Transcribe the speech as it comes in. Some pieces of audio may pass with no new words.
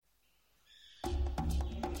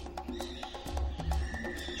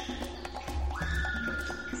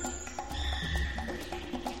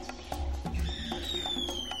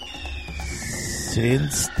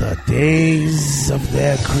Since the days of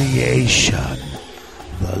their creation,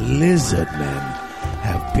 the lizardmen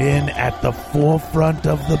have been at the forefront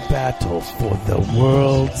of the battle for the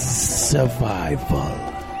world's survival.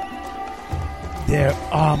 Their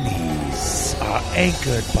armies are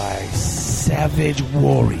anchored by savage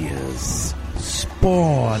warriors,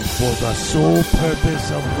 spawned for the sole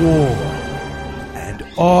purpose of war, and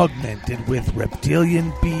augmented with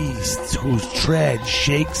reptilian beasts whose tread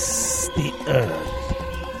shakes the earth.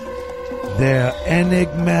 Their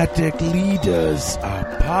enigmatic leaders are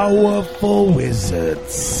powerful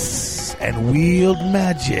wizards and wield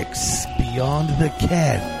magics beyond the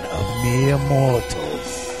ken of mere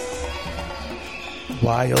mortals.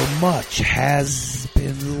 While much has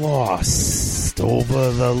been lost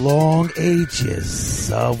over the long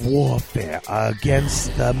ages of warfare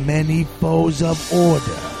against the many foes of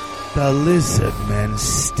order, the lizardmen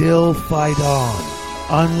still fight on,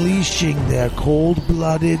 unleashing their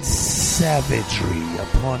cold-blooded savagery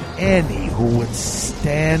upon any who would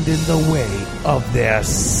stand in the way of their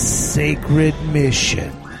sacred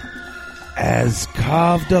mission. As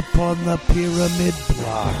carved upon the pyramid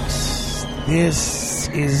blocks, this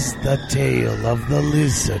is the tale of the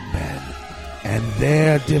lizardmen and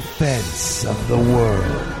their defense of the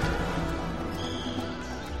world.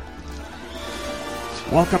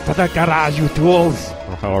 Welcome to the garage, you tools.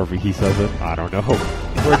 Or however he says it, I don't know.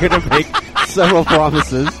 We're going to make several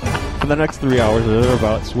promises for the next 3 hours or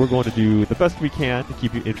thereabouts. We're going to do the best we can to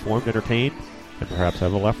keep you informed, entertained, and perhaps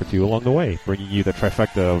have a laugh or two along the way, bringing you the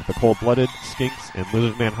trifecta of the cold-blooded, skinks, and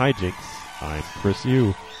lizardman hijinks. I'm Chris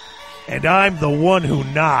Yu. And I'm the one who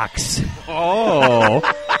knocks. Oh,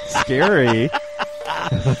 scary.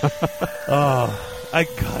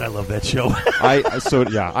 I love that show.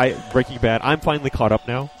 Breaking Bad. I'm finally caught up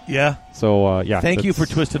now. Yeah. So, Thank you for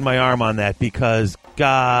twisting my arm on that, because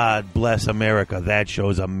God bless America, that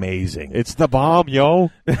show's amazing. It's the bomb, yo.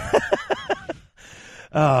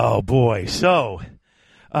 Oh, boy. So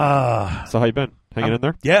how you been? Hanging in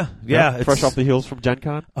there? Yeah. Fresh off the heels from Gen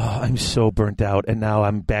Con? Oh, I'm so burnt out, and now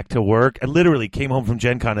I'm back to work. I literally came home from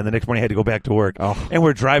Gen Con, and the next morning I had to go back to work. Oh. And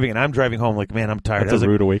we're driving, and I'm driving home like, man, I'm tired. That's a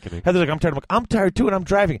rude awakening. Heather's like, I'm tired. I'm like, I'm tired too, and I'm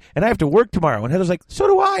driving, and I have to work tomorrow. And Heather's like, so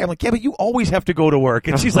do I. I'm like, yeah, but you always have to go to work.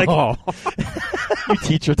 And she's like, oh. You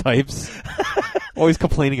teacher types. Always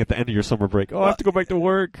complaining at the end of your summer break. Oh, I have to go back to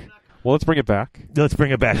work. Well, let's bring it back.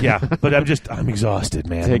 Yeah. But I'm exhausted,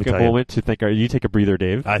 man. Take a moment to thank you take a breather,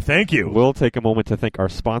 Dave. I thank you. We'll take a moment to thank our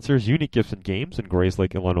sponsors, Unique Gifts and Games in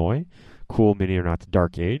Grayslake, Illinois, Cool Mini or Not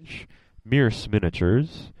Dark Age, Mears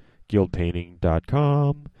Miniatures,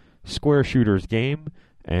 GuildPainting.com, Square Shooters Game,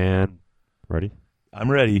 and, ready? I'm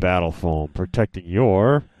ready. Battle Foam, protecting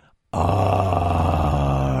your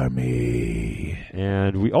army.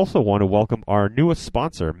 And we also want to welcome our newest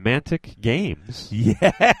sponsor, Mantic Games.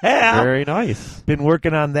 Yeah. Very nice. Been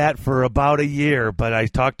working on that for about a year, but I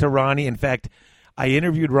talked to Ronnie. In fact, I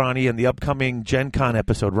interviewed Ronnie in the upcoming Gen Con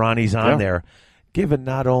episode. Ronnie's on there, given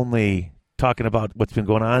not only talking about what's been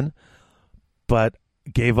going on, but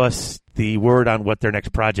gave us the word on what their next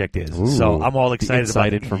project is. Ooh, so I'm all excited about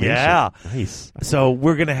it. Information. Yeah. Nice. So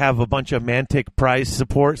we're going to have a bunch of Mantic prize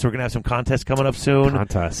support. So we're going to have some contests coming up soon.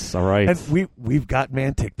 Contests. All right. And we've got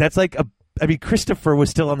Mantic. That's like Christopher was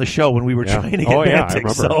still on the show when we were trying to get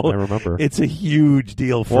Mantic. I remember. It's a huge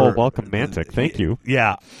deal for... Well, welcome, Mantic. Thank you.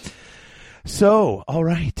 Yeah. So, all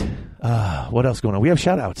right. What else going on? We have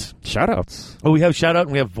shout-outs. Shout-outs? Oh, we have shout-out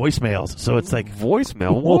and we have voicemails. So it's like...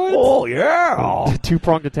 Voicemail? What? Oh, yeah.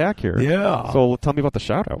 Two-pronged attack here. Yeah. So tell me about the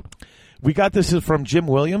shout-out. We got this from Jim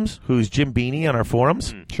Williams, who's Jim Beanie on our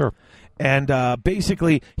forums. Sure. And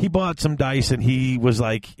basically, he bought some dice, and he was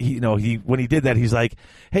like, when he did that, he's like,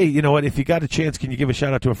 hey, you know what? If you got a chance, can you give a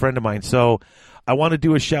shout-out to a friend of mine? So I want to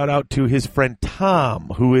do a shout-out to his friend Tom,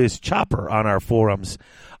 who is Chopper on our forums.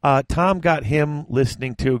 Tom got him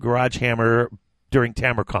listening to Garage Hammer during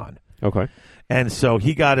TamerCon. Okay. And so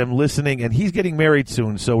he got him listening, and he's getting married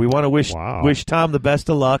soon. So we want to wish Tom the best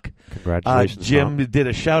of luck. Congratulations, Jim Tom. did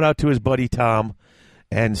a shout-out to his buddy Tom,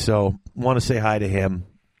 and so want to say hi to him.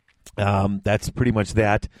 That's pretty much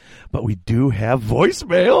that. But we do have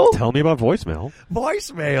voicemail. Tell me about voicemail.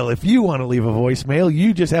 Voicemail. If you want to leave a voicemail,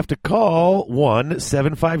 you just have to call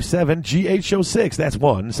 1-757-GH-SHOW-6. That's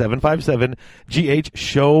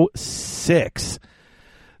 1-757-GH-SHOW-6.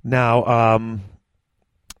 Now,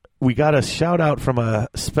 we got a shout-out from a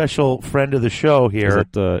special friend of the show here.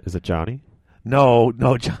 Is it Johnny? No,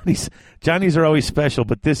 Johnny's are always special,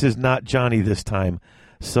 but this is not Johnny this time.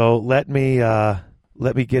 So let me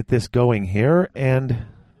get this going here, and...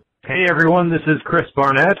 Hey everyone, this is Chris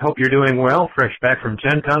Barnett. Hope you're doing well. Fresh back from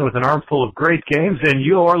Gen Con with an armful of great games, and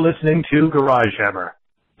you're listening to Garage Hammer.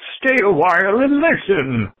 Stay a while and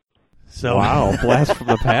listen. So wow, blast from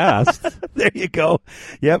the past. There you go.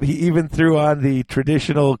 Yep, he even threw on the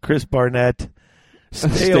traditional Chris Barnett,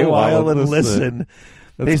 stay a while and listen.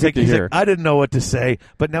 He's like, I didn't know what to say,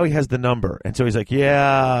 but now he has the number. And so he's like, you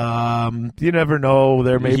never know.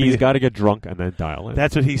 He's got to get drunk and then dial in.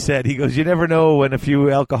 That's what he said. He goes, you never know when a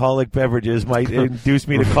few alcoholic beverages might induce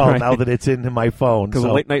me to call now that it's in my phone. Because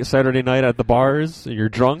a late night Saturday night at the bars, you're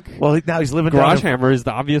drunk. Well, now he's living Garage Hammer is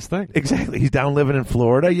the obvious thing. Exactly. He's down living in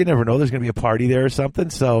Florida. You never know. There's going to be a party there or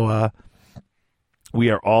something. So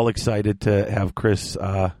we are all excited to have Chris.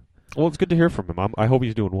 Well, it's good to hear from him. I hope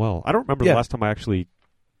he's doing well. I don't remember the last time I actually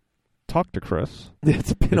talked to Chris.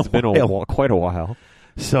 It's been quite a while.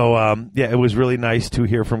 So, it was really nice to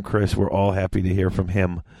hear from Chris. We're all happy to hear from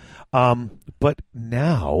him. But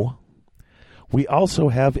now we also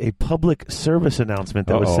have a public service announcement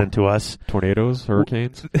that was sent to us. Tornadoes,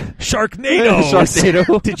 hurricanes? Sharknado!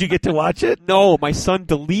 Sharknado. Did you get to watch it? No, my son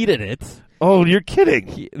deleted it. Oh, you're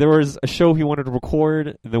kidding. There was a show he wanted to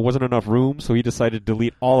record, and there wasn't enough room, so he decided to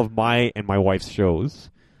delete all of my and my wife's shows.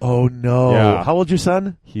 Oh, no. Yeah. How old's your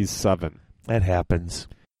son? He's 7. That happens.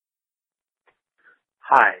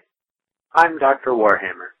 Hi, I'm Dr.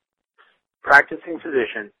 Warhammer, practicing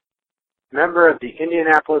physician, member of the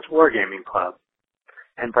Indianapolis Wargaming Club,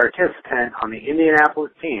 and participant on the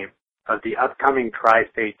Indianapolis team of the upcoming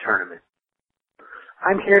Tri-State Tournament.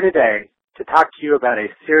 I'm here today to talk to you about a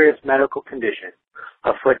serious medical condition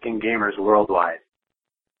afflicting gamers worldwide,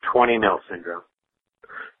 20-0 syndrome.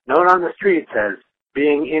 Known on the streets as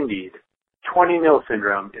being Indied, 20-0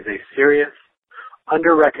 syndrome is a serious,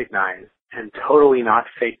 under-recognized, and totally not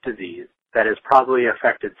fake disease that has probably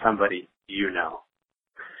affected somebody you know.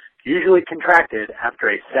 Usually contracted after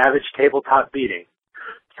a savage tabletop beating,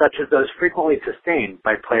 such as those frequently sustained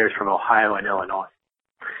by players from Ohio and Illinois.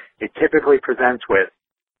 It typically presents with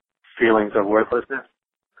feelings of worthlessness,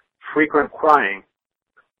 frequent crying,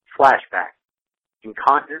 flashbacks,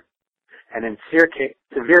 incontinence, and in severe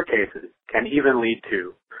cases can even lead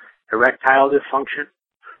to erectile dysfunction,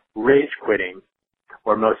 rage quitting,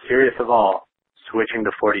 or most serious of all, switching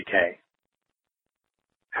to 40K.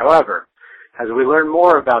 However, as we learn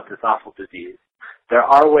more about this awful disease, there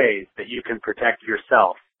are ways that you can protect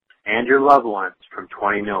yourself and your loved ones from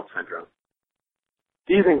 20-0 syndrome.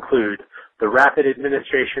 These include the rapid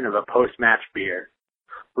administration of a post-match beer,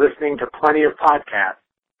 listening to plenty of podcasts,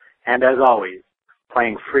 and as always,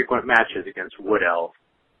 playing frequent matches against wood elves.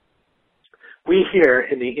 We here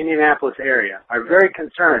in the Indianapolis area are very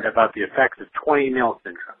concerned about the effects of 20-0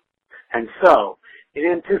 syndrome, and so, in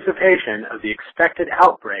anticipation of the expected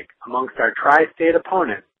outbreak amongst our tri-state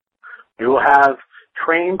opponents, we will have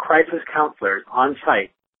trained crisis counselors on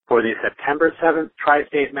site for the September 7th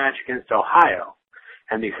tri-state match against Ohio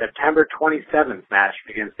and the September 27th match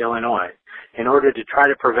against Illinois in order to try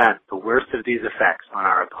to prevent the worst of these effects on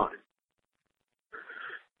our opponents.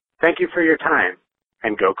 Thank you for your time,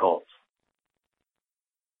 and go Colts.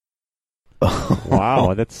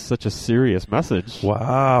 Wow, that's such a serious message.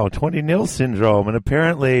 Wow, 20-0 syndrome, and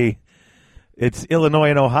apparently it's Illinois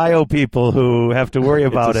and Ohio people who have to worry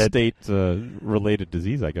about it's it. It's a state-related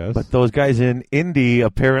disease, I guess. But those guys in Indy,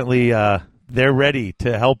 apparently they're ready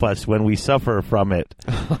to help us when we suffer from it.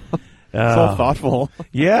 So thoughtful.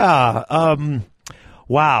 Yeah.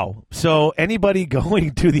 Wow. So anybody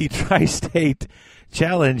going to the Tri-State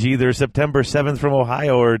Challenge, either September 7th from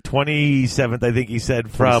Ohio or 27th, I think he said,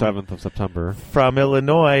 from 27th of September from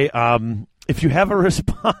Illinois. If you have a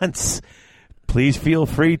response, please feel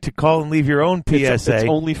free to call and leave your own PSA. It's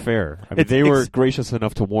only fair. I mean, they were gracious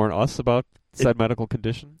enough to warn us about said medical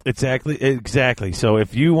condition. Exactly. So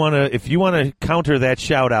if you want to counter that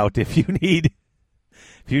shout out, if you need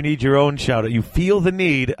your own shout out, you feel the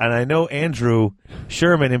need, and I know Andrew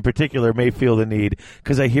Sherman in particular may feel the need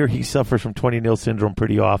because I hear he suffers from 20-0 syndrome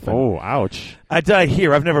pretty often. Oh, ouch. I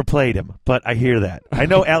hear. I've never played him, but I hear that. I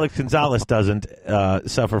know Alex Gonzalez doesn't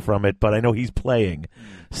suffer from it, but I know he's playing.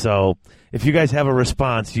 So if you guys have a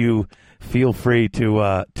response, you feel free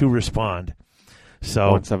to respond.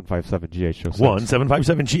 So 1757-GH06.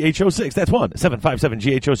 1757-GH06. That's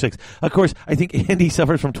 1757-GH06. Of course, I think Andy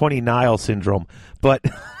suffers from 20-Nile syndrome, but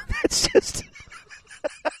that's just...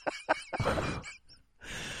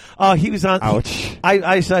 he was on... Ouch.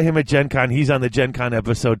 I saw him at Gen Con. He's on the Gen Con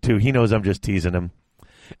episode, too. He knows I'm just teasing him.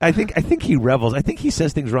 I think he revels. I think he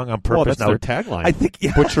says things wrong on purpose. Well, that's their tagline. I think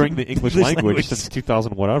butchering the English language since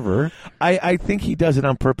 2000 whatever. I think he does it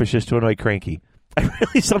on purpose just to annoy Cranky. I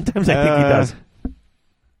think he does.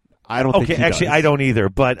 I don't think Okay, he actually, does. I don't either,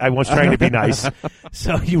 but I was trying to be nice.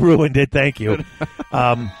 So you ruined it. Thank you.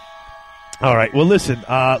 All right. Well, listen,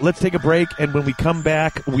 let's take a break, and when we come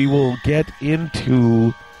back, we will get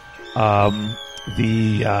into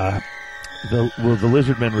the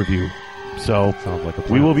Lizardmen review. So Sounds like a we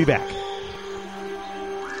plan. will be back.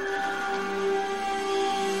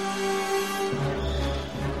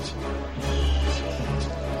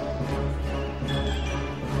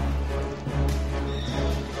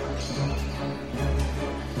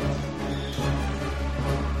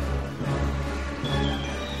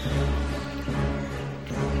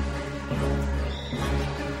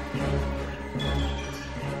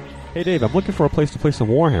 Hey, Dave, I'm looking for a place to play some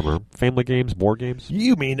Warhammer. Family games, board games?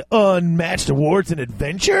 You mean unmatched awards and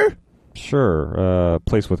adventure? Sure.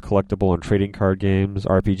 Place with collectible and trading card games,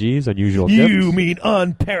 RPGs, unusual gifts? You mean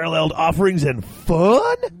unparalleled offerings and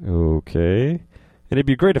fun? Okay. And it'd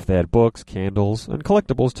be great if they had books, candles, and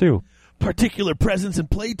collectibles, too. Particular presents and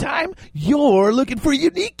playtime? You're looking for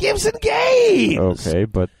unique gifts and games. Okay,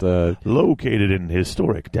 but, Located in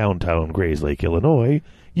historic downtown Grayslake, Illinois,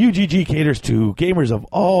 UGG caters to gamers of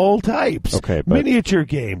all types. Okay, but- miniature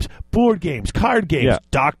games, board games, card games, Yeah.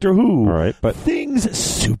 Doctor Who. All right, but- things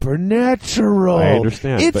supernatural. I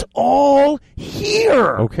understand, It's but- all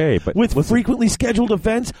here. Okay, but with listen. frequently scheduled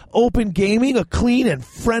events, open gaming, a clean and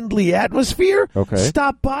friendly atmosphere. Okay.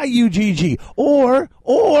 Stop by UGG or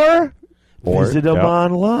visit them yeah.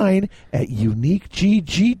 online at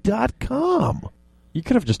uniquegg.com. You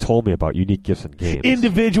could have just told me about unique gifts and games.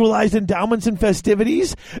 Individualized endowments and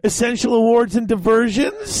festivities, essential awards and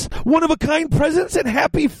diversions, one-of-a-kind presents and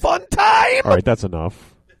happy fun time. All right, that's enough.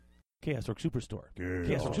 Chaos Orc Superstore.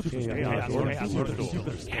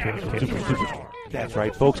 That's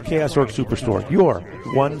right, folks. Chaos Orc Superstore, your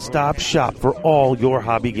one-stop shop for all your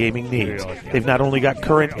hobby gaming needs. They've not only got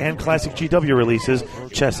current and classic GW releases,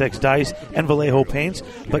 Chess X Dice, and Vallejo paints,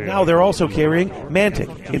 but now they're also carrying Mantic,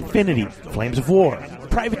 Infinity, Flames of War,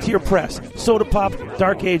 Privateer Press, Soda Pop,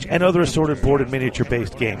 Dark Age, and other assorted board and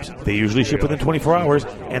miniature-based games. They usually ship within 24 hours,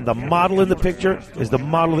 and the model in the picture is the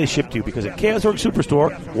model they ship to you, because at Chaos Orc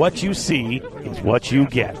Superstore, what you see is what you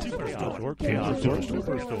get. Chaos Orc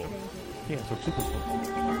Superstore. Chaos Orc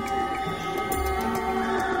Superstore.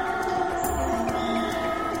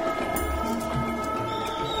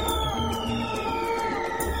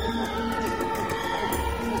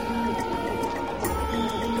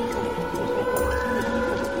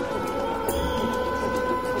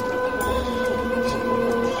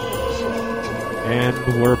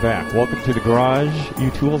 And we're back. Welcome to the Garage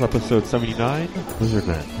U-Tools, episode 79,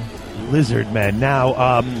 Lizardmen. Lizardmen.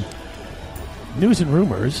 Now, News and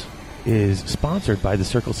Rumors is sponsored by the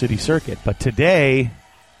Circle City Circuit, but today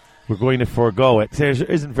we're going to forego it. There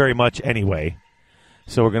isn't very much anyway,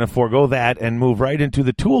 so we're going to forego that and move right into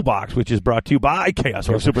the Toolbox, which is brought to you by Chaos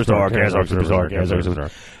Orc Superstore. Chaos Orc Superstore. Chaos Orc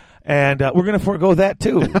Superstore. And we're going to forego that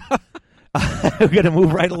too. We're going to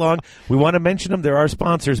move right along. We want to mention them. They're our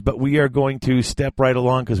sponsors, but we are going to step right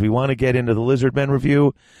along because we want to get into the Lizardmen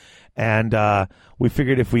review. And we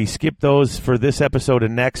figured if we skip those for this episode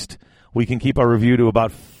and next, we can keep our review to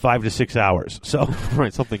about 5 to 6 hours. So,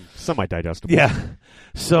 Right, something semi-digestible. yeah.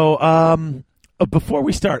 So, before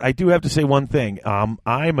we start, I do have to say one thing. I'm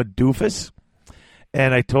a doofus,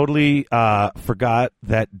 and I totally forgot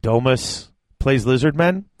that Domus plays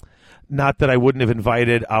Lizardmen. Not that I wouldn't have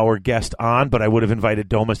invited our guest on, but I would have invited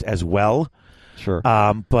Domus as well. Sure.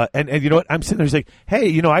 But you know what? I'm sitting there. He's like, "Hey,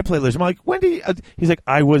 you know, I play Lizardmen." I'm like, "When did you?" He's like,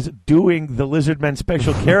 "I was doing the Lizardmen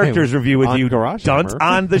special characters review with On you, Garage dunce, Hammer.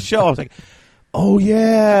 on the show." I was like, "Oh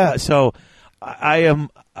yeah." So I am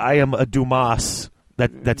a Dumas.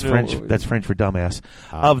 That's No. French. That's French for dumbass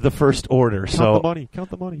of the first order. Count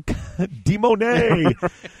the money. Demonet.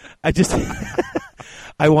 I just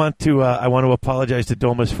I want to apologize to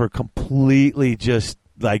Domus for completely just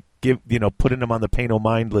like putting him on the Pay No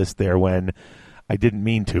Mind list there when I didn't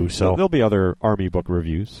mean to. So There'll be other Army book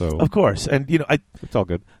reviews, so of course, and it's all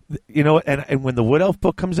good. and when the Wood Elf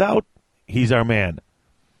book comes out, he's our man.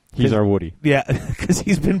 He's our Woody. Yeah, because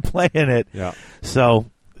he's been playing it. Yeah. So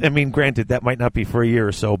I mean, granted, that might not be for a year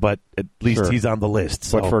or so, but at least Sure. he's on the list.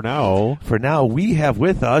 So But for now, we have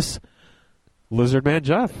with us. Lizardman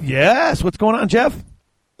Jeff. Yes, what's going on, Jeff?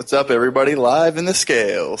 What's up, everybody? Live in the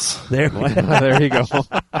scales. There. There you go.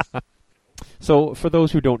 So, for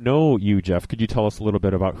those who don't know you, Jeff, could you tell us a little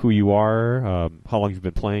bit about who you are, how long you've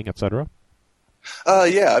been playing, etc.?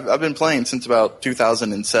 Yeah, I've been playing since about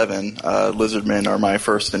 2007. Lizardmen are my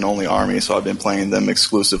first and only army, so I've been playing them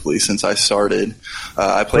exclusively since I started.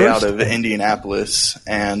 I play out of Indianapolis,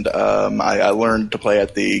 and I learned to play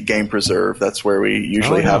at the Game Preserve. That's where we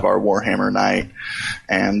usually have our Warhammer night.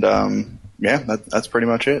 And yeah, that's pretty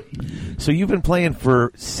much it. So you've been playing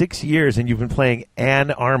for 6 years, and you've been playing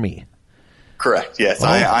an army. Correct, yes. Oh.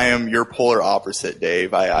 I am your polar opposite,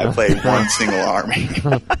 Dave. I play one single army.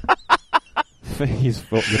 He's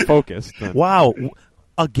focused. Wow,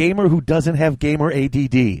 a gamer who doesn't have gamer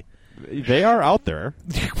ADD. They are out there.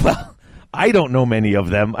 Well, I don't know many of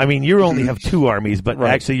them. I mean, you only have 2 armies, but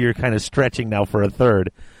actually you're kind of stretching now for a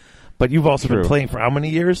third. But you've also been playing for how many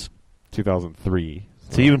years? 2003.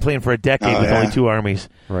 So you've been playing for a decade with only 2 armies.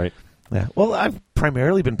 Right. Yeah. Well, I've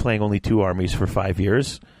primarily been playing only 2 armies for 5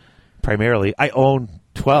 years. Primarily. I own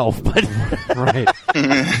 12, but... Right.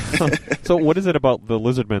 So what is it about the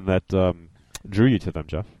Lizardmen that drew you to them,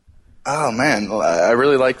 Jeff? Oh man, I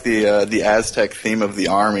really like the Aztec theme of the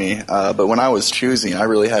army, but when I was choosing, I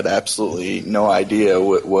really had absolutely no idea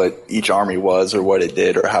what each army was or what it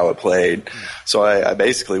did or how it played. So I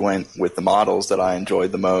basically went with the models that I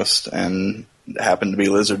enjoyed the most, and happened to be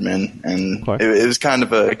Lizardmen, and it was kind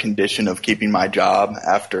of a condition of keeping my job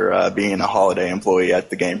after being a holiday employee at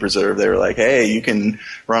the Game Preserve. They were like, hey, you can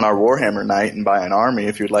run our Warhammer night and buy an army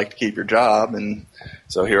if you'd like to keep your job, and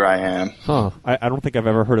so here I am. Huh. I don't think I've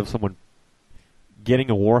ever heard of someone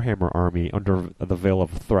getting a Warhammer army under the veil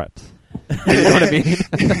of threat. You know what I mean?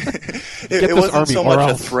 It wasn't so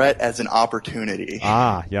much a threat as an opportunity.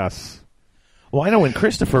 Ah, yes. Well, I know when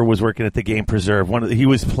Christopher was working at the Game Preserve, he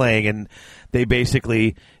was playing, and they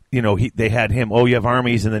basically, they had him. Oh, you have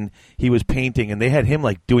armies, and then he was painting, and they had him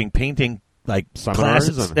doing painting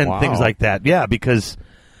classes and things like that. Yeah, because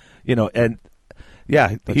and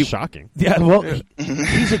yeah, that's shocking. Yeah, well,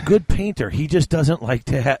 he's a good painter. He just doesn't like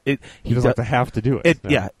to have it. He doesn't like to have to do it.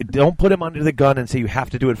 Don't put him under the gun and say you have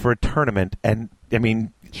to do it for a tournament. And I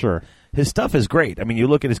mean, sure, his stuff is great. I mean, you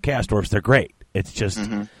look at his cast dwarfs; they're great. It's just.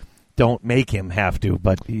 Don't make him have to,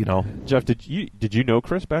 but Jeff, did you know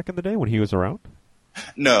Chris back in the day when he was around?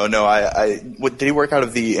 No. Did he work out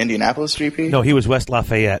of the Indianapolis GP? No, he was West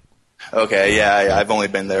Lafayette. Okay, yeah, I've only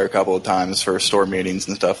been there a couple of times for store meetings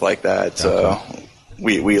and stuff like that. So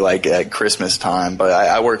we like at Christmas time, but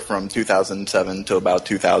I worked from 2007 to about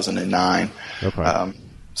 2009. Okay.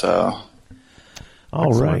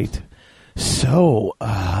 All right. So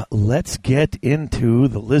let's get into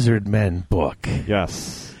the Lizardmen book.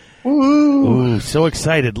 Yes. Ooh, so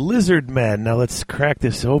excited. Lizardmen. Now let's crack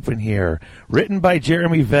this open here. Written by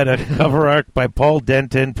Jeremy Vetta, cover art by Paul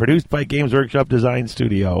Denton, produced by Games Workshop Design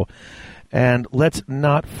Studio. And let's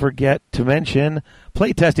not forget to mention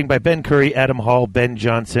playtesting by Ben Curry, Adam Hall, Ben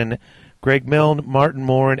Johnson, Greg Milne, Martin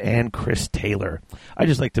Morin, and Chris Taylor. I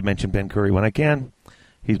just like to mention Ben Curry when I can.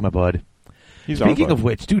 He's my bud. Speaking of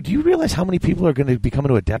which, dude, do you realize how many people are going to be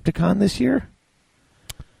coming to Adepticon this year?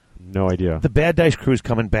 No idea. The Bad Dice Crew's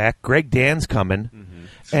coming back. Greg Dan's coming.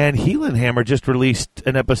 And Heelanhammer just released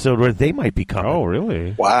an episode where they might be coming. Oh,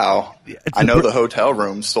 really? Wow. I know the hotel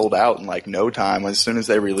rooms sold out in no time. As soon as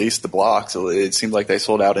they released the blocks, it seemed like they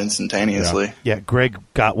sold out instantaneously. Yeah, Greg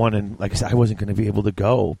got one, and like I said, I wasn't going to be able to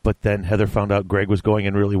go. But then Heather found out Greg was going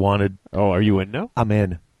and really wanted. Oh, are you in now? I'm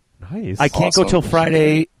in. Nice. I can't go till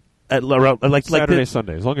Friday. At Saturday,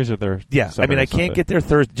 Sunday, as long as you're there. Yeah, Saturday, I can't get there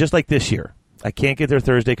Thursday, just like this year. I can't get there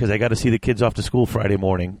Thursday because I got to see the kids off to school Friday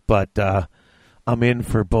morning. But I'm in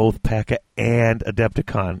for both PACA and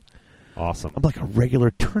Adepticon. Awesome. I'm like a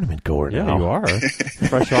regular tournament goer now. Yeah, you are.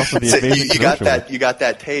 Fresh off of the amazing you got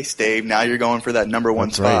that taste, Dave. Now you're going for that number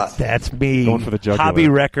one spot. Right. That's me. Going for the jugular. Hobby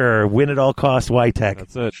wrecker, win at all costs, YTech.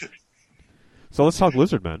 That's it. So let's talk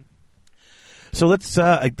Lizardmen. So let's,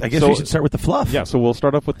 I guess we should start with the fluff. Yeah, so we'll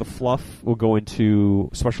start off with the fluff. We'll go into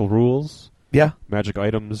special rules. Yeah. Magic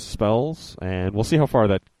items, spells, and we'll see how far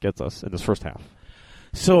that gets us in this first half.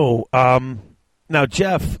 So, now,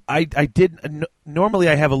 Jeff, I did normally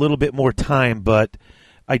I have a little bit more time, but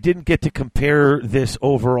I didn't get to compare this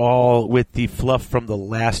overall with the fluff from the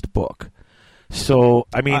last book. So,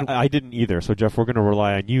 I mean... I didn't either. So, Jeff, we're going to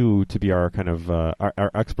rely on you to be our kind of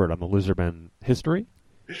our expert on the Lizardmen history.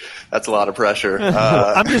 That's a lot of pressure.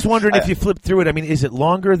 I'm just wondering if you flip through it. I mean, is it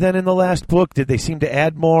longer than in the last book? Did they seem to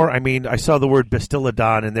add more? I mean, I saw the word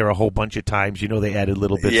Bastiladon in there a whole bunch of times. They added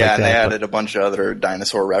little bits like that. Yeah, and they added a bunch of other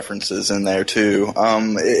dinosaur references in there, too.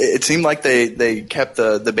 It seemed like they kept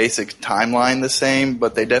the basic timeline the same,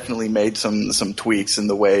 but they definitely made some tweaks in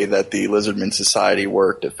the way that the Lizardmen Society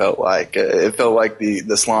worked, it felt like. It felt like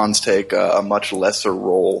the Slans take a much lesser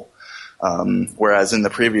role Whereas in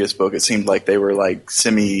the previous book, it seemed like they were like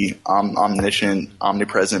omniscient,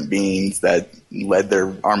 omnipresent beings that led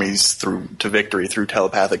their armies to victory through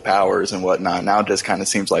telepathic powers and whatnot. Now it just kind of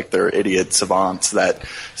seems like they're idiot savants that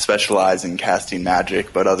specialize in casting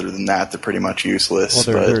magic, but other than that, they're pretty much useless.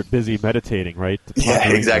 Well, they're busy meditating, right? Yeah,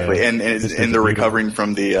 exactly. And they're recovering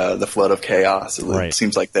from the flood of chaos. It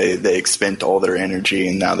seems like they expend all their energy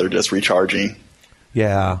and now they're just recharging.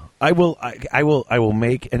 Yeah, I will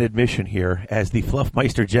make an admission here as the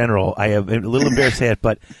Fluffmeister General. I am a little embarrassed to say it,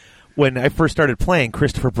 but when I first started playing,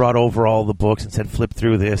 Christopher brought over all the books and said, "Flip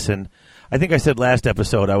through this." And I think I said last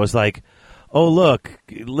episode, I was like, "Oh look,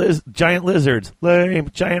 giant lizards, lame;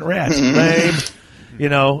 giant rats, lame."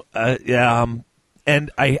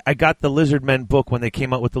 And I got the Lizardmen book when they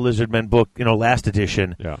came out with the Lizardmen book, last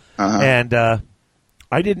edition. Yeah, and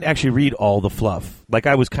I didn't actually read all the fluff. Like,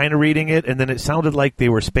 I was kind of reading it, and then it sounded like they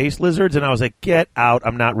were space lizards, and I was like, get out,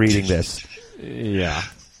 I'm not reading this. Yeah.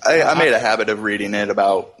 I made a habit of reading it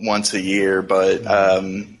about once a year, but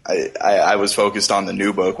I was focused on the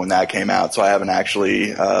new book when that came out, so I haven't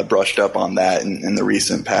actually brushed up on that in the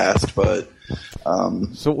recent past. But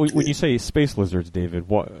so when you say space lizards, David,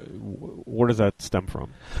 where does that stem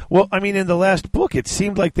from? Well, I mean, in the last book, it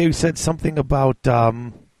seemed like they said something about...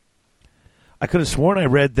 I could have sworn I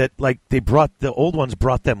read that, like, the old ones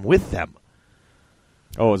brought them with them.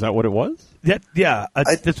 Oh, is that what it was? Yeah. I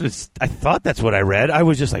thought that's what I read. I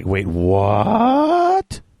was just like, wait,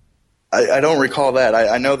 what? I don't recall that.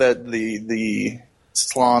 I know that the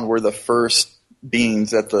Slann were the first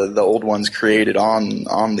beings that the old ones created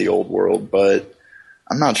on the old world, but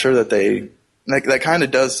I'm not sure that they... That kind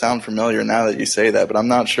of does sound familiar now that you say that, but I'm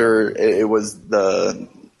not sure it was the...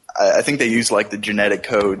 I think they used like the genetic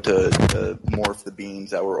code to morph the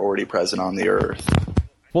beings that were already present on the Earth.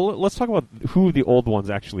 Well, let's talk about who the old ones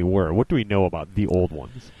actually were. What do we know about the old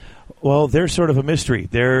ones? Well, they're sort of a mystery.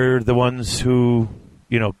 They're the ones who,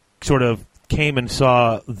 sort of came and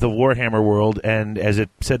saw the Warhammer world, and as it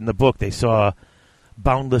said in the book, they saw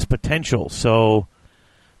boundless potential. So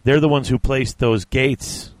they're the ones who placed those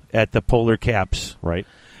gates at the polar caps. Right.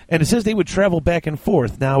 And it says they would travel back and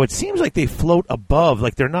forth. Now, it seems like they float above,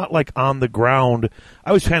 like they're not like on the ground.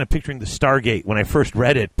 I was kind of picturing the Stargate when I first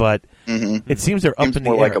read it, but it seems they're up in the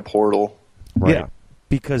air. More like a portal. Right. Yeah,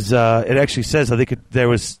 because it actually says that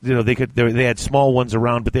they had small ones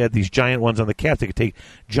around, but they had these giant ones on the cap they could take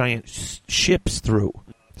giant ships through.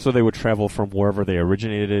 So they would travel from wherever they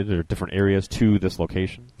originated or different areas to this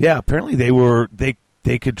location? Yeah, apparently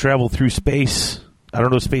they could travel through space. I don't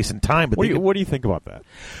know space and time, but what do you think about that?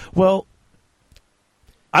 Well,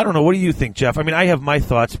 I don't know. What do you think, Jeff? I mean, I have my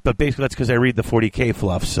thoughts, but basically that's because I read the 40K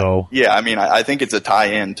fluff. So yeah, I mean, I think it's a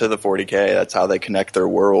tie-in to the 40K. That's how they connect their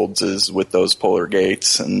worlds, is with those polar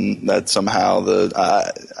gates, and that somehow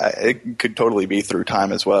it could totally be through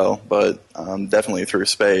time as well, but definitely through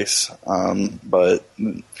space. But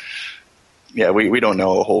yeah, we don't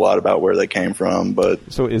know a whole lot about where they came from, but...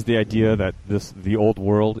 So is the idea that the old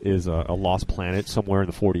world is a lost planet somewhere in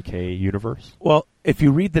the 40K universe? Well, if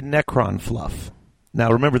you read the Necron fluff...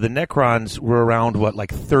 Now, remember, the Necrons were around,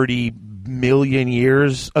 30 million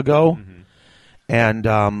years ago? Mm-hmm.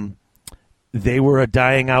 And they were a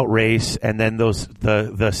dying-out race, and then the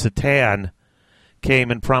C'tan came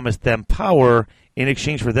and promised them power in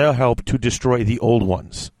exchange for their help to destroy the old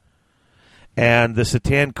ones. And the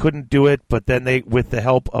C'tan couldn't do it, but then with the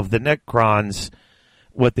help of the Necrons,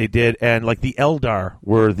 what they did, and the Eldar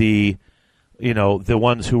were the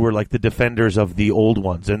ones who were the defenders of the old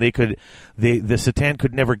ones, and the C'tan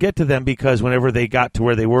could never get to them because whenever they got to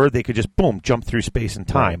where they were, they could just jump through space and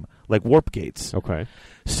time like warp gates. Okay.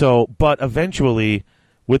 So, but eventually,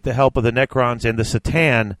 with the help of the Necrons and the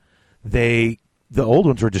C'tan, the old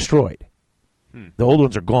ones were destroyed. The old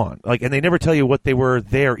ones are gone. And they never tell you what they were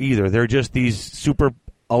there either. They're just these super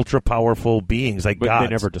ultra powerful beings like gods. But they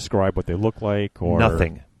never describe what they look like or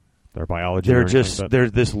nothing. Their biology. They're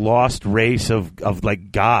this lost race of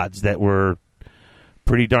gods that were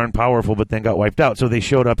pretty darn powerful, but then got wiped out. So they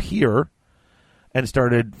showed up here and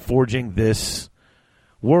started forging this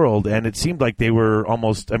world, and it seemed like they were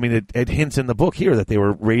almost. I mean, it hints in the book here that they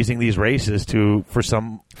were raising these races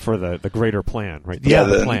for the greater plan, right? Yeah,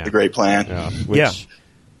 the great plan. Yeah,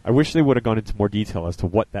 I wish they would have gone into more detail as to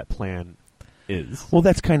what that plan is. Well,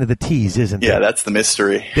 that's kind of the tease, isn't it? Yeah, that's the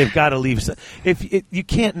mystery. They've got to leave. You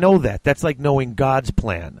can't know that. That's like knowing God's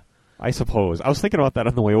plan. I suppose. I was thinking about that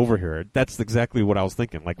on the way over here. That's exactly what I was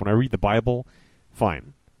thinking. When I read the Bible,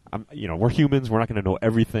 fine. We're humans. We're not going to know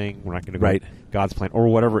everything. We're not going to know God's plan or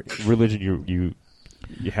whatever religion you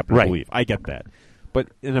happen to believe. I get that. But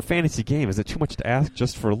in a fantasy game, is it too much to ask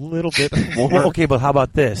just for a little bit more? Well, okay, but how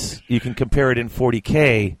about this? You can compare it in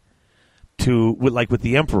 40K to with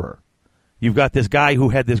the Emperor. You've got this guy who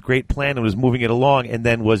had this great plan and was moving it along, and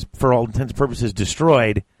then was, for all intents and purposes,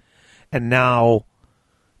 destroyed. And now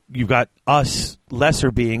you've got us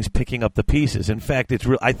lesser beings picking up the pieces. In fact,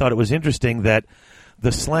 I thought it was interesting that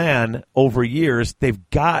the Slan, over years,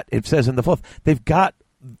 it says in the fluff, they've got,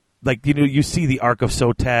 you see the Ark of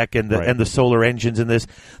Sotek and the solar engines in this.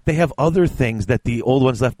 They have other things that the old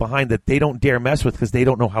ones left behind that they don't dare mess with because they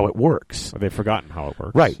don't know how it works. Or they've forgotten how it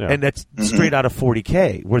works. Right, yeah. and that's straight out of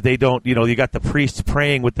 40K, where they don't, you got the priests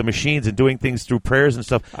praying with the machines and doing things through prayers and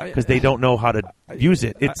stuff because they don't know how to use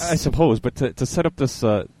it. I suppose, but to set up this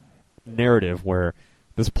narrative where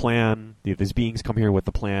this plan, these beings come here with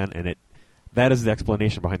the plan, and that is the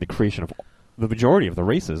explanation behind the creation of the majority of the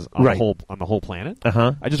races on the whole planet.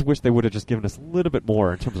 Uh-huh. I just wish they would have just given us a little bit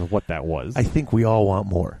more in terms of what that was. I think we all want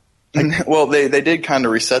more. Well, they did kind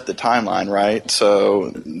of reset the timeline, right? So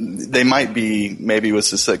they might be, maybe with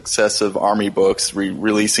the success of army books,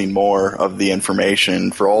 releasing more of the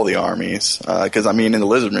information for all the armies. Because, in the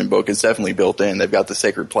Lizardman book, it's definitely built in. They've got the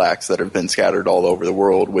sacred plaques that have been scattered all over the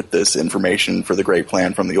world with this information for the Great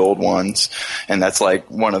Plan from the old ones. And that's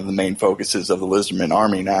one of the main focuses of the Lizardman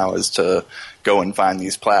army now, is to go and find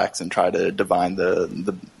these plaques and try to divine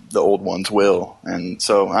the old one's will. And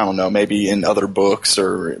so, I don't know, maybe in other books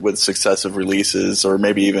or with successive releases, or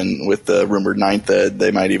maybe even with the rumored Ninth Ed,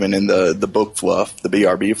 they might even in the book fluff, the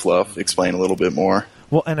BRB fluff, explain a little bit more.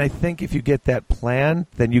 Well, and I think if you get that plan,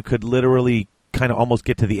 then you could literally kind of almost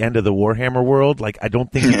get to the end of the Warhammer world. I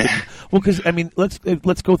don't think you could, well, because,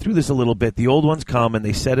 let's go through this a little bit. The old ones come and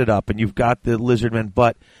they set it up, and you've got the Lizardmen,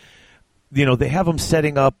 but, they have them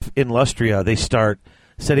setting up in Lustria. They start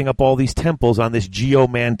setting up all these temples on this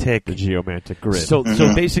geomantic grid. So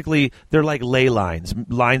basically, they're like ley lines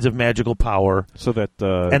of magical power, so that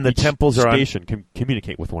and the temples station can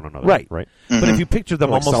communicate with one another. Right. Mm-hmm. But if you picture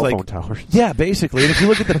them almost cell like phone towers. Yeah, basically. And if you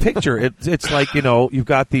look at the picture, it's like you've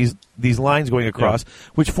got these lines going across,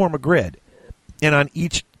 which form a grid, and on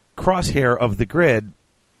each crosshair of the grid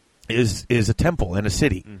is a temple and a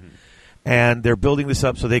city. Mm-hmm. And they're building this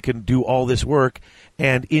up so they can do all this work.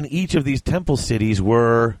 And in each of these temple cities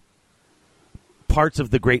were parts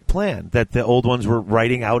of the Great Plan that the old ones were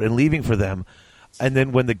writing out and leaving for them. And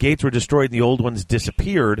then when the gates were destroyed and the old ones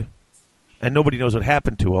disappeared, and nobody knows what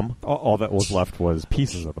happened to them. All that was left was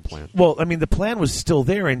pieces of the plan. Well, the plan was still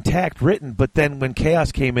there, intact, written. But then when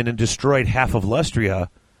Chaos came in and destroyed half of Lustria,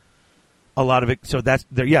 a lot of it... So that's...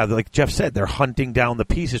 like Jeff said, they're hunting down the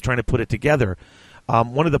pieces, trying to put it together.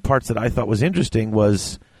 One of the parts that I thought was interesting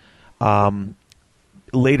was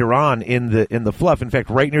later on in the fluff. In fact,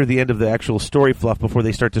 right near the end of the actual story fluff, before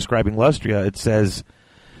they start describing Lustria, it says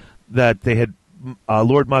that they had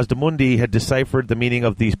Lord Mazdamundi had deciphered the meaning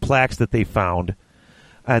of these plaques that they found,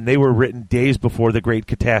 and they were written days before the Great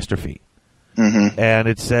Catastrophe. Mm-hmm. And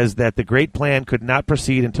it says that the Great Plan could not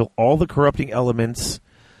proceed until all the corrupting elements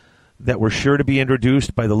that were sure to be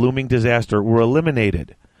introduced by the looming disaster were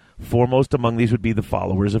eliminated. Foremost among these would be the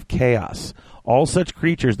followers of Chaos. All such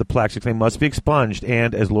creatures, the plaques exclaim, must be expunged,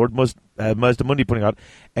 and, as Lord Mazdamundi pointing out,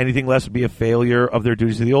 anything less would be a failure of their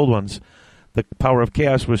duties to the old ones. The power of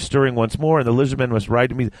Chaos was stirring once more, and the Lizardmen must ride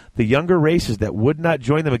to meet. The younger races that would not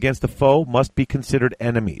join them against the foe must be considered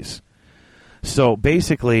enemies. So,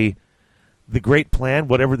 basically, the Great Plan,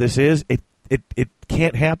 whatever this is, it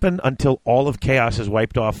can't happen until all of Chaos has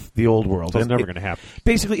wiped off the old world. So it's never going to happen.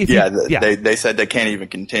 Basically, they said they can't even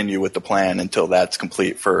continue with the plan until that's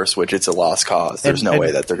complete first, which it's a lost cause. There's no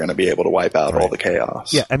way that they're going to be able to wipe out all the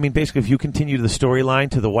Chaos. Yeah, basically, if you continue the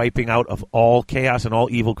storyline to the wiping out of all Chaos and all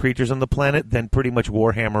evil creatures on the planet, then pretty much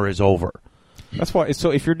Warhammer is over. That's why.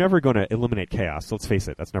 So if you're never going to eliminate Chaos, let's face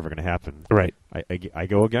it, that's never going to happen. Right. I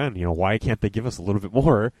go again. Why can't they give us a little bit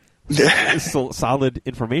more solid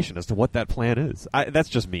information as to what that plan is? That's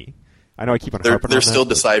just me. I know I keep on harping on that. They're still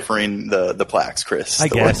deciphering the plaques, Chris. I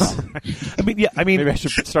guess. Maybe I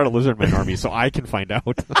should start a Lizardman army so I can find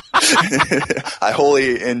out. I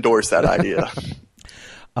wholly endorse that idea.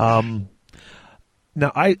 Now,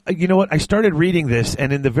 you know what? I started reading this,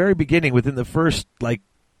 and in the very beginning, within the first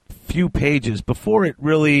few pages, before it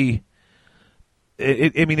really,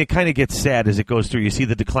 it kind of gets sad as it goes through. You see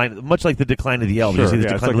the decline, much like the decline of the elves. Sure, you see the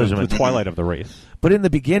decline it's of the twilight of the race. But in the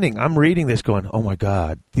beginning, I'm reading this, going, "Oh my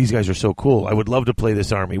God, these guys are so cool! I would love to play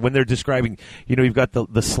this army." When they're describing, you've got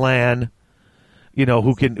the Slan.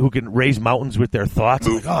 Who can raise mountains with their thoughts.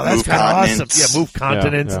 That's kind of awesome. Yeah, move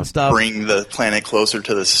continents and stuff. Bring the planet closer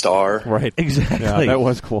to the star. Right. Exactly. Yeah, that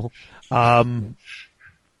was cool.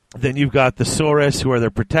 Then you've got the Saurus, who are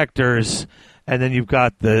their protectors, and then you've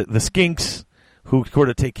got the skinks who sort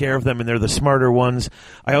of take care of them, and they're the smarter ones.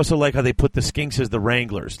 I also like how they put the skinks as the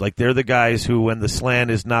wranglers. Like, they're the guys who, when the Slann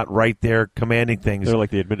is not right there commanding things... They're like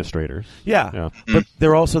the administrators. Yeah. But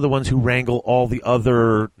they're also the ones who wrangle all the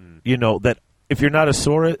other, that if you're not a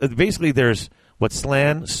Saurus... Basically, there's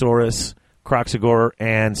Slann, Saurus, Kroxigor,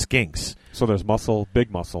 and skinks. So there's muscle, big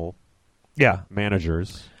muscle,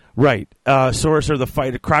 managers... Right. Saurus are the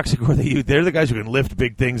fighter. Kroxigor, they're the guys who can lift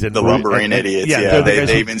big things. And the lumbering idiots. Yeah.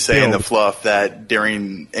 They even say in the fluff that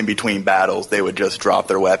in between battles, they would just drop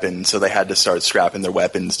their weapons, so they had to start strapping their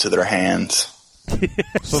weapons to their hands.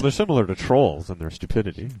 So they're similar to trolls in their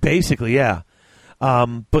stupidity. Basically, yeah.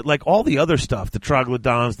 But like all the other stuff, the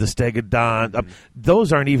Troglodons, the Stegodon,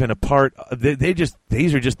 those aren't even a part.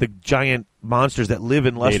 These are just the giant monsters that live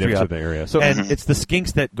in Lustria. Native to the area. So, and it's the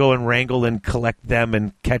skinks that go and wrangle and collect them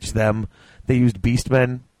and catch them. They used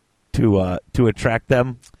beastmen to attract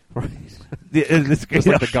them. Right. Just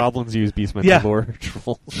like the goblins use beastmen to lure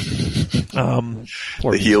trolls.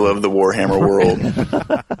 The heel of the Warhammer world.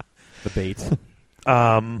 The bait.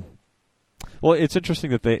 Well, it's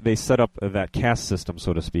interesting that they set up that caste system,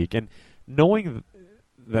 so to speak, and knowing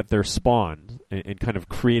that they're spawned and kind of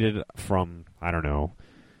created from, I don't know,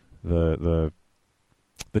 the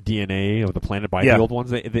DNA of the planet by the old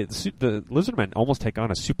ones. The Lizardmen almost take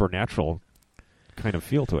on a supernatural kind of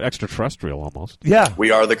feel to it, extraterrestrial almost. Yeah,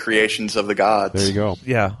 we are the creations of the gods. There you go.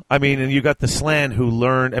 Yeah, I mean, and you got the Slann who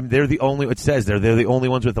learn. I mean, they're the only. It says they're the only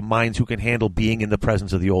ones with the minds who can handle being in the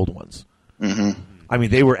presence of the old ones. Mm-hmm. I mean,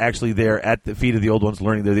 they were actually there at the feet of the old ones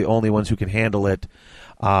learning. They're the only ones who can handle it.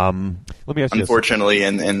 Let me ask you. Unfortunately,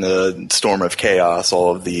 in the Storm of Chaos,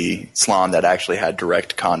 all of the Slann that actually had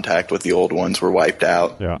direct contact with the old ones were wiped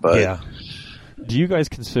out. Yeah. But do you guys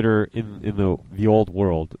consider in the old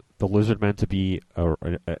world the Lizardmen to be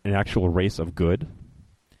an actual race of good?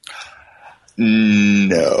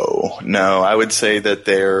 No. I would say that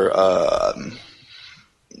they're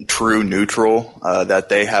true neutral, that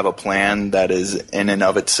they have a plan that is in and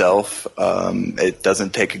of itself. It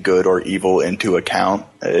doesn't take good or evil into account.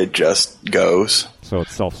 It just goes. So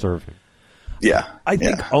it's self-serving. Yeah. I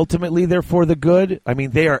think ultimately they're for the good. I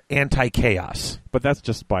mean, they are anti-chaos. But that's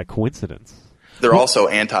just by coincidence. They're also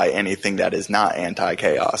anti-anything that is not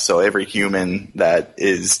anti-chaos. So every human that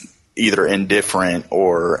is either indifferent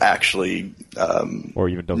or actually or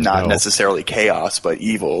even doesn't not know. necessarily chaos but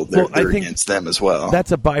evil, they're against them as well.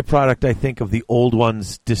 That's a byproduct, I think, of the old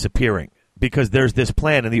ones disappearing, because there's this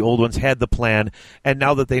plan and the old ones had the plan, and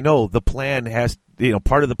now that they know the plan has,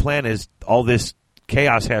 part of the plan is all this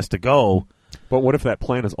chaos has to go. But what if that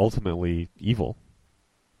plan is ultimately evil?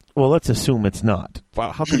 Well, let's assume it's not.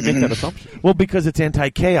 Wow, how can you make that assumption? Well, because it's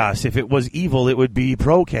anti-chaos. If it was evil, it would be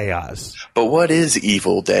pro-chaos. But what is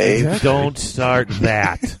evil, Dave? Exactly. Don't start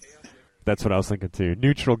that. That's what I was thinking too.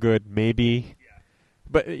 Neutral good, maybe.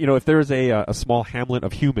 But, if there was a small hamlet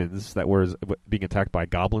of humans that were being attacked by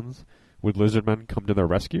goblins, would Lizardmen come to their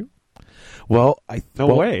rescue? Well, no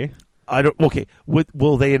way. I don't. Okay,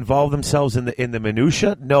 will they involve themselves in the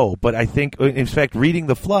minutia? No, but I think, in fact, reading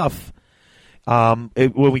the fluff,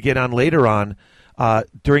 when we get on later on,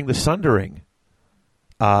 during the Sundering,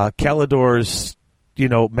 Kalidor's,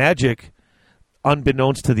 magic,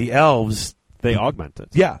 unbeknownst to the elves, they augmented.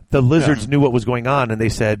 Yeah, the lizards knew what was going on, and they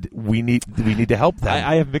said, we need to help them.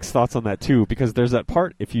 I have mixed thoughts on that too, because there's that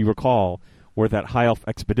part, if you recall, where that high elf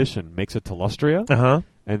expedition makes it to Lustria. Uh-huh.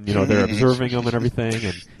 And, they're observing them and everything.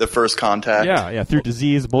 And the first contact. Yeah. Through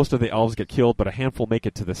disease, most of the elves get killed, but a handful make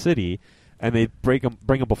it to the city. And they bring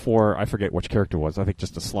them before, I forget which character it was. I think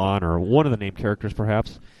just a Slann or one of the named characters,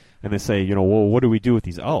 perhaps. And they say, well, what do we do with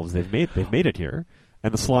these elves? They've made it here.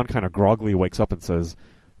 And the Slann kind of groggily wakes up and says,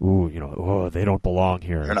 "Ooh, they don't belong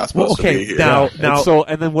here. They're not supposed to be here." Now,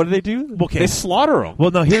 and then what do? Okay. They slaughter them. Well,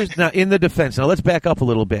 now in the defense. Now let's back up a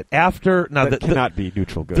little bit. That cannot be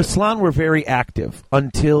neutral good. The Slann were very active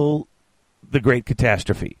until the Great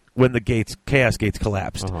Catastrophe, when the Chaos Gates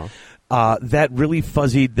collapsed. Uh-huh. That really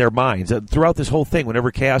fuzzied their minds. Throughout this whole thing, whenever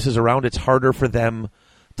chaos is around, it's harder for them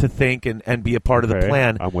to think and be a part of the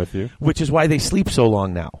plan. I'm with you. Which is why they sleep so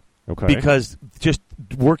long now. Okay. Because just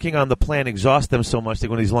working on the plan exhausts them so much they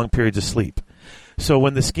go into these long periods of sleep. So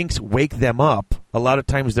when the skinks wake them up, a lot of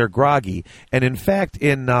times they're groggy. And in fact,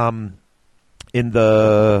 in the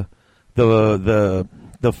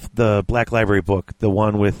Black Library book, the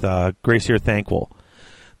one with Gracier Thankful,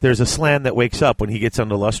 there's a Slann that wakes up when he gets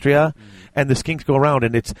onto Lustria, and the skinks go around,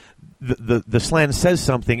 and it's the Slann says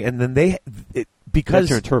something, and then because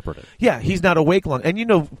you have to interpret it. Yeah, he's not awake long,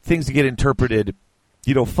 and things get interpreted,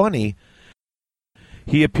 funny.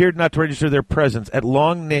 He appeared not to register their presence. At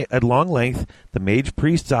long length, the mage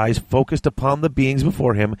priest's eyes focused upon the beings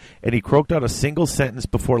before him, and he croaked out a single sentence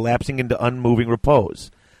before lapsing into unmoving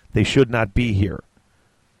repose. They should not be here.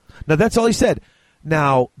 Now, that's all he said.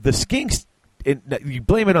 Now, the skinks, you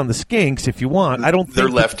blame it on the skinks if you want. I don't think they're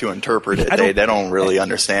left to interpret it. They don't really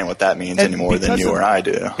understand what that means any more than you or I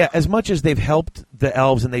do. Yeah, as much as they've helped the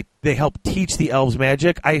elves and they help teach the elves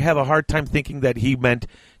magic, I have a hard time thinking that he meant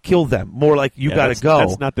kill them. More like you got to go.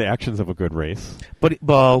 That's not the actions of a good race. But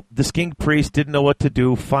the skink priest didn't know what to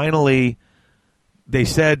do. Finally, they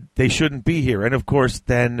said they shouldn't be here, and of course,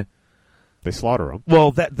 then they slaughter them.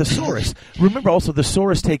 Well, the Saurus. Remember, also the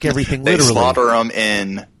Saurus take everything literally. They slaughter them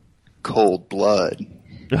in cold blood.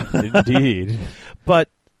 Indeed. But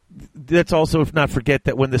let's also not forget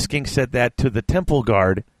that when the skink said that to the temple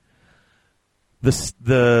guard, the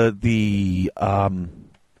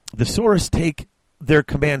Saurus take their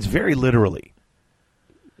commands very literally.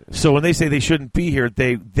 So when they say they shouldn't be here,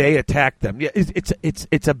 they attack them. Yeah,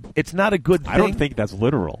 it's not a good thing. I don't think that's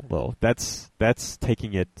literal though. That's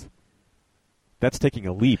taking it. That's taking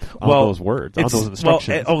a leap on those words, on those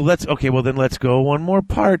instructions. Well, then let's go one more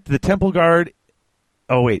part. The temple guard.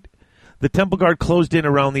 Oh wait, the temple guard closed in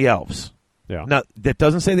around the elves. Yeah. Now that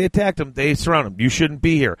doesn't say they attacked them; they surround them. You shouldn't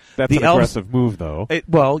be here. That's an aggressive move, though.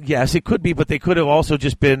 Yes, it could be, but they could have also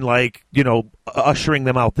just been like ushering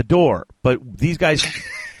them out the door. But these guys.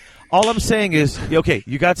 All I'm saying is, okay,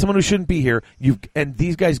 you got someone who shouldn't be here, and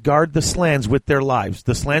these guys guard the slans with their lives.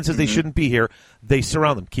 The slan says they shouldn't be here. They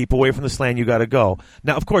surround them. Keep away from the slan. You got to go.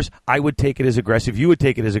 Now, of course, I would take it as aggressive. You would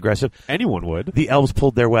take it as aggressive. Anyone would. The elves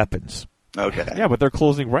pulled their weapons. Okay. Yeah, but they're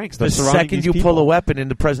closing ranks. They're the second you pull a weapon in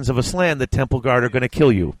the presence of a slan, the temple guard are going to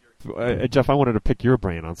kill you. Jeff, I wanted to pick your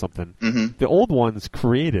brain on something. Mm-hmm. The old ones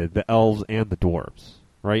created the elves and the dwarves.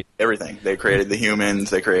 Right? Everything. They created the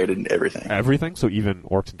humans. They created everything. Everything? So even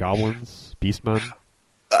orcs and goblins, beastmen?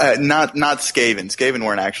 Not Skaven. Skaven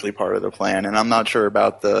weren't actually part of the plan, and I'm not sure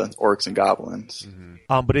about the orcs and goblins.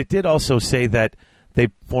 Mm-hmm. But it did also say that they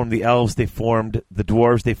formed the elves, they formed the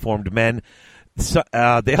dwarves, they formed men. So,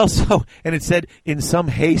 they also, and it said, in some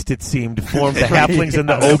haste, it seemed, formed the halflings and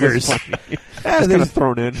the ogres. That's kind of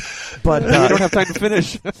thrown in. But we don't have time to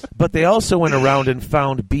finish. But they also went around and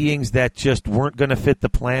found beings that just weren't going to fit the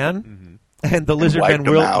plan, and the lizard men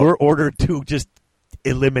were ordered to just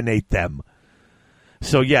eliminate them.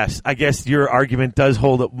 So yes, I guess your argument does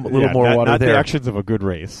hold a little more water not there. The actions of a good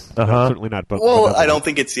race. Certainly not. But I don't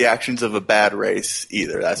think it's the actions of a bad race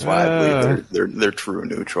either. That's why I believe they're true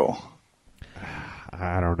neutral.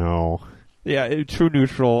 I don't know. Yeah, true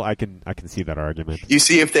neutral. I can see that argument. You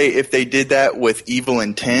see, if they did that with evil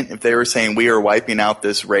intent, if they were saying we are wiping out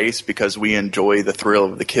this race because we enjoy the thrill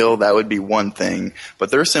of the kill, that would be one thing. But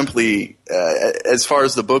they're simply, as far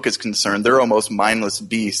as the book is concerned, they're almost mindless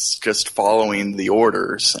beasts, just following the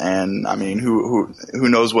orders. And I mean, who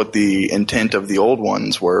knows what the intent of the old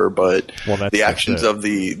ones were? But the actions of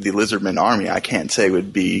the Lizardman army, I can't say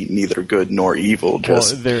would be neither good nor evil.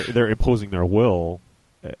 They're imposing their will.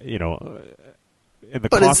 And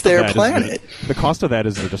but it's their planet. The cost of that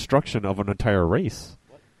is the destruction of an entire race.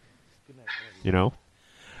 All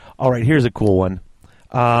right, here's a cool one.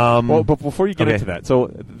 But before you get into that,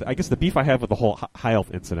 so I guess the beef I have with the whole high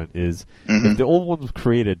elf incident is if the old ones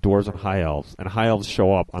created dwarves and high elves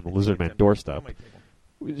show up on the Lizardman doorstep,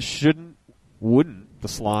 wouldn't the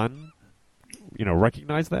Slan,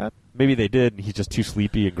 recognize that? Maybe they did, and he's just too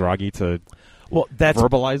sleepy and groggy to. Well,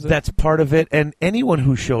 verbalize it? That's part of it, and anyone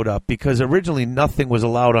who showed up, because originally nothing was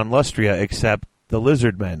allowed on Lustria except the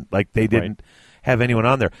Lizardmen. Like, they didn't have anyone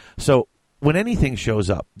on there. So when anything shows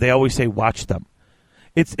up, they always say, watch them.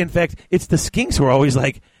 In fact, it's the skinks who are always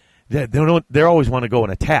like, they always want to go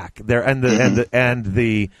and attack.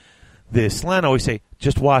 The Slan always say,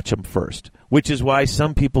 just watch them first, which is why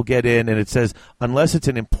some people get in, and it says, unless it's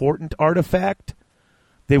an important artifact,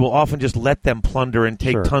 they will often just let them plunder and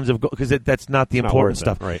take tons of gold, because that's not the important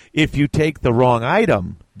stuff. Right. If you take the wrong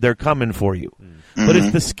item, they're coming for you. But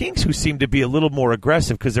it's the skinks who seem to be a little more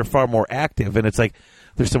aggressive because they're far more active. And it's like,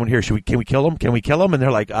 there's someone here. Can we kill him? Can we kill him? And they're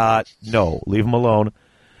like, no, leave him alone.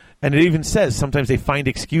 And it even says sometimes they find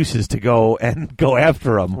excuses to go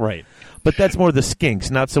after him. Right. But that's more the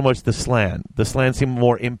skinks, not so much the Slan. The Slan seem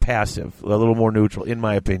more impassive, a little more neutral, in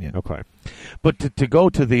my opinion. Okay. But to go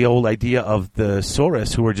to the old idea of the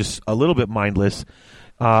Saurus, who were just a little bit mindless,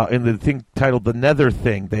 in the thing titled The Nether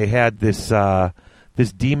Thing, they had this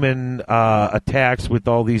demon attacks with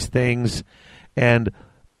all these things. And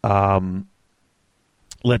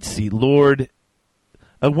let's see, Lord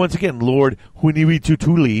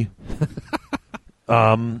Huniwitutuli,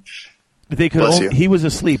 he was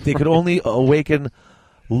asleep. They could only awaken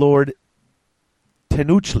Lord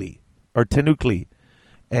Tenuchli,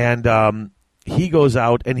 and he goes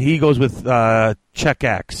out and he goes with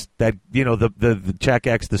Chekx, that the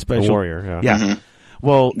Chekx, the special warrior. Yeah. Mm-hmm.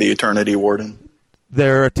 Well, the Eternity Warden.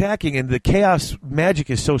 They're attacking, and the chaos magic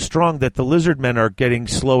is so strong that the lizard men are getting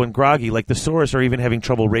slow and groggy. Like the Saurus are even having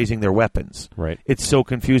trouble raising their weapons. Right. It's so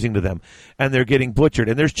confusing to them, and they're getting butchered.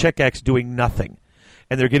 And there's Chekx doing nothing,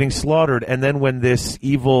 and they're getting slaughtered. And then when this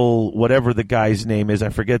evil, whatever the guy's name is, I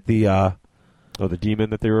forget the. The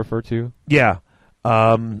demon that they refer to. Yeah,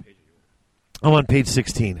 I'm on page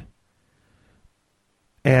 16,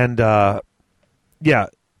 and yeah.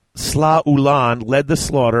 Sla Ulan led the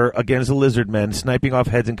slaughter against the lizard men, sniping off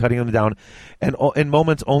heads and cutting them down. And in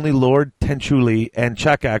moments, only Lord Tenchuli and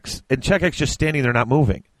Chekx just standing there not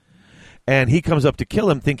moving. And he comes up to kill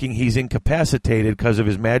him, thinking he's incapacitated because of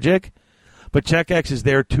his magic. But Chekx is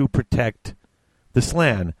there to protect the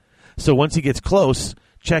Slan. So once he gets close,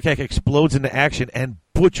 Chekx explodes into action and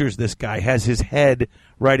butchers this guy, has his head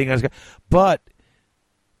riding on his guy. But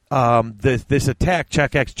this attack,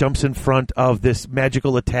 Chekx jumps in front of this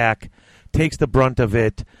magical attack, takes the brunt of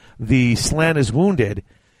it. The Slan is wounded.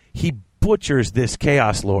 He butchers this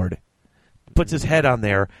Chaos Lord, puts his head on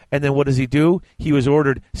there, and then what does he do? He was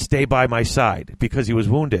ordered, stay by my side, because he was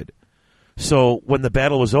wounded. So when the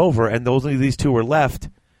battle was over and only these two were left,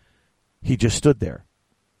 he just stood there.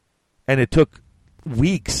 And it took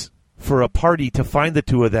weeks for a party to find the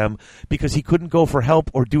two of them because he couldn't go for help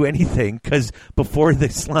or do anything, because before the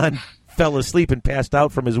Slan fell asleep and passed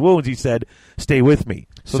out from his wounds, he said, stay with me.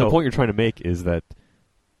 So the point you're trying to make is that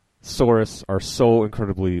Saurus are so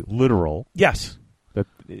incredibly literal. Yes. That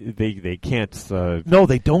they can't... no,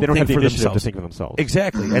 they don't have think the for initiative themselves. to think for themselves.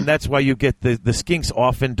 Exactly, and that's why you get the Skinks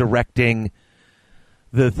often directing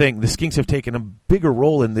the thing. The Skinks have taken a bigger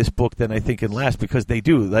role in this book than I think in last, because they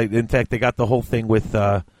do. Like, in fact, they got the whole thing with...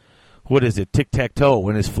 what is it? Tic-tac-toe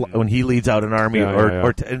when he leads out an army,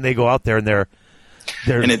 and they go out there and they're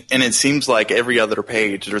and it seems like every other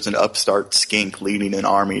page there's an upstart skink leading an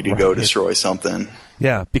army to go destroy something.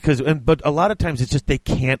 Yeah, but a lot of times it's just they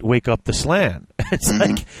can't wake up the Slan. It's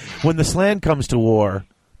like when the Slan comes to war,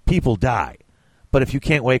 people die. But if you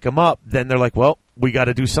can't wake them up, then they're like, well, we got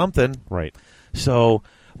to do something. Right. So,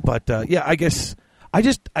 but yeah, I guess.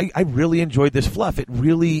 I really enjoyed this fluff. It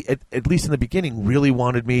really, at least in the beginning, really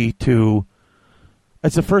wanted me to...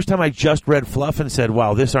 It's the first time I just read fluff and said,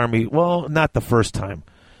 wow, this army... Well, not the first time.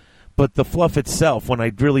 But the fluff itself, when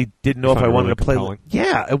I really didn't know if I wanted to play... Compelling.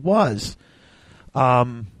 Yeah, it was.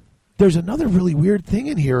 There's another really weird thing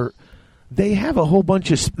in here. They have a whole bunch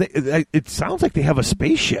of... It sounds like they have a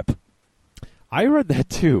spaceship. I read that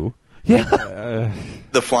too. Yeah.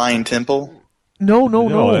 The Flying Temple? No.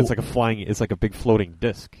 It's like it's like a big floating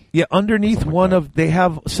disc. Yeah, underneath they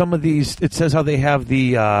have some of these. It says how they have they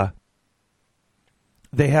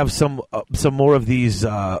have some more of these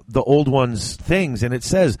the old ones things, and it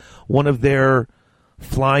says one of their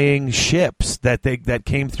flying ships that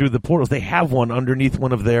came through the portals. They have one underneath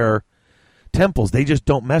one of their temples. They just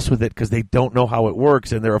don't mess with it because they don't know how it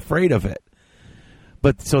works and they're afraid of it.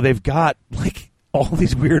 But so they've got like all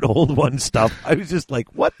these weird old one stuff. I was just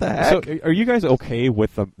like, what the heck? So are you guys okay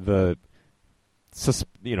with the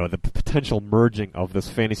potential merging of this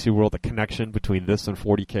fantasy world, the connection between this and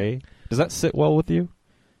 40K? Does that sit well with you?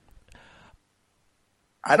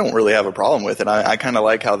 I don't really have a problem with it. I kind of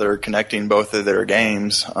like how they're connecting both of their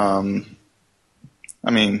games. I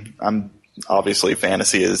mean, obviously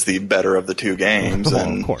fantasy is the better of the two games.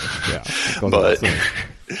 Of course, yeah.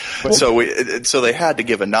 But so they had to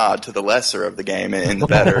give a nod to the lesser of the game in the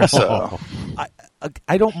better. So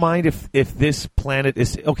I don't mind if this planet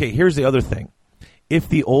is okay. Here's the other thing: if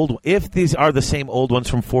these are the same old ones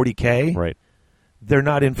from 40K, right? They're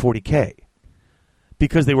not in 40K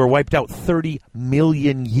because they were wiped out 30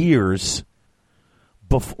 million years.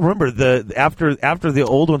 Remember, after the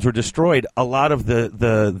old ones were destroyed, a lot of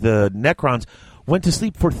the Necrons went to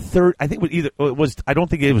sleep for I think it was I don't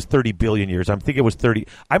think it was 30 billion years. I think it was 30.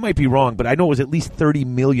 I might be wrong, but I know it was at least 30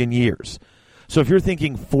 million years. So if you're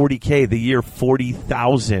thinking 40K, the year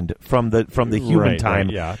 40,000 from the human time.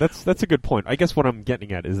 Right, yeah, that's a good point. I guess what I'm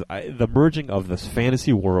getting at is the merging of this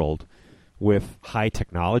fantasy world with high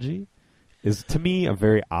technology is, to me, a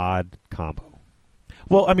very odd combo.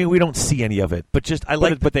 Well, I mean, we don't see any of it, but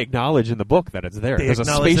they acknowledge in the book that it's there. There's a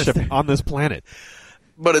spaceship on this planet.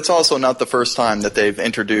 But it's also not the first time that they've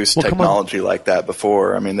introduced technology like that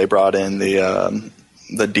before. I mean, they brought in the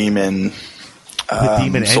demon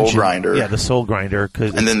soul engine. Grinder. Yeah, the soul grinder.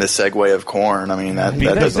 And then the Segway of Corn. I mean, that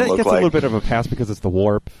doesn't look gets like... a little bit of a pass because it's the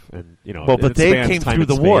warp. And, well, but they came through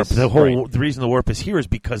the warp. The reason the warp is here is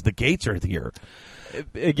because the gates are here.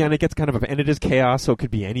 again, it gets kind of, and it is chaos, so it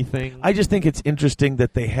could be anything. I just think it's interesting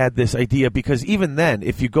that they had this idea, because even then,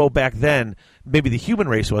 if you go back then, maybe the human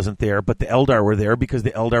race wasn't there, but the Eldar were there, because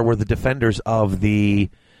the Eldar were the defenders of the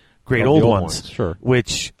Great Old Ones. Sure.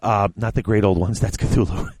 Which, not the Great Old Ones, that's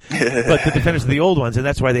Cthulhu, but the defenders of the Old Ones, and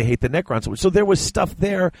that's why they hate the Necrons. So there was stuff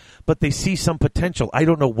there, but they see some potential. I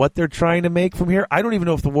don't know what they're trying to make from here. I don't even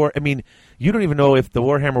know if you don't even know if the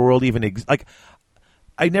Warhammer world even exists. Like,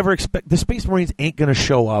 I never expect the Space Marines ain't going to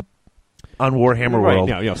show up on Warhammer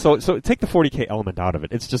World. Right, so take the 40K element out of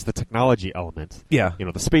it. It's just the technology element. Yeah.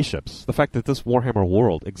 The spaceships. The fact that this Warhammer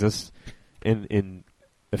world exists in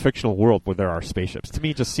a fictional world where there are spaceships, to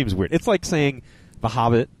me, just seems weird. It's like saying The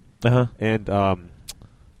Hobbit and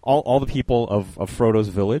all the people of Frodo's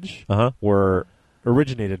village were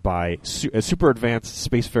originated by a super advanced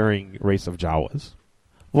spacefaring race of Jawas.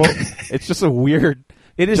 Well, it's just a weird.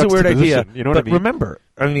 It is a weird idea. You know what I mean? Remember,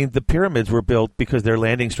 the pyramids were built because they're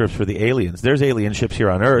landing strips for the aliens. There's alien ships here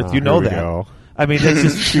on Earth. You know that. Go. I mean, that's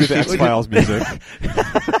just cue the X-Files music.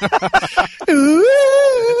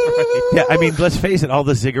 Yeah, I mean, let's face it. All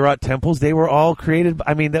the ziggurat temples, they were all created.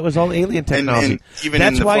 I mean, that was all alien technology. And even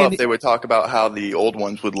that's in the fluff, they would talk about how the old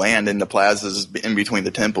ones would land in the plazas in between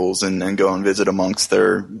the temples and go and visit amongst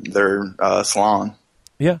their salon.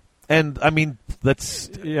 Yeah, and I mean,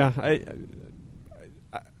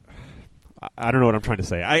 I don't know what I'm trying to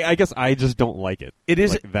say. I guess I just don't like it. It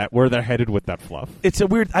is like that where they're headed with that fluff. It's a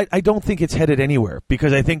weird. I don't think it's headed anywhere,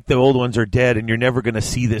 because I think the old ones are dead, and you're never going to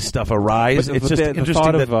see this stuff arise. It's just interesting. The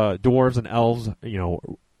thought of dwarves and elves,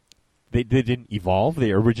 they didn't evolve.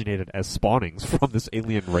 They originated as spawnings from this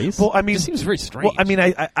alien race. Well, I mean, it seems very strange. Well, I mean,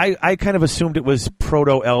 I kind of assumed it was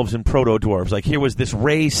proto-elves and proto-dwarves. Like, here was this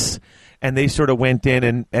race, and they sort of went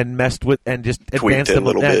in and messed with and just advanced them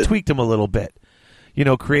tweaked them a little bit.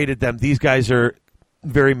 Created them. These guys are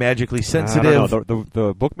very magically sensitive. I don't know.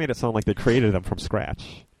 The book made it sound like they created them from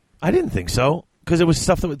scratch. I didn't think so, because it was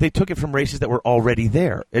stuff that they took it from races that were already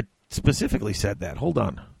there. It specifically said that. Hold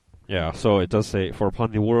on. Yeah, so it does say, For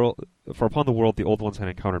upon the world, the old ones had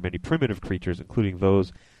encountered many primitive creatures, including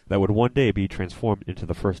those that would one day be transformed into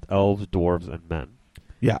the first elves, dwarves, and men.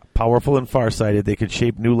 Yeah, powerful and farsighted, they could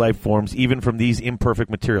shape new life forms even from these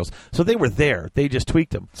imperfect materials. So they were there. They just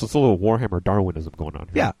tweaked them. So it's a little Warhammer Darwinism going on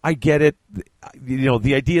here. Yeah, I get it.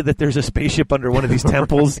 The idea that there's a spaceship under one of these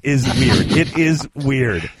temples is weird. It is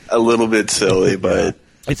weird. A little bit silly, but...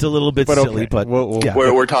 It's a little bit silly, but...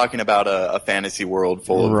 We're talking about a fantasy world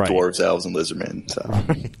full of dwarves, elves, and lizardmen.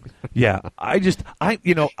 So. Yeah, I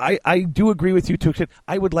do agree with you, too.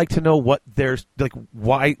 I would like to know what there's...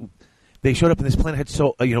 why... They showed up and this planet had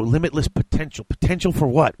so limitless potential. Potential for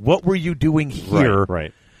what? What were you doing here?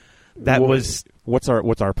 Right. That was what's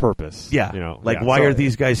our purpose? Yeah. Why are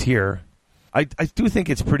these guys here? I do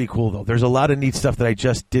think it's pretty cool though. There's a lot of neat stuff that I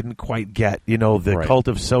just didn't quite get. The cult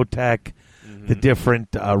of Sotek, the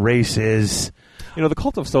different races. The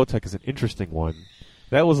cult of Sotek is an interesting one.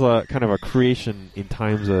 That was a kind of a creation in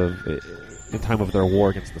time of their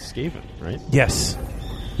war against the Skaven, right? Yes.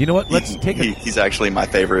 You know what? Let's take He's actually my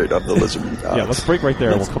favorite of the lizardmen. Yeah, let's break right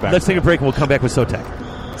there and we'll come back. Let's take a break and we'll come back with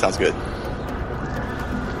Sotek. Sounds good.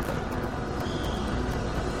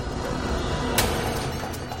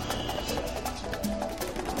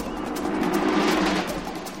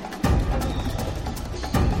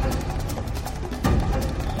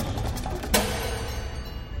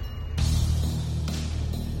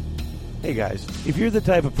 Hey guys, if you're the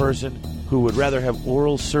type of person who would rather have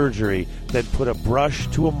oral surgery than put a brush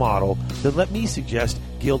to a model, then let me suggest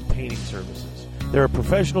Guild Painting Services. They're a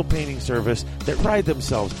professional painting service that pride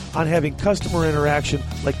themselves on having customer interaction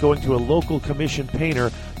like going to a local commissioned painter,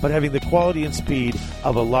 but having the quality and speed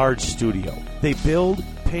of a large studio. They build,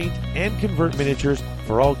 paint, and convert miniatures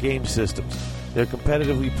for all game systems. They're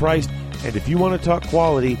competitively priced, and if you want to talk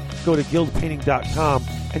quality, go to guildpainting.com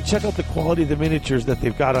and check out the quality of the miniatures that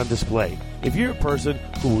they've got on display. If you're a person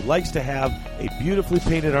who likes to have a beautifully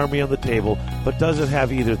painted army on the table, but doesn't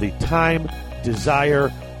have either the time,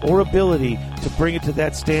 desire, or ability to bring it to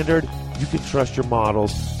that standard, you can trust your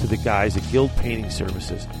models to the guys at Guild Painting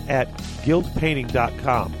Services at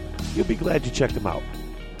guildpainting.com. You'll be glad you checked them out.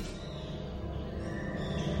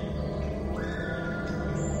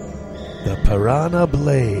 The Piranha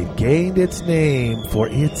Blade gained its name for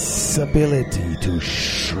its ability to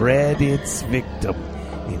shred its victim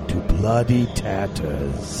into bloody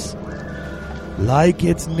tatters. Like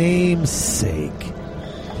its namesake,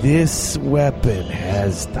 this weapon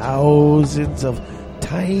has thousands of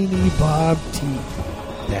tiny barbed teeth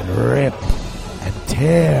that rip and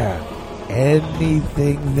tear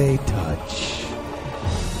anything they touch.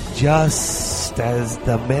 Just as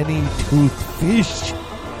the many-toothed fish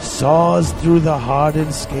saws through the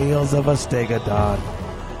hardened scales of a stegodon,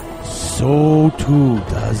 so too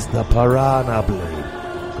does the piranha blade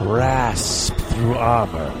grasp through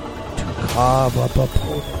armor to carve up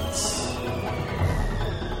opponents.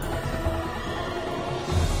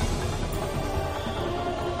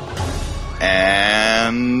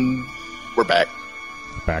 And we're back.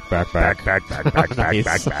 Back. Nice.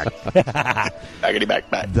 Backity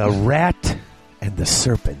back. The rat and the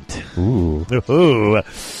serpent. Ooh. Ooh.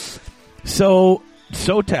 So,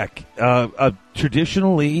 Sotek,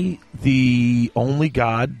 traditionally the only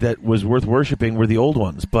god that was worth worshiping were the old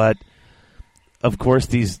ones, but of course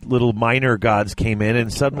these little minor gods came in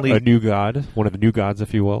and suddenly... A new god, one of the new gods,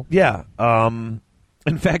 if you will. Yeah.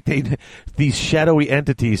 In fact, these shadowy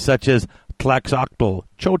entities such as Tlaxoctl,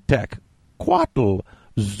 Chotek, Quatl,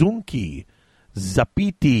 Zunki,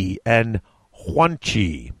 Zapiti, and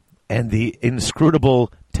Huanchi, and the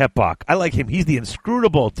inscrutable Tepak. I like him. He's the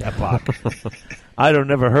inscrutable Tepak. I don't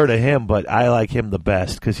never heard of him, but I like him the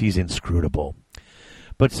best because he's inscrutable.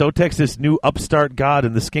 But Sotek's this new upstart god,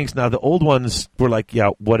 and the skinks. Now the old ones were like, yeah,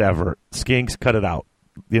 whatever. Skinks, cut it out.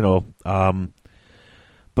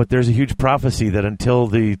 But there's a huge prophecy that until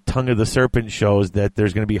the tongue of the serpent shows that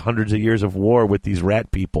there's going to be hundreds of years of war with these rat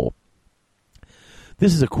people.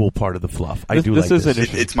 This is a cool part of the fluff. I do like this.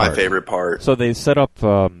 It's my favorite part. So they set up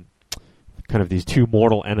kind of these two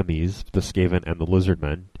mortal enemies, the Skaven and the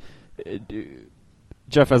Lizardmen.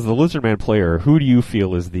 Jeff, as the Lizardman player, who do you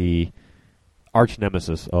feel is the arch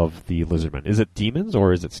nemesis of the Lizardmen? Is it demons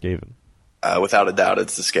or is it Skaven? Without a doubt,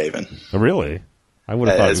 it's the Skaven. Oh, really? I would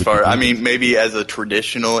have thought maybe as a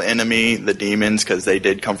traditional enemy, the demons, because they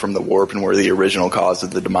did come from the warp and were the original cause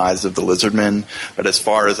of the demise of the Lizardmen. But as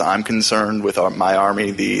far as I'm concerned, with my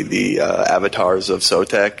army, the avatars of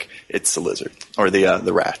Sotek, it's the lizard or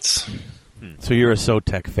the rats. So you're a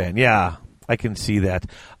Sotek fan, yeah? I can see that.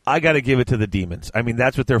 I got to give it to the demons. I mean,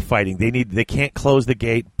 that's what they're fighting. They can't close the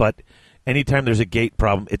gate, but anytime there's a gate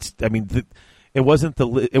problem, it wasn't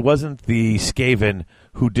the Skaven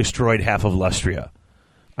who destroyed half of Lustria.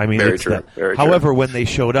 I mean, very true. Very however, true. when they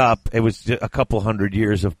showed up, it was a couple hundred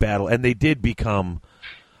years of battle, and they did become.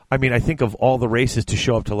 I mean, I think of all the races to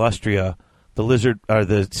show up to Lustria, the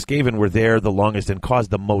Skaven were there the longest and caused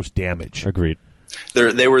the most damage. Agreed.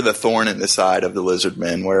 They were the thorn in the side of the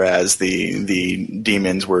Lizardmen, whereas the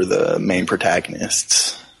demons were the main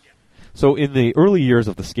protagonists. So, in the early years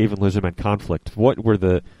of the Skaven-Lizardmen conflict, what were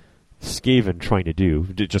the Skaven trying to do?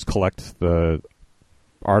 Did it just collect the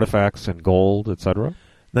artifacts and gold, etc.?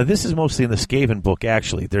 Now, this is mostly in the Skaven book,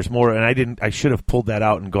 actually. There's more, and I should have pulled that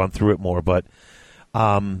out and gone through it more, but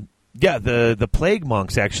yeah, the Plague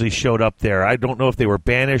Monks actually showed up there. I don't know if they were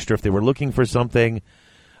banished or if they were looking for something.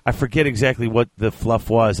 I forget exactly what the fluff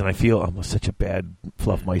was, and I feel I'm such a bad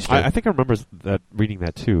fluff meister. I think I remember reading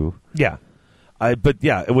that, too. Yeah. But,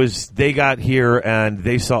 yeah, it was they got here, and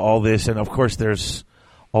they saw all this, and, of course, there's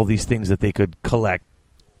all these things that they could collect.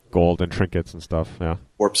 Gold and trinkets and stuff, yeah.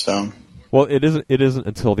 Warpstone. Well, it isn't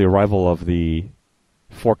until the arrival of the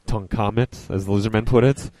fork-tongued comet, as the Lizardmen put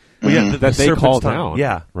it, that they call down.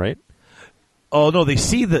 Yeah, right. Oh no, they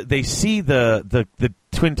see the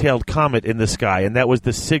twin-tailed comet in the sky, and that was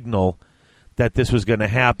the signal that this was going to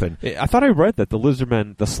happen. I thought I read that the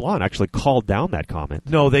Lizardmen, the Slann, actually called down that comet.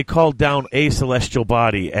 No, they called down a celestial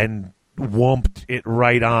body and whomped it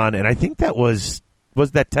right on, and I think that was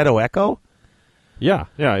that Teto Echo. Yeah,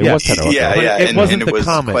 it was Teto Echo. Yeah, it wasn't the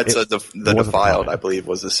comet. Quetzal the Defiled, I believe,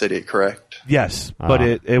 was the city, correct? Yes, but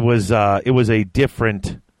it was a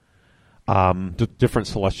different different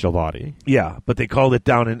celestial body. Yeah, but they called it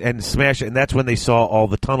down and smashed it, and that's when they saw all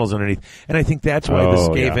the tunnels underneath. And I think that's why the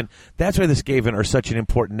Skaven are such an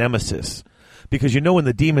important nemesis. Because you know when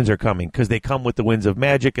the demons are coming, because they come with the winds of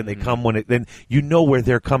magic, and they come then you know where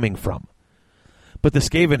they're coming from. But the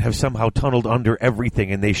Skaven have somehow tunneled under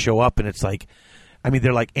everything, and they show up, and it's like, I mean,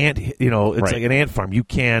 they're like it's like an ant farm. You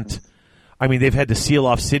can't, I mean, they've had to seal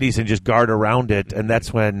off cities and just guard around it, and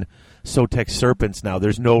that's when Sotek's serpents now,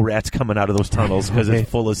 there's no rats coming out of those tunnels because it's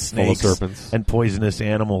full of snakes serpents and poisonous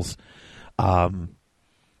animals. But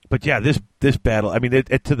yeah, this battle, I mean,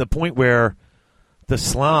 it to the point where the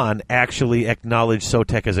Slann actually acknowledged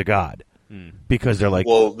Sotek as a god. Because they're like...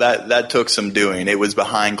 Well, that took some doing. It was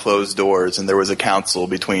behind closed doors, and there was a council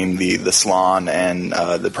between the Slann and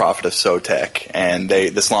the prophet of Sotek, and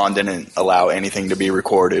the Slann didn't allow anything to be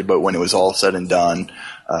recorded, but when it was all said and done,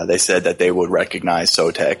 they said that they would recognize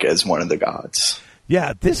Sotek as one of the gods.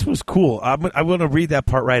 Yeah, this was cool. I'm going to read that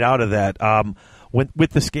part right out of that.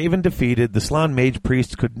 With the Skaven defeated, the Slan mage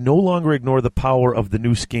priests could no longer ignore the power of the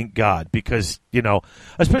new skink god because,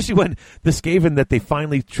 especially when the Skaven that they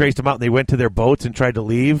finally traced them out and they went to their boats and tried to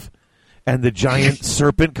leave, and the giant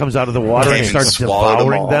serpent comes out of the water and starts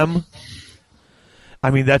devouring them.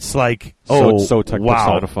 I mean, that's like, Sotek wow.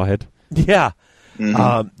 personified. Yeah.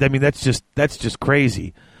 I mean, that's just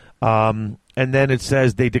crazy. And then it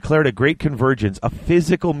says they declared a great convergence, a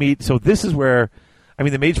physical meet. So this is where, I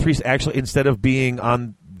mean, the mage priests actually, instead of being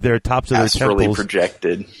on their tops of their temples,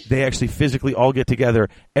 projected. They actually physically all get together.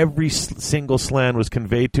 Every single Slan was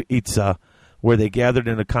conveyed to Itza, where they gathered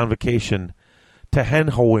in a convocation. To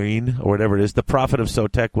Henhoin, or whatever it is, the prophet of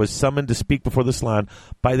Sotek, was summoned to speak before the Slan.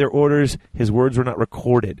 By their orders, his words were not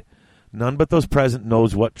recorded. None but those present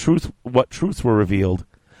knows what truths were revealed.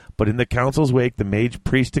 But in the council's wake, the mage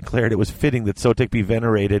priest declared it was fitting that Sotek be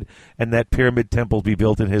venerated and that pyramid temple be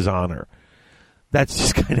built in his honor. That's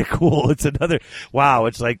just kind of cool. It's another, wow,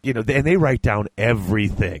 it's like, and they write down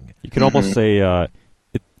everything. You can almost say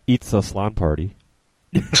it eats a Slan party.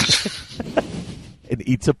 It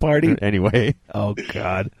eats a party? Anyway. Oh,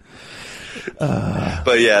 God.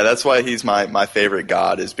 But yeah, that's why he's my favorite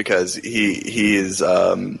god, is because he is,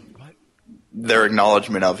 their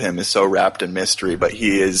acknowledgement of him is so wrapped in mystery, but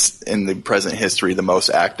he is, in the present history, the most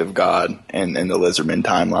active god in the Lizardman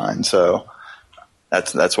timeline. So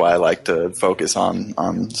that's why I like to focus on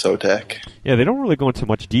Sotek. Yeah, they don't really go into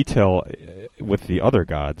much detail with the other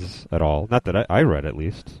gods at all. Not that I read, at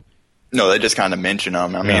least. No, they just kind of mention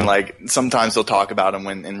them. I mean, like, sometimes they'll talk about them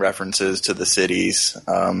in references to the cities,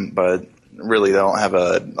 but really they don't have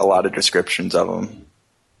a lot of descriptions of them,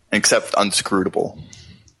 except Unscrutable.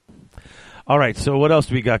 All right, so what else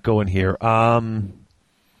do we got going here?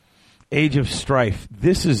 Age of Strife.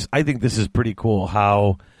 I think this is pretty cool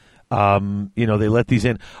how, they let these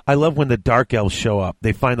in. I love when the Dark Elves show up.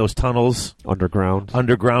 They find those tunnels. Underground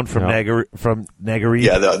from Nagari.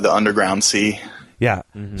 Yeah, the underground sea. Yeah,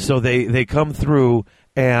 So they come through,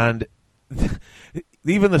 and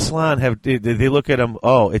even the Slan they look at them.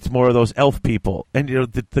 Oh, it's more of those elf people, and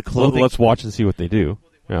the clothing. Well, let's watch and see what they do.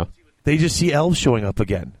 Yeah, they just see elves showing up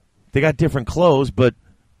again. They got different clothes, but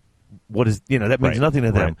what is that means nothing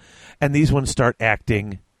to them. Right. And these ones start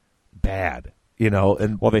acting bad.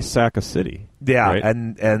 And they sack a city. Yeah, right?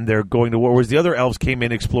 and they're going to war. Whereas the other elves came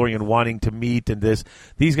in exploring and wanting to meet, and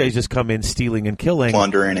these guys just come in stealing and killing,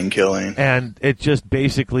 plundering and killing, and it just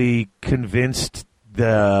basically convinced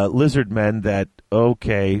the lizard men that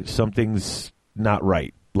something's not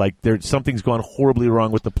right. Like something's gone horribly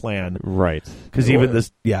wrong with the plan, right? Because even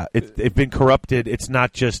this, it's been corrupted. It's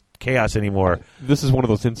not just chaos anymore. This is one of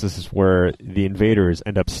those instances where the invaders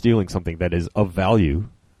end up stealing something that is of value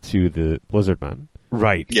to the Blizzardmen.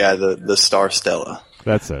 Right. Yeah, the Star Stella.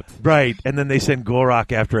 That's it. Right, and then they send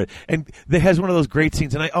Gorok after it. And it has one of those great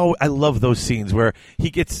scenes, and I love those scenes where he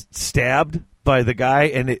gets stabbed by the guy,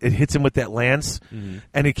 and it hits him with that lance,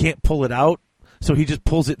 and he can't pull it out, so he just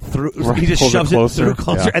pulls it through. Right. He just shoves it through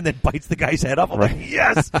closer and then bites the guy's head off. I'm like,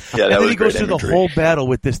 yes! Yeah, and then he goes through the whole battle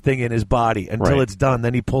with this thing in his body until it's done.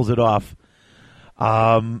 Then he pulls it off.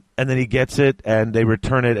 And then he gets it, and they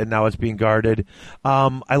return it, and now it's being guarded.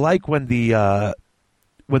 I like when the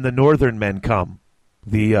Northern men come,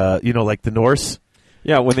 like the Norse.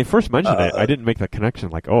 Yeah, when they first mentioned it, I didn't make that connection.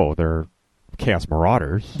 Like, they're Chaos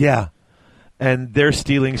Marauders. Yeah, and they're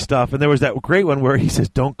stealing stuff. And there was that great one where he says,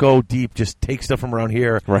 "Don't go deep; just take stuff from around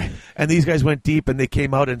here." Right. And these guys went deep, and they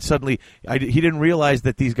came out, and suddenly he didn't realize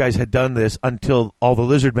that these guys had done this until all the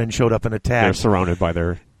lizard men showed up and attacked. They're surrounded by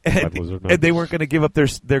their. And they weren't going to give up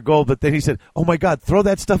their gold, but then he said, "Oh my God, throw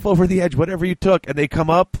that stuff over the edge, whatever you took." And they come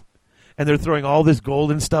up, and they're throwing all this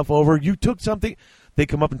gold and stuff over. You took something. They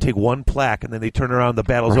come up and take one plaque, and then they turn around. The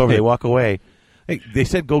battle's over. They walk away. They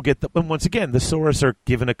said, "Go get the." And once again, the Saurus are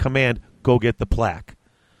given a command: "Go get the plaque."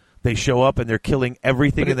 They show up and they're killing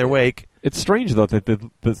everything in their wake. It's strange though that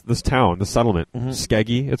this town, the settlement,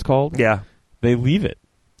 Skeggy, it's called. Yeah, they leave it.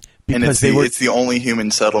 And it's the only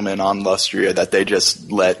human settlement on Lustria that they just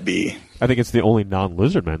let be. I think it's the only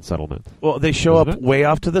non-Lizardman settlement. Well, they show up way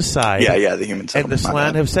off to the side. Yeah, the human settlement. And the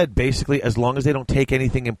Slan have said, basically, as long as they don't take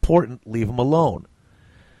anything important, leave them alone.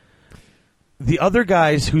 The other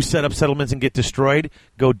guys who set up settlements and get destroyed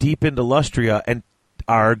go deep into Lustria and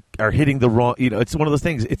are hitting the wrong... it's one of those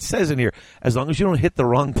things. It says in here, as long as you don't hit the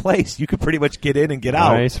wrong place, you could pretty much get in and get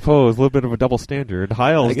out. I suppose. A little bit of a double standard.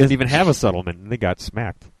 Hyles didn't even have a settlement, and they got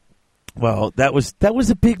smacked. Well, that was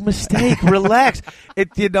a big mistake. Relax.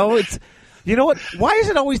 It's You know what? Why is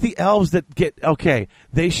it always the elves that get, okay,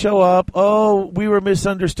 they show up, oh, we were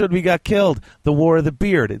misunderstood, we got killed, the War of the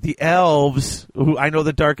Beard. The elves, who I know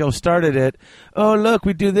the Dark Elves started it, oh, look,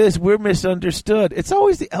 we do this, we're misunderstood. It's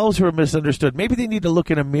always the elves who are misunderstood. Maybe they need to look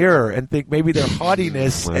in a mirror and think maybe their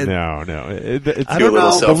haughtiness. No. I don't know.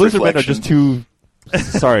 The Lizardmen are just too,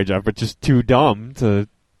 sorry, Jeff, but just too dumb to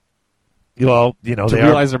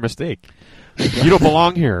realize their mistake. You don't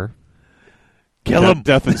belong here. Kill him.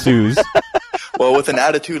 Death ensues. Well, with an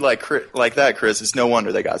attitude like that, Chris, it's no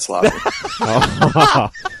wonder they got sloppy.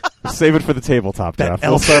 Save it for the tabletop, Jeff.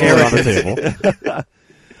 We'll settle it on the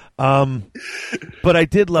table. But I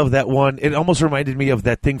did love that one. It almost reminded me of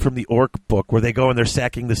that thing from the Orc book where they go and they're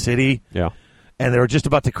sacking the city. Yeah. And they're just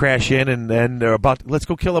about to crash in, and then they're let's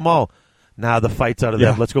go kill them all. Now the fight's out of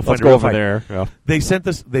them. Let's go find a real over fight. there. Yeah. They sent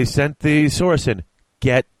the Sorensen,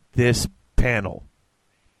 get this panel.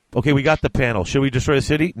 Okay, we got the panel. Should we destroy the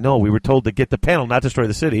city? No, we were told to get the panel, not destroy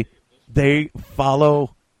the city. They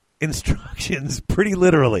follow instructions pretty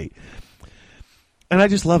literally. And I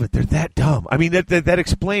just love it. They're that dumb. I mean, that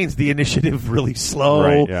explains the initiative really slow.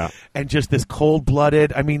 Right, yeah. And just this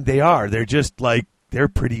cold-blooded. I mean, they are. They're just like, they're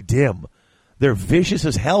pretty dim. They're vicious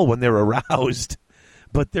as hell when they're aroused,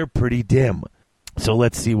 but they're pretty dim. So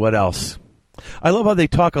let's see what else. I love how they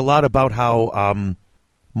talk a lot about how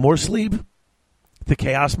Morrslieb, the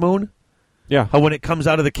Chaos Moon, how when it comes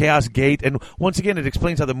out of the Chaos Gate, and once again it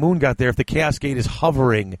explains how the moon got there. If the Chaos Gate is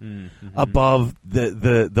hovering above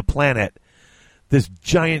the planet, this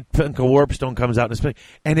giant chunk of warpstone comes out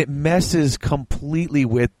and it messes completely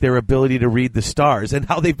with their ability to read the stars and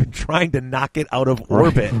how they've been trying to knock it out of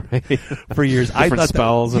orbit for years. Different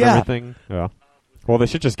spells and everything. Yeah. Well, they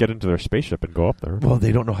should just get into their spaceship and go up there. Well,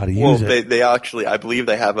 they don't know how to use it. They actually, I believe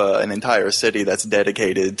they have an entire city that's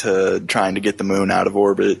dedicated to trying to get the moon out of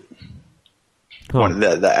orbit.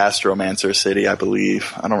 The Astromancer city, I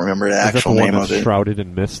believe. I don't remember the actual name of it. Shrouded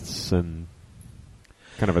in mists and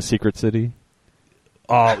kind of a secret city.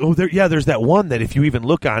 There's that one that if you even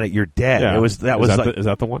look on it, you're dead. Yeah. Is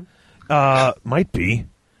that the one? Might be.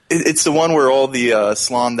 It's the one where all the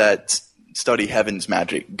Slan that study heaven's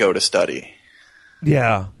magic go to study.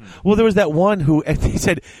 Yeah. Well, there was that one who he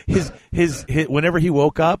said his whenever he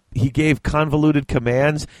woke up, he gave convoluted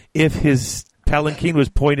commands if his palanquin was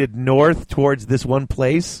pointed north towards this one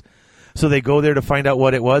place. So they go there to find out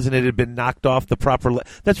what it was, and it had been knocked off the proper.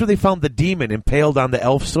 That's where they found the demon impaled on the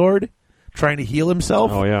elf sword, trying to heal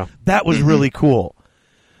himself. Oh yeah, that was really cool.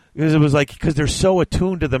 Because it was because they're so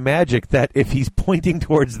attuned to the magic that if he's pointing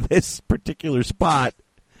towards this particular spot,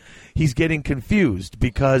 he's getting confused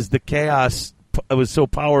because the chaos. It was so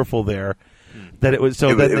powerful there that it was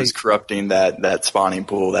so. It was corrupting that spawning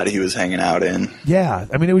pool that he was hanging out in. Yeah,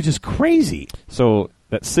 I mean it was just crazy. So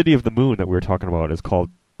that city of the moon that we were talking about is called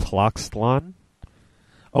Tloxtlan.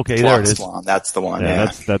 Okay, there it is. That's the one. Yeah,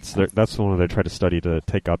 that's the one they try to study to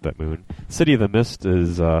take out that moon. City of the Mist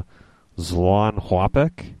is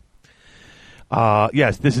Zloan-Huapek.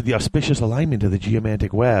 Yes, this is the auspicious alignment of the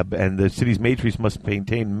geomantic web, and the city's matrix must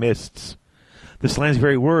maintain mists. This land's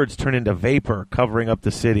very words turn into vapor, covering up the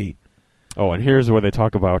city. Oh, and here's where they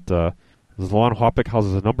talk about Zloan-Huapek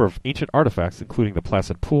houses a number of ancient artifacts, including the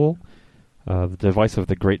Placid Pool, the device of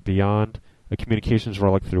the Great Beyond, a communications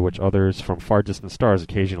relic through which others from far distant stars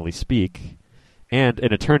occasionally speak, and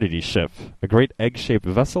an eternity ship, a great egg-shaped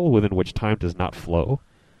vessel within which time does not flow.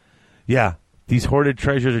 Yeah, these hoarded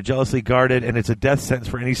treasures are jealously guarded, and it's a death sentence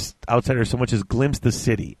for any outsider so much as glimpse the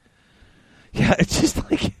city. Yeah, it's just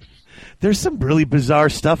like... There's some really bizarre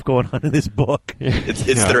stuff going on in this book. It's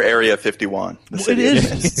their Area 51. It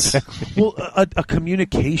is. Well, a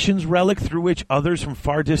communications relic through which others from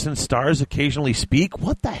far distant stars occasionally speak?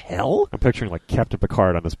 What the hell? I'm picturing like Captain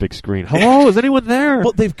Picard on this big screen. Hello, is anyone there?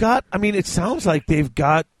 Well, they've got, I mean, it sounds like they've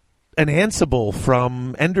got an Ansible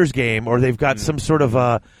from Ender's Game, or they've got some sort of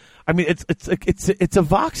a, I mean, it's a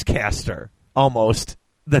Voxcaster almost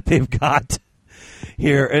that they've got.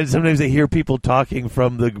 Here, and sometimes they hear people talking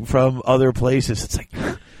from other places. It's like,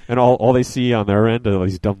 and all they see on their end are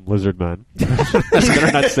these dumb lizard men.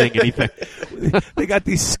 They're not saying anything. They got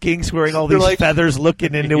these skinks wearing all these feathers,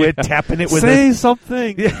 looking into it, tapping it with say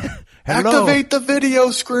something. Yeah. Activate the video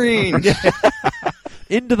screen.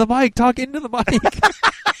 Into the mic. Talk into the mic.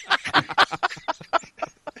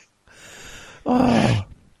 Oh.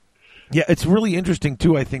 Yeah, it's really interesting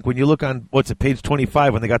too. I think when you look on page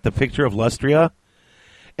 25 when they got the picture of Lustria.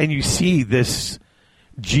 And you see this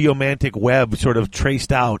geomantic web sort of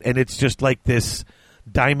traced out, and it's just like this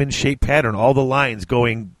diamond-shaped pattern, all the lines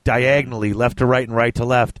going diagonally left to right and right to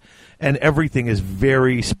left, and everything is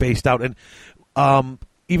very spaced out. And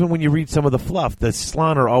even when you read some of the fluff, the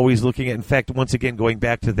Slann are always looking at. In fact, once again, going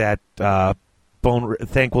back to that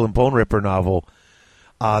Thanquol and Bone Ripper novel,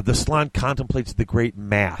 the Slann contemplates the great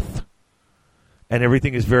math. And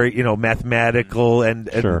everything is very, mathematical, and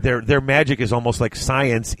their magic is almost like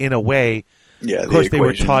science in a way. Yeah, of course, they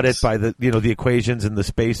were taught it by the equations and the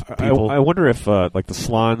space people. I wonder if, like the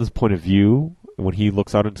Slann's point of view, when he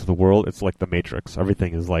looks out into the world, it's like the Matrix.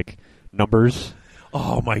 Everything is like numbers.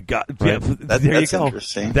 Oh my God! Right. Yeah, that's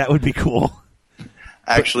interesting. That would be cool.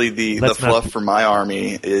 Actually, the fluff for my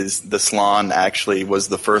army is the Slann actually was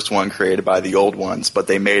the first one created by the old ones, but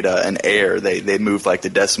they made an heir. They moved like the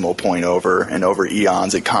decimal point over, and over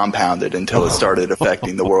eons it compounded until it started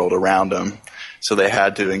affecting the world around them. So they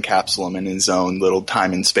had to encapsulate him in his own little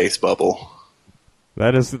time and space bubble.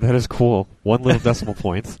 That is cool. One little decimal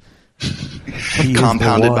point.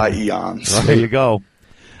 Compounded by eons. Right. There you go.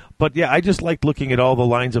 But yeah, I just liked looking at all the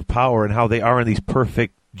lines of power and how they are in these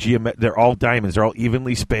perfect they're all diamonds. They're all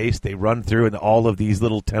evenly spaced. They run through in all of these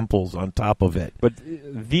little temples on top of it. But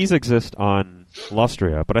these exist on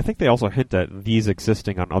Lustria, but I think they also hint at these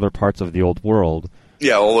existing on other parts of the old world.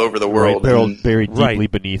 Yeah, all over the world. Right, buried deeply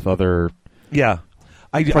beneath other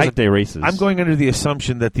present-day races. I'm going under the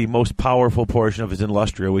assumption that the most powerful portion of it is in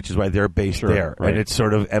Lustria, which is why they're based there. Right. And it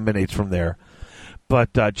sort of emanates from there.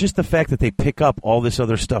 But just the fact that they pick up all this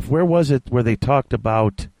other stuff. Where was it where they talked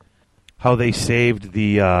about how they saved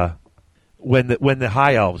the when the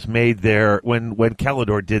High Elves made when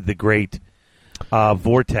Kalidor did the great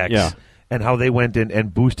vortex, and how they went in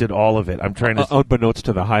and boosted all of it. I'm trying to unbeknownst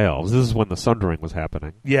to the High Elves, this is when the Sundering was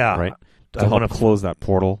happening. Yeah, right. To help close that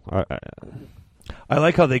portal. I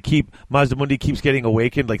like how Mazdamundi keeps getting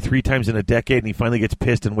awakened like 3 times in a decade, and he finally gets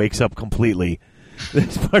pissed and wakes up completely.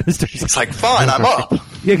 It's like, fine, I'm up.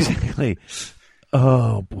 Yeah, exactly.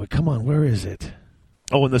 Oh boy, come on, where is it?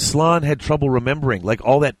 Oh, and the Slann had trouble remembering. Like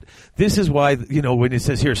all that. This is why, when it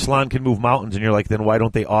says here, Slann can move mountains, and you're like, then why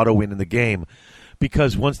don't they auto-win in the game?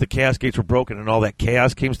 Because once the Chaos Gates were broken and all that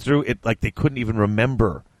chaos came through, they couldn't even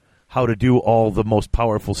remember how to do all the most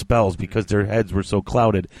powerful spells because their heads were so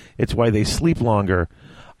clouded. It's why they sleep longer.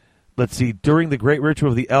 Let's see. During the Great Ritual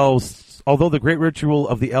of the Elves, although the Great Ritual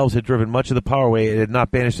of the Elves had driven much of the power away, it had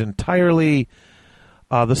not banished entirely.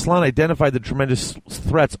 The Slann identified the tremendous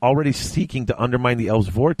threats already seeking to undermine the Elves'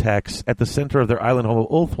 vortex at the center of their island home of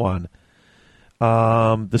Ulthuan.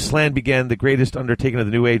 The Slann began the greatest undertaking of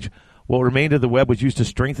the New Age. What remained of the web was used to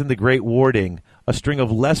strengthen the Great Warding, a string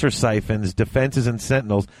of lesser siphons, defenses, and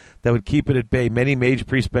sentinels that would keep it at bay. Many mage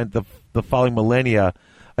priests spent the following millennia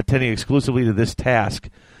attending exclusively to this task.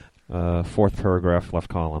 4th paragraph, left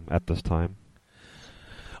column, at this time.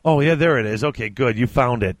 Oh, yeah, there it is. Okay, good. You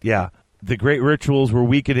found it. Yeah. The great rituals were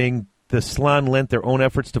weakening. The Slann lent their own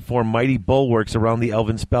efforts to form mighty bulwarks around the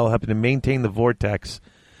elven spell, helping to maintain the vortex.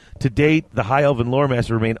 To date, the High Elven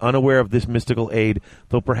Loremaster remain unaware of this mystical aid,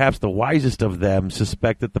 though perhaps the wisest of them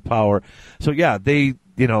suspected the power. So, yeah,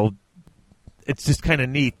 it's just kind of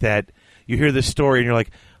neat that you hear this story and you're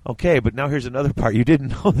like, okay, but now here's another part. You didn't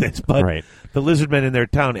know this, but the Lizardmen in their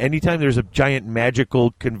town, anytime there's a giant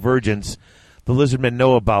magical convergence, the Lizardmen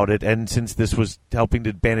know about it, and since this was helping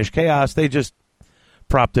to banish chaos, they just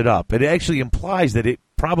propped it up. It actually implies that it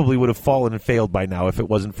probably would have fallen and failed by now if it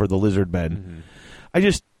wasn't for the Lizardmen. Mm-hmm.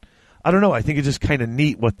 I don't know. I think it's just kind of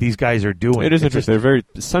neat what these guys are doing. It is interesting. They're very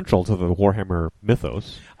central to the Warhammer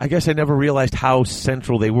mythos. I guess I never realized how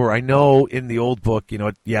central they were. I know in the old book,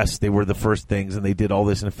 yes, they were the first things, and they did all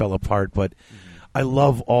this and it fell apart, but I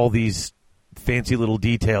love all these fancy little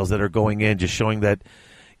details that are going in, just showing that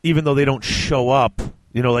even though they don't show up,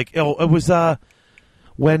 it was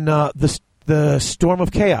when the Storm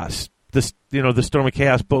of Chaos, the Storm of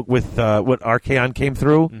Chaos book with what Archaon came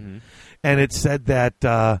through, and it said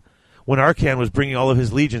that when Archaon was bringing all of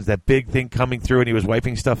his legions, that big thing coming through, and he was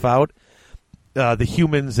wiping stuff out, the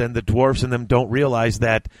humans and the dwarfs and them don't realize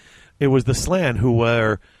that it was the Slann who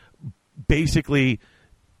were basically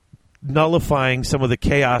nullifying some of the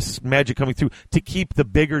chaos magic coming through to keep the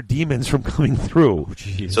bigger demons from coming through.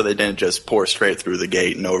 So they didn't just pour straight through the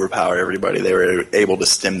gate and overpower everybody. They were able to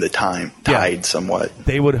stem the tide somewhat.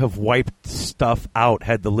 They would have wiped stuff out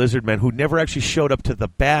had the Lizardmen, who never actually showed up to the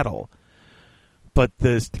battle, but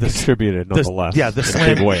the contributed nonetheless. The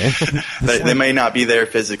Slann big way. They may not be there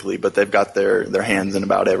physically, but they've got their hands in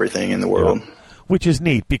about everything in the world. Yeah. Which is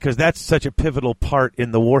neat, because that's such a pivotal part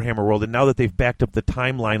in the Warhammer world. And now that they've backed up the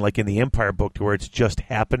timeline, like in the Empire book, to where it's just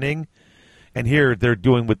happening, and here they're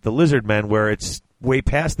doing with the Lizardmen, where it's way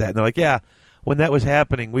past that. And they're like, yeah, when that was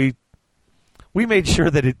happening, we made sure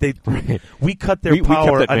that we cut their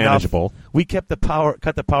power kept it enough. Manageable. We cut the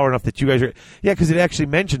power enough that you guys are. Yeah, because it actually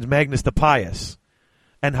mentions Magnus the Pious.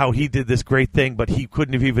 and how he did this great thing, but he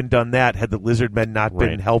couldn't have even done that had the lizard men not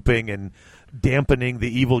been helping and dampening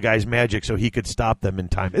the evil guy's magic so he could stop them in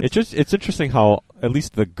time. It's interesting how at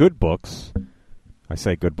least the good books, I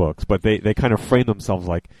say good books, but they kind of frame themselves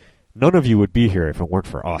like none of you would be here if it weren't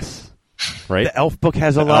for us. Right? The elf book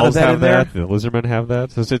has a lot of that in there. The lizard men have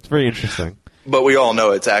that. So it's very interesting. But we all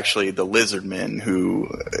know it's actually the lizard men who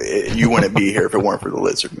you wouldn't be here if it weren't for the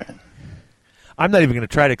lizard men. I'm not even going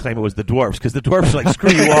to try to claim it was the dwarves, because the dwarves are like,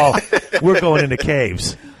 screw you all. We're going into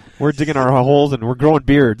caves. We're digging our holes and we're growing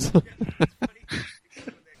beards.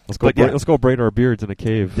 Let's go braid our beards in a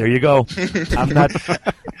cave. There you go. I'm not.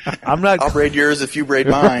 I'll braid yours if you braid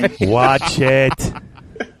mine. Watch it.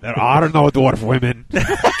 I don't know dwarf women.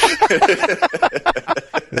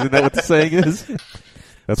 Isn't that what the saying is?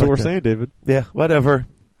 That's what we're saying, David. Yeah, whatever.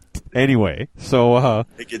 Anyway, so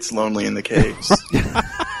it gets lonely in the caves.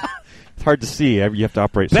 It's hard to see. You have to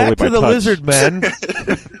operate solely by touch. Back to the lizard men.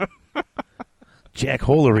 Jack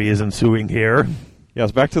Holery is ensuing here.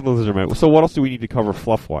 Yes, back to the lizard men. So what else do we need to cover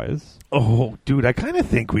fluff-wise? Oh, dude, I kind of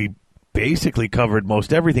think we basically covered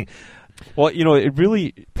most everything. Well, it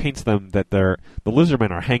really paints them that the lizard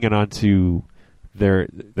men are hanging on to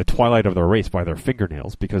the twilight of their race by their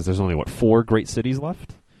fingernails, because there's only 4 great cities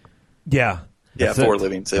left. Yeah, 4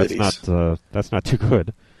 living cities. That's not too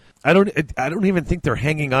good. I don't even think they're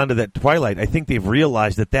hanging on to that twilight. I think they've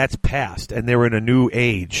realized that that's past, and they're in a new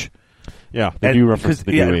age. Yeah, they do reference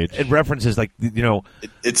the new age. It references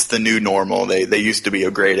it's the new normal. They used to be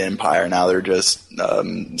a great empire. Now they're just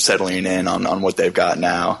settling in on what they've got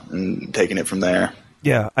now and taking it from there.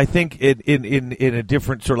 Yeah, I think in a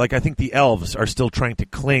different sort of, like, I think the elves are still trying to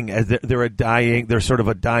cling as they're sort of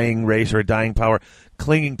a dying race or a dying power,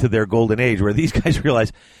 clinging to their golden age, where these guys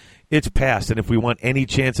realize it's past, and if we want any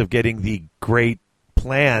chance of getting the great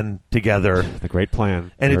plan together, the great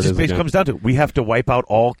plan, and it just basically comes down to we have to wipe out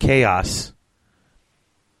all chaos.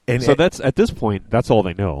 And so that's at this point, that's all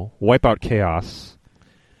they know. Wipe out chaos.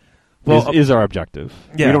 Well, is our objective.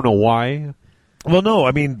 Yeah. We don't know why. Well, no,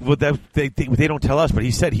 I mean, they don't tell us, but he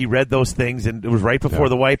said he read those things, and it was right before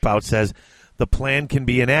the wipeout says the plan can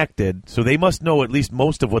be enacted. So they must know at least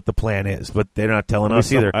most of what the plan is, but they're not telling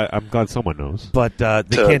us either. I'm glad someone knows. But they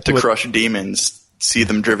can't to crush demons, see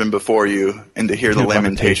them driven before you, and to hear the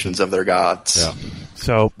lamentations of their gods. Yeah.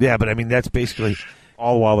 So, yeah, but I mean, that's basically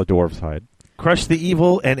all while the dwarves hide. Crush the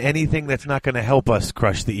evil, and anything that's not going to help us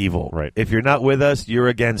crush the evil. Right. If you're not with us, you're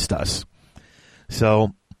against us.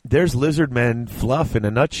 So there's Lizard Men fluff in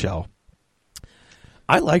a nutshell.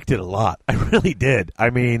 I liked it a lot. I really did.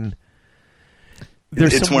 I mean,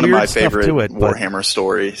 it's one of my favorite Warhammer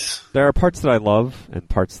stories. There are parts that I love and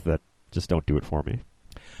parts that just don't do it for me.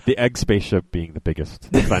 The egg spaceship being the biggest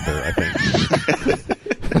offender, I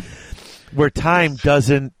think. Where time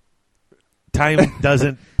doesn't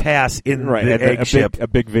pass in the egg ship. A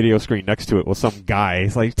big video screen next to it with some guy.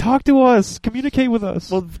 He's like, talk to us, communicate with us.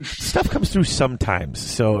 Well, stuff comes through sometimes,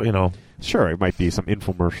 so, Sure, it might be some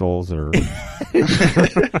infomercials or...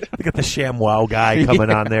 They got the ShamWow guy coming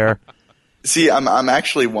on there. See, I'm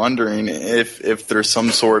actually wondering if there's some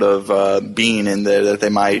sort of being in there that they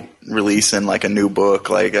might release in like a new book,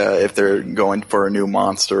 like if they're going for a new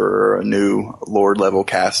monster or a new Lord level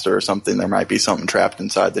caster or something. There might be something trapped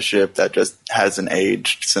inside the ship that just hasn't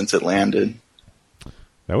aged since it landed.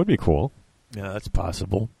 That would be cool. Yeah, that's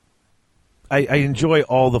possible. I enjoy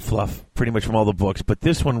all the fluff pretty much from all the books, but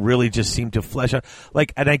this one really just seemed to flesh out.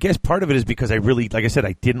 And I guess part of it is because I really, like I said,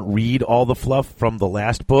 I didn't read all the fluff from the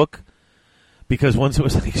last book. Because once it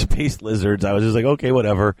was like space lizards, I was just like, okay,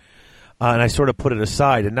 whatever. And I sort of put it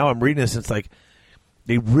aside. And now I'm reading this, and it's like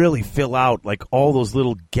they really fill out like all those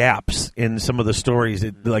little gaps in some of the stories.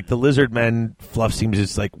 Like the lizard men fluff seems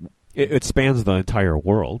just like... It spans the entire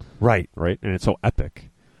world. Right. Right? And it's so epic.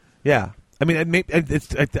 Yeah. I mean,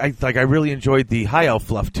 I really enjoyed the high elf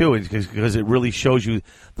fluff, too, because it really shows you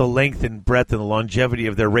the length and breadth and the longevity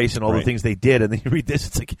of their race and all the things they did. And then you read this,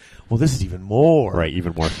 it's like, well, this is even more. Right,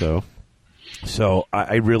 even more so. So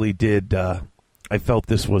I really did. I felt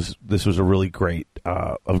this was a really great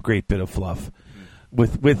bit of fluff,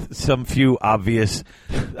 with some few obvious.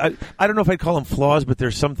 I don't know if I'd call them flaws, but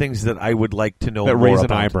there's some things that I would like to know that more raise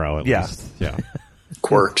about. An eyebrow at least. Yeah,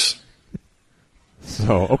 quirks.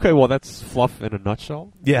 So okay, well that's fluff in a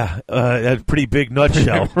nutshell. Yeah, a pretty big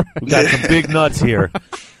nutshell. We got some big nuts here,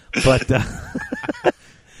 but.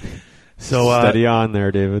 So steady on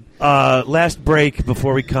there, David. Last break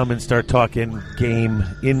before we come and start talking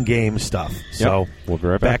in-game stuff. So we'll be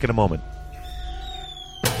right back in a moment.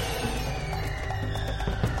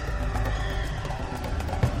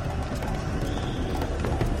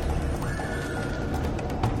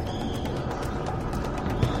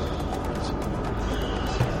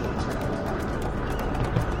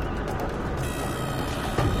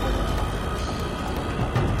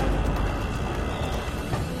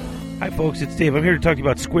 Hi, folks. It's Dave. I'm here to talk to you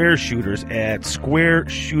about Square Shooters at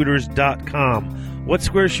squareshooters.com. What's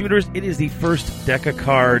Square Shooters? It is the first deck of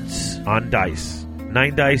cards on dice.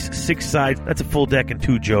 9 dice, 6 sides. That's a full deck and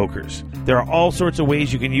 2 jokers. There are all sorts of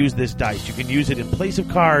ways you can use this dice. You can use it in place of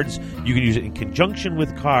cards. You can use it in conjunction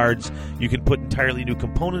with cards. You can put entirely new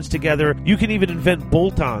components together. You can even invent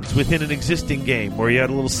bolt-ons within an existing game where you had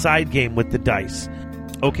a little side game with the dice.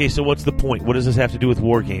 Okay, so what's the point? What does this have to do with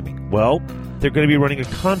wargaming? Well, they're going to be running a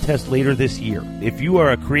contest later this year. If you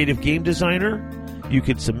are a creative game designer, you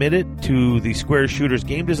can submit it to the Square Shooters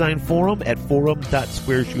Game Design Forum at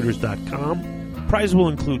forum.squareshooters.com. Prize will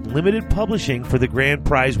include limited publishing for the grand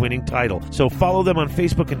prize winning title. So follow them on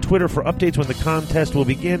Facebook and Twitter for updates when the contest will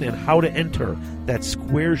begin and how to enter. That's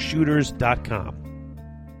squareshooters.com.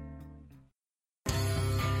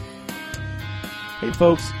 Hey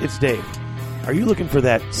folks, it's Dave. Are you looking for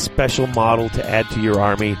that special model to add to your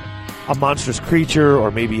army? A monstrous creature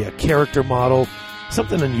or maybe a character model?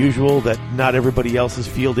 Something unusual that not everybody else is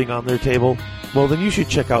fielding on their table? Well, then you should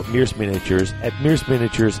check out Mears Miniatures at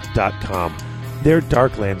mearsminiatures.com. Their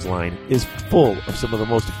Darklands line is full of some of the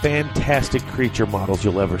most fantastic creature models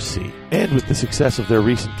you'll ever see. And with the success of their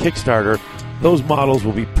recent Kickstarter, those models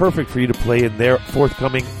will be perfect for you to play in their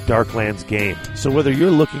forthcoming Darklands game. So whether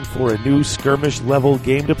you're looking for a new skirmish-level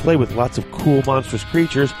game to play with lots of cool monstrous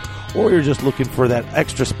creatures, or you're just looking for that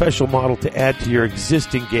extra special model to add to your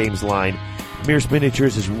existing games line, Mears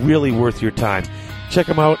Miniatures is really worth your time. Check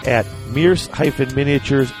them out at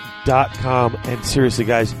mears-miniatures.com. And seriously,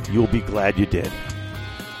 guys, you'll be glad you did.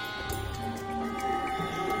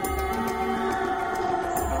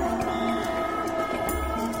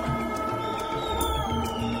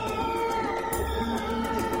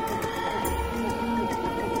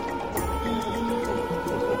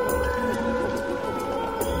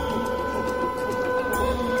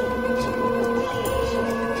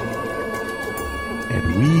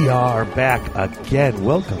 And we are back again.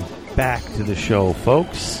 Welcome back to the show,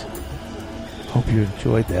 folks. Hope you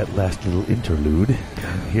enjoyed that last little interlude.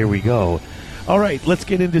 Here we go. All right, let's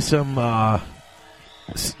get into some...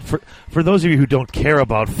 For those of you who don't care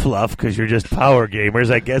about fluff because you're just power gamers,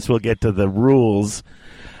 I guess we'll get to the rules.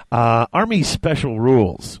 Army special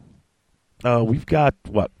rules. We've got,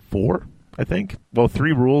 4, I think? Well,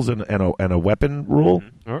 3 rules and a weapon rule.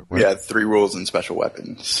 Mm-hmm. Right. Yeah, 3 rules and special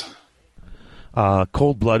weapons.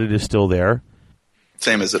 Cold-blooded is still there.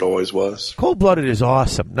 Same as it always was. Cold-blooded is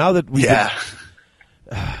awesome. Now that we I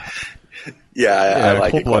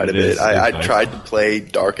like it quite a bit. I nice. tried to play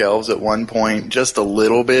Dark Elves at one point, just a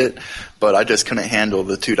little bit, but I just couldn't handle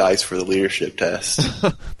the 2 dice for the leadership test.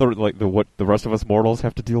 What the rest of us mortals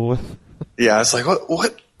have to deal with. Yeah, it's like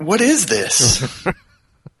what is this?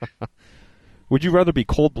 Would you rather be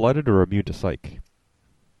cold-blooded or immune to psych?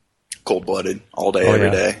 Cold-blooded all day, every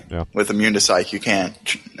day. Yeah. With immune to psych, you can't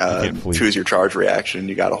choose your charge reaction.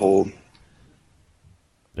 You got to hold.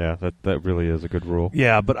 Yeah, that really is a good rule.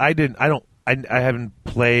 Yeah, but I haven't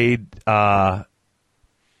played Lizardmen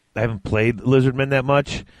that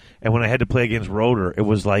much, and when I had to play against Rotor, it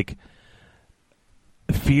was like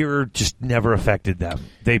fear just never affected them.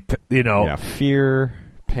 Fear,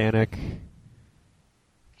 panic,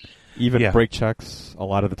 even break checks. A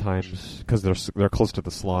lot of the times, because they're close to the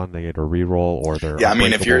Slaawn, they get a reroll or they're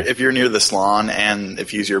if you're near the Slaawn and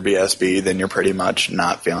if you use your BSB, then you're pretty much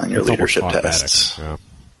not failing your leadership tests.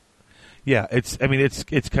 Yeah, it's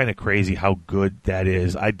kind of crazy how good that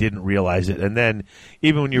is. I didn't realize it. And then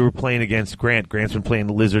even when you were playing against Grant's been playing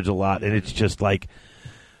the Lizards a lot, and it's just like,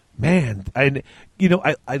 man,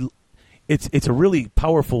 it's a really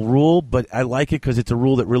powerful rule, but I like it because it's a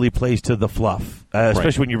rule that really plays to the fluff,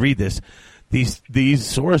 especially when you read this. These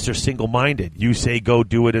Saurus are single-minded. You say go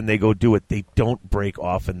do it, and they go do it. They don't break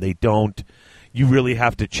often. They don't. You really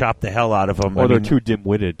have to chop the hell out of them. Or they're too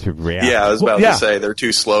dim-witted to react. Yeah, I was about to say they're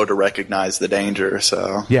too slow to recognize the danger.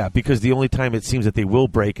 So yeah, because the only time it seems that they will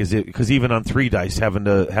break is because even on 3 dice, having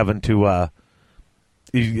to.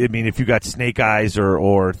 If you got Snake Eyes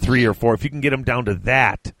or 3 or 4, if you can get them down to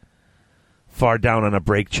that far down on a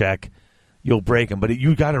break check, you'll break them. But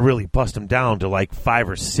you got to really bust them down to like 5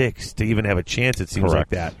 or 6 to even have a chance. It seems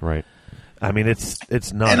like that, right? I mean, it's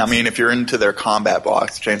nuts. And I mean, if you're into their combat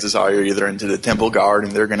blocks, chances are you're either into the Temple Guard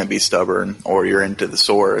and they're going to be stubborn, or you're into the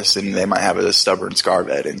Saurus and they might have a stubborn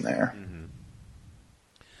Scarvet in there. Mm-hmm.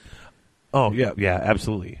 Oh yeah,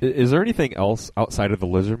 absolutely. Is there anything else outside of the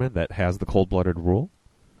Lizardmen that has the cold-blooded rule?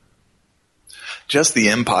 Just the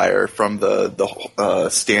Empire from the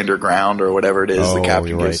standard ground or whatever it is the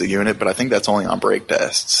captain gives the unit, but I think that's only on break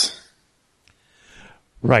tests.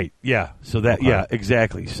 Right. Yeah. So that. Okay. Yeah.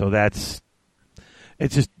 Exactly. So that's.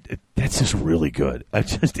 It's just. that's just really good.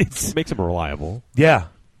 It makes them reliable. Yeah.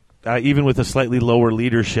 Even with a slightly lower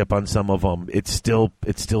leadership on some of them, it's still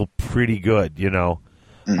pretty good, you know.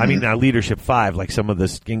 Mm-hmm. I mean, now leadership 5, like some of the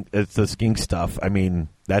skink stuff. I mean,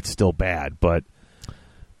 that's still bad, but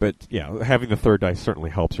yeah, having the third dice certainly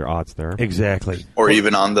helps your odds there. exactly. Or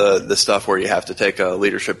even on the stuff where you have to take a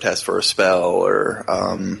leadership test for a spell, or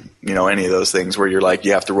any of those things where you're like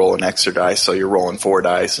you have to roll an extra dice, so you're rolling 4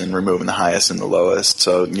 dice and removing the highest and the lowest,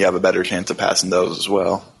 so you have a better chance of passing those as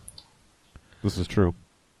well. This is true.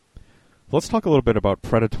 Let's talk a little bit about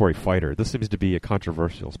Predatory Fighter. This seems to be a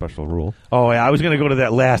controversial special rule. Oh, yeah, I was going to go to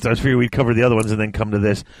that last. I was figuring we'd cover the other ones and then come to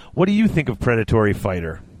this. What do you think of Predatory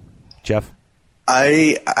Fighter, Jeff?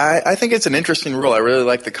 I think it's an interesting rule. I really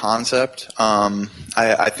like the concept.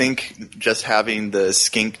 I think just having the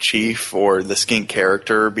skink chief or the skink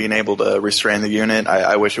character being able to restrain the unit,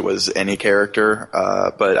 I wish it was any character,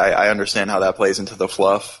 but I understand how that plays into the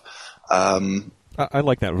fluff. I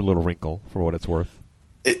like that little wrinkle for what it's worth.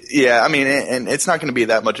 Yeah, I mean, and it's not going to be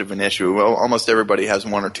that much of an issue. Well, almost everybody has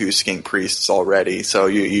 1 or 2 skink priests already, so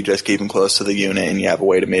you just keep them close to the unit, and you have a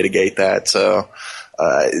way to mitigate that. So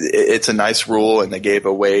it's a nice rule, and they gave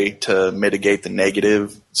a way to mitigate the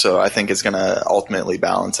negative. So I think it's going to ultimately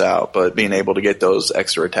balance out. But being able to get those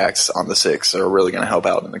extra attacks on the 6 are really going to help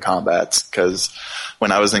out in the combats, because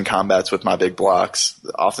when I was in combats with my big blocks,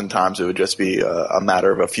 oftentimes it would just be a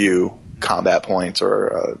matter of a few combat points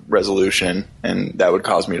or resolution, and that would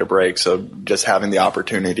cause me to break. So just having the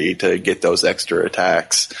opportunity to get those extra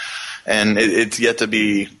attacks, and it's yet to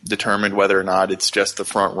be determined whether or not it's just the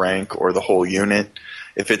front rank or the whole unit.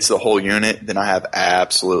 If it's the whole unit, then I have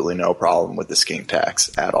absolutely no problem with the skink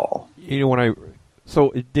tax at all.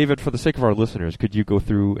 So, David, for the sake of our listeners, could you go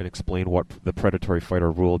through and explain what the Predatory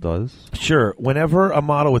Fighter rule does? Sure. Whenever a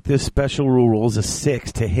model with this special rule rolls a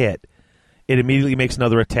 6 to hit, it immediately makes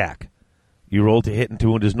another attack. You roll to hit and to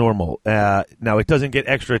wound is normal. Now, it doesn't get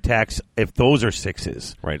extra attacks if those are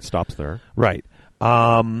 6s. Right, it stops there. Right.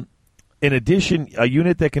 In addition, a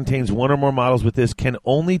unit that contains 1 or more models with this can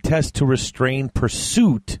only test to restrain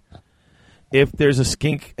pursuit if there's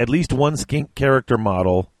at least 1 skink character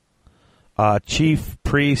model, chief,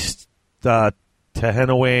 priest,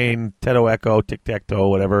 Tehenowayne, Teto Echo, Tic-Tac-Toe,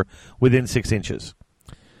 whatever, within 6 inches.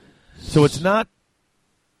 So it's not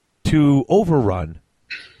to overrun.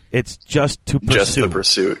 It's just to pursue. Just the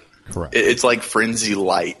pursuit. Correct. It's like Frenzy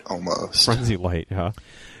Light almost. Frenzy Light, yeah.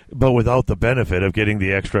 But without the benefit of getting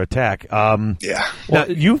the extra attack. Yeah. Now,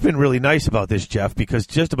 you've been really nice about this, Jeff, because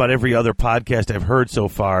just about every other podcast I've heard so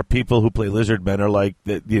far, people who play Lizardmen are like,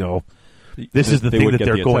 this is the thing that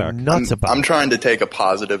they're going nuts about. I'm trying to take a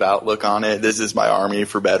positive outlook on it. This is my army,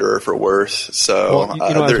 for better or for worse. So,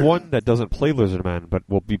 as one that doesn't play Lizardmen but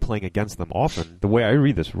will be playing against them often, the way I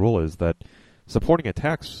read this rule is that supporting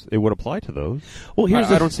attacks, it would apply to those. Well,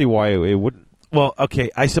 I don't see why it wouldn't. Well, okay,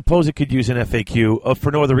 I suppose it could use an FAQ for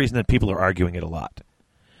no other reason than people are arguing it a lot.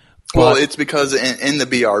 Well, it's because in the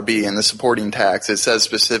BRB, in the supporting tax, it says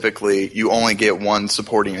specifically you only get 1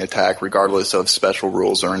 supporting attack regardless of special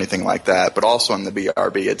rules or anything like that. But also in the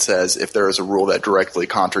BRB, it says if there is a rule that directly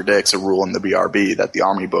contradicts a rule in the BRB, that the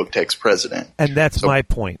Army book takes precedent. And that's my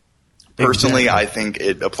point. Personally, exactly. I think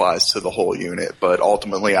it applies to the whole unit, but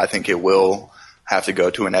ultimately I think it will have to go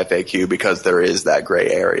to an FAQ because there is that gray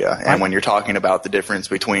area. And when you're talking about the difference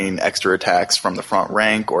between extra attacks from the front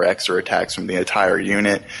rank or extra attacks from the entire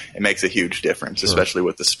unit, it makes a huge difference, especially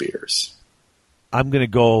with the spears. I'm going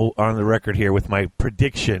to go on the record here with my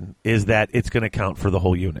prediction is that it's going to count for the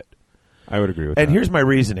whole unit. I would agree with that. And here's my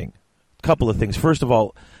reasoning. A couple of things. First of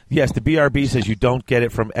all, yes, the BRB says you don't get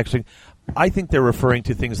it from extra. I think they're referring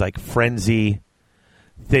to things like frenzy,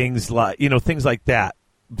 things like that.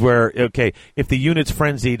 Where, okay, if the unit's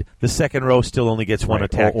frenzied, the second row still only gets 1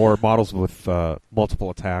 attack. Or models with multiple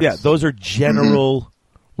attacks. Yeah, those are general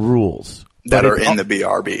rules. That are in the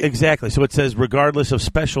BRB. Exactly. So it says regardless of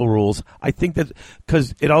special rules. I think that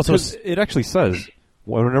because it also... it actually says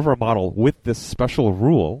whenever a model with this special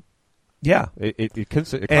rule... Yeah. It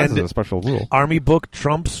counts as a special rule. Army book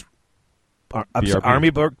trumps...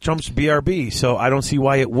 Army book trumps BRB, so I don't see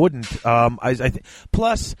why it wouldn't.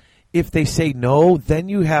 Plus... If they say no, then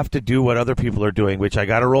you have to do what other people are doing, which I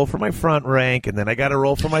got to roll for my front rank, and then I got to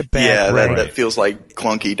roll for my back rank. That feels like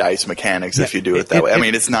clunky dice mechanics if you do it that way. I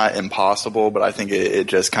mean, it's not impossible, but I think it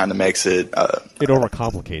just kind of makes it... it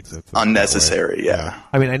overcomplicates it. Unnecessary, yeah.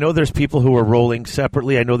 I mean, I know there's people who are rolling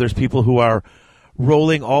separately. I know there's people who are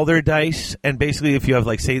rolling all their dice, and basically if you have,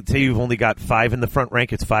 like, say you've only got 5 in the front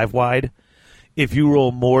rank, it's 5 wide. if you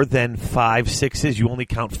roll more than 5 6s, you only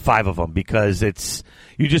count 5 of them because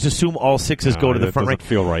you just assume all 6s go to the front rank. Doesn't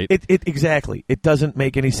feel right. Exactly. It doesn't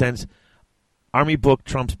make any sense. Army book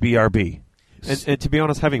trumps BRB. And to be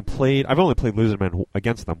honest, I've only played Lizardmen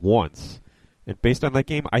against them once, and based on that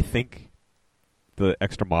game, I think the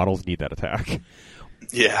extra models need that attack.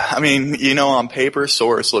 Yeah, I mean, on paper,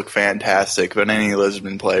 Saurus look fantastic, but any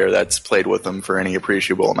Lizardman player that's played with them for any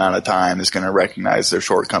appreciable amount of time is going to recognize their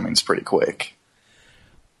shortcomings pretty quick.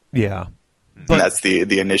 Yeah. And that's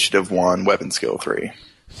the Initiative 1, Weapon Skill 3.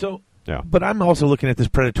 So, yeah. But I'm also looking at this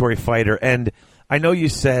predatory fighter, and I know you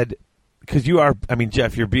said, because you are,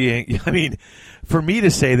 Jeff, you're being, for me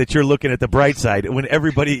to say that you're looking at the bright side when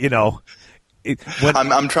everybody,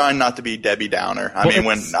 I'm trying not to be Debbie Downer.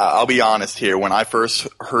 I'll be honest here. When I first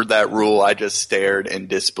heard that rule, I just stared in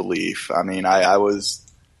disbelief. I was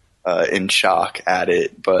in shock at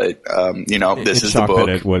it, but this is the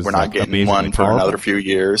book. We're not getting one for another few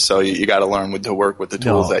years, so you got to learn to work with the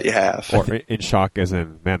tools that you have. Or in shock, as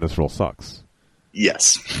in, man, this rule sucks.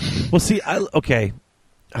 Yes. Well, see, I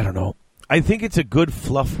don't know. I think it's a good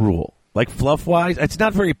fluff rule. Like fluff-wise, it's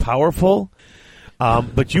not very powerful.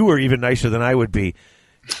 But you were even nicer than I would be.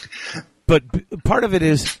 But part of it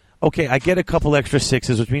is, okay, I get a couple extra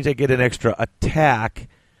 6s, which means I get an extra attack.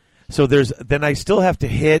 So then I still have to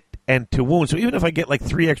hit and to wound. So even if I get like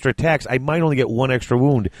 3 extra attacks, I might only get 1 extra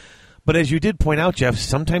wound. But as you did point out, Jeff,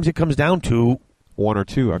 sometimes it comes down to 1 or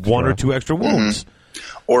 2 extra. 1 or 2 extra wounds. Mm-hmm.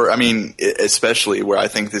 Or, especially where I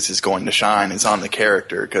think this is going to shine is on the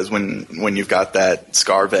character, because when you've got that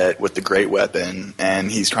Scarvet with the great weapon and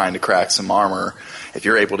he's trying to crack some armor, if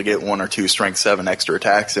you're able to get 1 or 2 strength 7 extra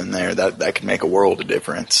attacks in there, that can make a world of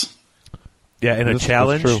difference. Yeah, in a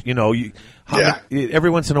challenge, every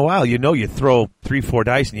once in a while, you throw 3-4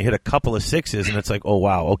 dice and you hit a couple of 6s, and it's like, oh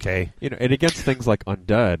wow, okay. And against things like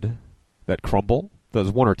undead that crumble, those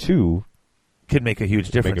 1 or 2 could make a huge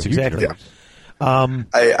difference. Exactly. Yeah.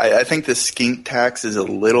 I think the skink tax is a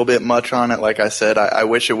little bit much on it. Like I said, I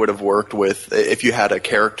wish it would have worked with if you had a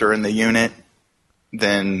character in the unit,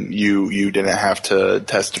 then you didn't have to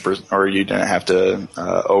test or you didn't have to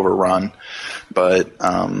overrun. But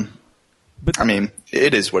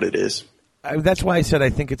it is what it is. That's why I said I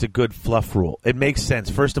think it's a good fluff rule. It makes sense.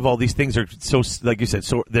 First of all, these things are so, like you said,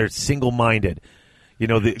 so they're single-minded.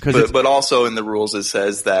 But also in the rules it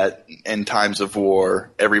says that in times of war,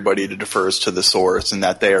 everybody defers to the source and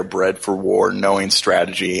that they are bred for war, knowing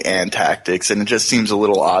strategy and tactics. And it just seems a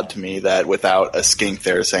little odd to me that without a skink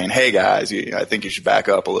there saying, hey guys, I think you should back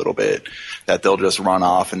up a little bit, that they'll just run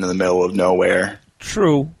off into the middle of nowhere.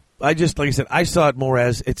 True. Like I said, I saw it more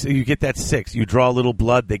as you get that 6. You draw a little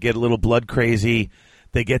blood, they get a little blood crazy.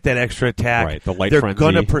 They get that extra attack. Right, the light They're frenzy.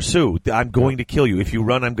 going to pursue. I'm going to kill you. If you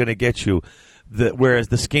run, I'm going to get you. Whereas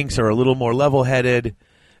the skinks are a little more level-headed,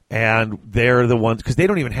 and they're the ones, because they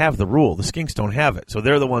don't even have the rule. The skinks don't have it. So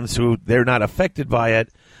they're the ones who, they're not affected by it,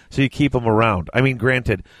 so you keep them around.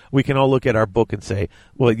 Granted, we can all look at our book and say,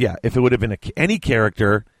 well, yeah, if it would have been any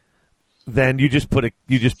character, then you just put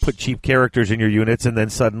cheap characters in your units, and then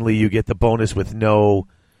suddenly you get the bonus with no,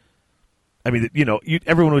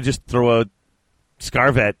 everyone would just throw a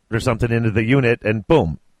Scarvet or something into the unit, and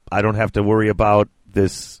boom, I don't have to worry about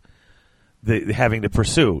this. Having to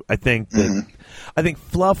pursue. I think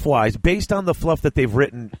fluff-wise, based on the fluff that they've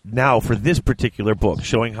written now for this particular book,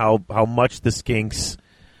 showing how much the skinks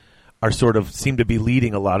are sort of seem to be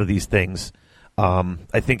leading a lot of these things,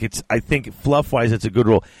 I think fluff-wise it's a good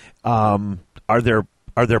rule. Are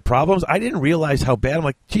there problems? I didn't realize how bad. I'm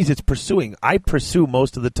like, geez, it's pursuing. I pursue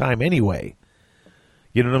most of the time anyway.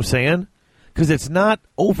 You know what I'm saying? Because it's not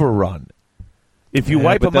overrun. If you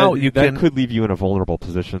wipe them out, that could leave you in a vulnerable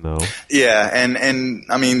position, though. Yeah, and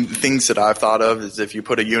things that I've thought of is if you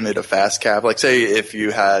put a unit of fast cap, like say if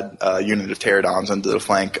you had a unit of pterodons under the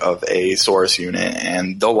flank of a Saurus unit,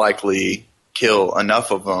 and they'll likely kill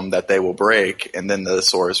enough of them that they will break, and then the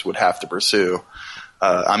Saurus would have to pursue.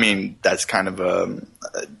 That's kind of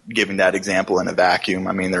giving that example in a vacuum.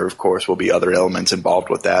 There, of course, will be other elements involved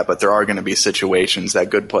with that, but there are going to be situations that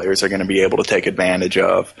good players are going to be able to take advantage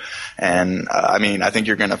of. And, I think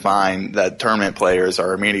you're going to find that tournament players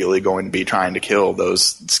are immediately going to be trying to kill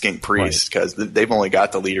those skink priests because they've only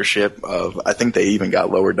got the leadership of, I think they even got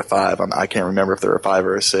lowered to 5. I can't remember if they're a 5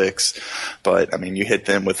 or a 6, but, you hit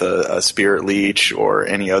them with a Spirit Leech or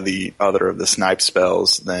any of the other of the snipe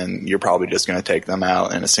spells, then you're probably just going to take them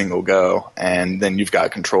out in a single go, and then you've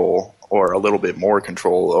got control or a little bit more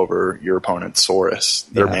control over your opponent's Saurus,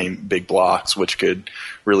 their main big blocks, which could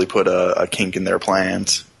really put a kink in their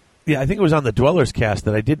plans. Yeah, I think it was on the Dwellers cast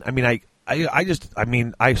that I did. I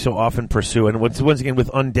I so often pursue, and once again with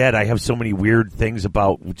Undead, I have so many weird things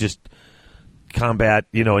about just combat,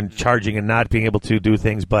 and charging and not being able to do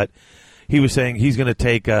things. But he was saying he's going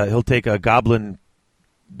to he'll take a goblin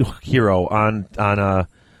hero on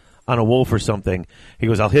a wolf or something. He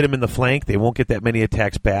goes, I'll hit him in the flank. They won't get that many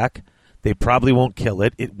attacks back. They probably won't kill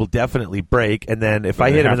it. It will definitely break. And then if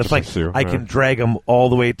I hit him in the flank, I can drag him all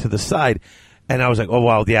the way to the side. And I was like, oh,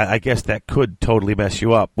 wow, yeah, I guess that could totally mess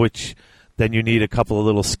you up, which then you need a couple of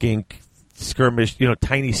little skirmish,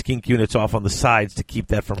 tiny skink units off on the sides to keep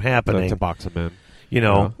that from happening. To box them in.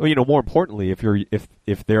 Well, more importantly,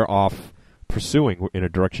 if they're off pursuing in a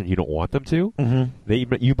direction you don't want them to,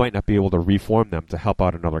 you might not be able to reform them to help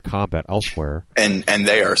out another combat elsewhere. And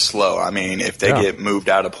they are slow. I mean, if they get moved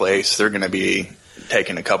out of place, they're going to be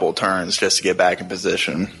taking a couple of turns just to get back in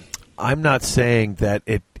position. I'm not saying that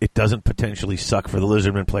it doesn't potentially suck for the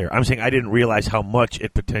Lizardman player. I'm saying I didn't realize how much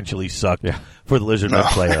it potentially sucked for the Lizardman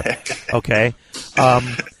player. Okay?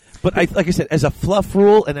 But like I said, as a fluff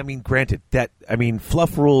rule, and I mean, granted,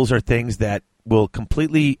 fluff rules are things that will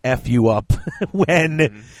completely F you up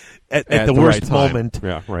when at the worst right moment.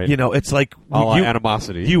 Yeah, right. It's like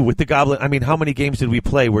animosity. You with the goblin. I mean, how many games did we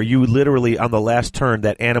play where you literally on the last turn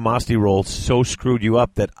that animosity roll so screwed you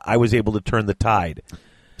up that I was able to turn the tide?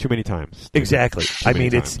 Too many times. Exactly. I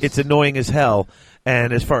mean, it's annoying as hell.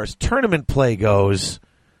 And as far as tournament play goes,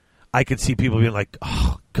 I could see people being like,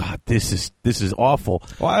 "Oh God, this is awful."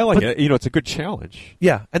 Well, I like it. It's a good challenge.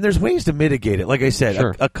 Yeah, and there's ways to mitigate it. Like I said,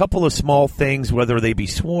 Sure. a couple of small things, whether they be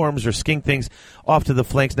swarms or skink things, off to the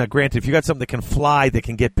flanks. Now, granted, if you got something that can fly, that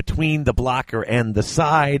can get between the blocker and the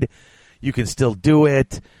side, you can still do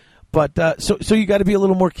it. But so you got to be a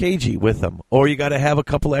little more cagey with them, or you got to have a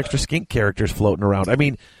couple extra skink characters floating around. I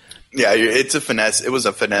mean, yeah, it's a finesse. It was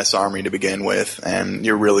a finesse army to begin with, and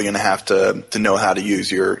you're really going to have to know how to use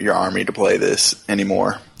your army to play this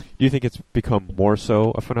anymore. Do you think it's become more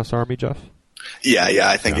so a finesse army, Jeff? Yeah,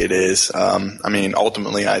 I think it is. I mean,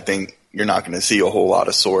 ultimately, I think you're not going to see a whole lot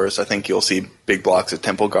of Saurus. I think you'll see big blocks of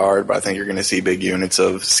Temple Guard, but I think you're going to see big units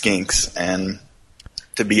of Skinks, and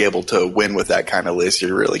to be able to win with that kind of list,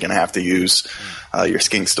 you're really going to have to use your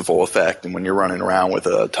Skinks to full effect. And when you're running around with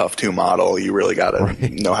a tough 2 model, you really got to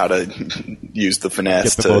know how to use the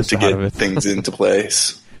finesse to get things into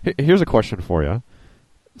place. Here's a question for you.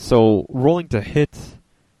 So rolling to hit,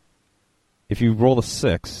 if you roll a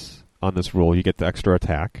 6 on this rule, you get the extra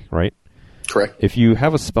attack, right? Correct. If you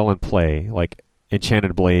have a spell in play, like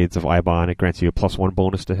Enchanted Blades of Ibon, it grants you a +1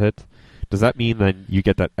 bonus to hit. Does that mean then you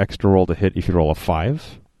get that extra roll to hit if you roll a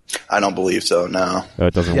 5? I don't believe so, no.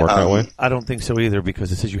 It doesn't work that way? I don't think so either,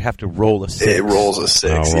 because it says you have to roll a 6. It rolls a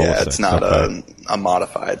 6, it's not okay. a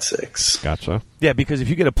modified 6. Gotcha. Yeah, because if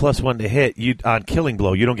you get a +1 to hit on Killing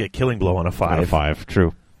Blow, you don't get Killing Blow on a 5. On a 5,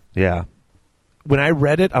 true. Yeah. When I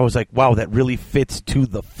read it, I was like, wow, that really fits to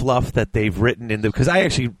the fluff that they've written in the... Because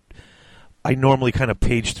I normally kind of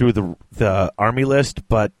page through the army list,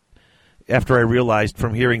 but after I realized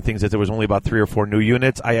from hearing things that there was only about 3 or 4 new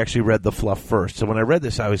units, I actually read the fluff first. So when I read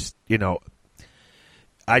this, I was,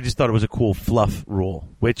 I just thought it was a cool fluff rule,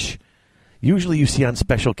 which usually you see on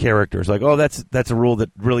special characters. Like, oh, that's a rule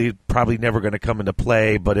that really probably never going to come into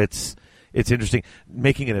play, but it's interesting.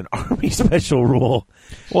 Making it an army special rule.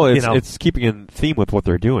 Well, it's keeping in theme with what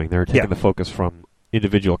they're doing. They're taking the focus from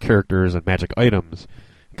individual characters and magic items,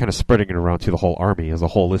 kind of spreading it around to the whole army as a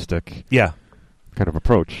holistic kind of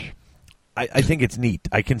approach. I think it's neat.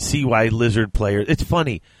 I can see why Lizard players... It's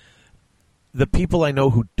funny. The people I know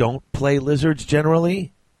who don't play Lizards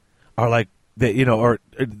generally are like, or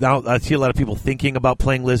now I see a lot of people thinking about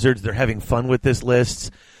playing Lizards. They're having fun with this list.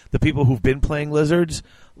 The people who've been playing Lizards,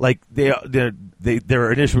 like their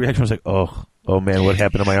initial reaction was like, oh man, what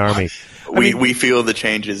happened to my army? We feel the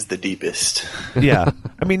change is the deepest. Yeah.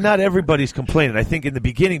 I mean, not everybody's complaining. I think in the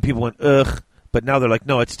beginning people went, ugh. But now they're like,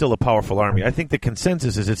 no, it's still a powerful army. I think the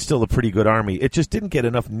consensus is it's still a pretty good army. It just didn't get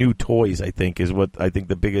enough new toys, I think, is what I think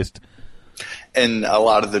the biggest... And a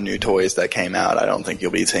lot of the new toys that came out, I don't think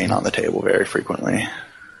you'll be seeing on the table very frequently.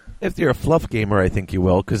 If you're a fluff gamer, I think you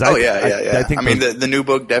will. I think the new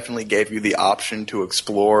book definitely gave you the option to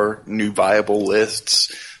explore new viable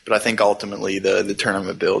lists, but I think ultimately the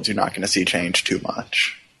tournament builds you're not going to see change too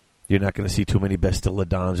much. You're not going to see too many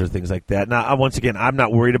Bestiladons or things like that. Now, once again, I'm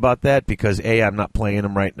not worried about that because A, I'm not playing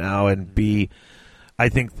them right now, and B, I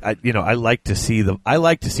think I like to see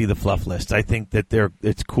the fluff lists. I think that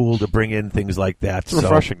it's cool to bring in things like that. It's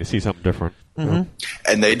refreshing to see something different. Mm-hmm.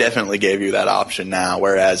 And they definitely gave you that option now.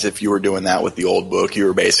 Whereas if you were doing that with the old book, you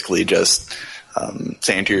were basically just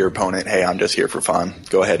saying to your opponent, "Hey, I'm just here for fun.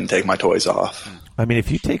 Go ahead and take my toys off." I mean,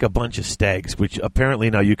 if you take a bunch of stags, which apparently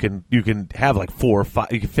now you can have like 4 or 5,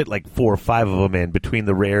 you can fit like 4 or 5 of them in between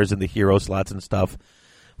the rares and the hero slots and stuff.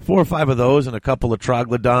 4 or 5 of those and a couple of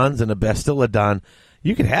Troglodons and a Bastiladon,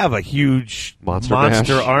 you could have a huge monster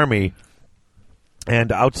army.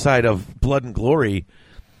 And outside of Blood and Glory,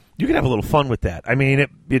 you can have a little fun with that. I mean,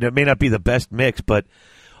 it may not be the best mix, but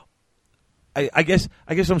I guess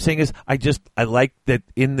what I'm saying is I like that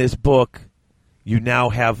in this book you now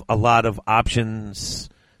have a lot of options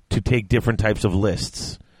to take different types of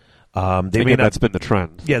lists. That's been the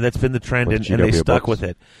trend. Yeah, that's been the trend, and they stuck with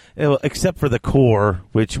it. Except for the core,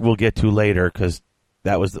 which we'll get to later, because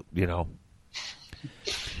that was,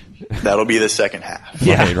 That'll be the second half.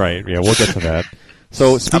 Yeah. Right. Yeah, we'll get to that.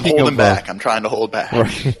 So I'm holding back. I'm trying to hold back.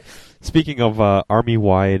 Right. Speaking of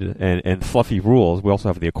army-wide and fluffy rules, we also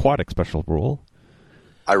have the aquatic special rule.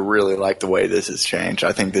 I really like the way this has changed.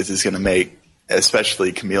 I think this is going to make,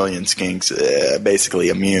 especially chameleon skinks, basically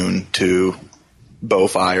immune to bow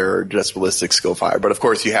fire or just ballistic skill fire. But of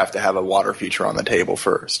course, you have to have a water feature on the table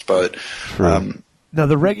first. But now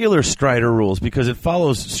the regular Strider rules, because it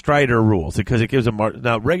follows Strider rules, because it gives them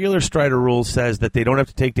now regular Strider rules says that they don't have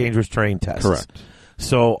to take dangerous terrain tests. Correct.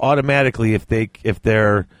 So automatically, if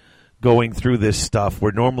they're going through this stuff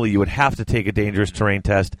where normally you would have to take a dangerous terrain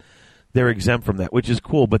test, they're exempt from that, which is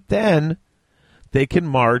cool. But then they can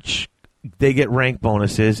march, they get rank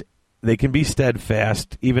bonuses, they can be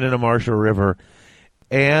steadfast, even in a marsh or a river.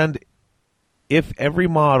 And if every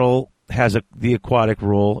model has the aquatic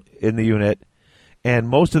rule in the unit, and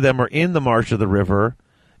most of them are in the marsh or the river,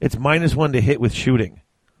 it's -1 to hit with shooting.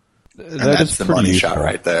 And that's the money shot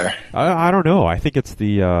right there. I don't know. I think it's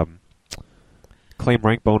the claim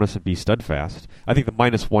rank bonus and be steadfast. I think the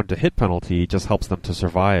 -1 to hit penalty just helps them to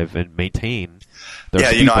survive and maintain their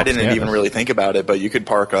speed I bump didn't status. even really think about it, but you could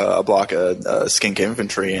park a block of skink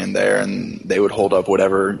infantry in there, and they would hold up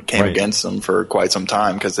whatever came against them for quite some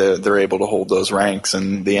time because they're able to hold those ranks,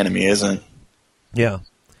 and the enemy isn't. Yeah.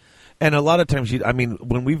 And a lot of times,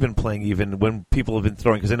 when we've been playing, even when people have been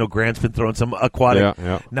throwing, because I know Grant's been throwing some aquatic.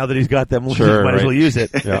 Yeah. Now that he's got them, might as well use it.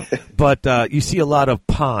 Yeah. But you see a lot of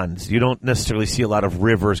ponds. You don't necessarily see a lot of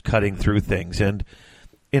rivers cutting through things. And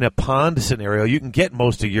in a pond scenario, you can get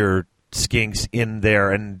most of your skinks in there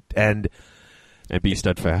and be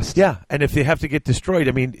steadfast. Yeah, and if they have to get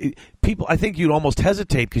destroyed, people, I think you'd almost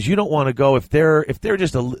hesitate because you don't want to go if they're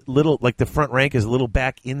just a little, like the front rank is a little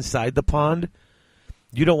back inside the pond.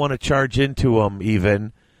 You don't want to charge into them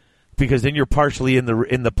even, because then you're partially in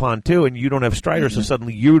the pond too, and you don't have Strider, so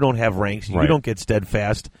suddenly you don't have ranks, you don't get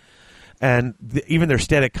steadfast, and even their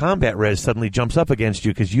static combat res suddenly jumps up against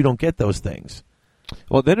you because you don't get those things.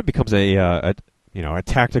 Well, then it becomes a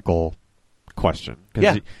tactical question.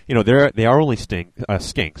 Yeah. They are only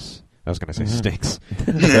skinks. I was going to say stinks.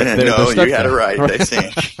 They're you had it right. They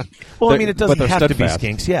stink. Well, it doesn't have to be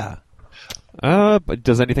skinks. Yeah. But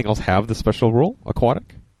does anything else have the special rule,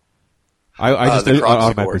 aquatic? I just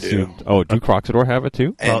automatically assumed. Oh, do Croxador have it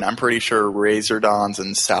too? And I'm pretty sure Razordons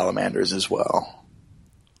and Salamanders as well.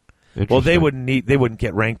 Well, they wouldn't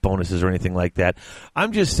get rank bonuses or anything like that.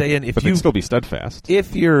 I'm just saying, but they'd still be steadfast.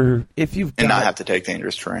 If you've got not have to take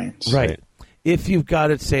dangerous terrains, right? If you've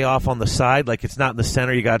got it, say, off on the side, like it's not in the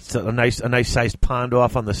center, you got a nice sized pond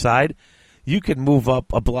off on the side, you can move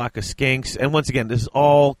up a block of skinks. And once again, this is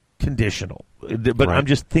all conditional, but I'm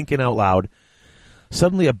just thinking out loud.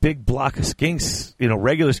 Suddenly a big block of skinks,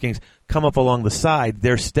 regular skinks, come up along the side.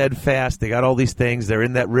 They're steadfast. They got all these things. They're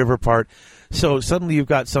in that river part. So suddenly you've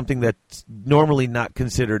got something that's normally not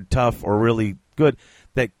considered tough or really good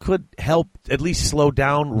that could help at least slow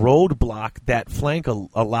down, roadblock that flank a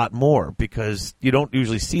lot more, because you don't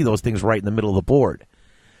usually see those things right in the middle of the board.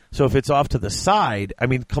 So if it's off to the side,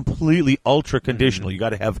 completely ultra conditional. You got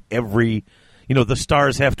to have every, the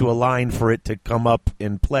stars have to align for it to come up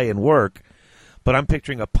and play and work. But I'm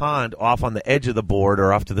picturing a pond off on the edge of the board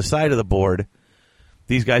or off to the side of the board.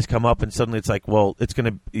 These guys come up and suddenly it's like, well, it's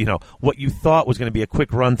going to, what you thought was going to be a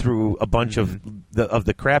quick run through a bunch of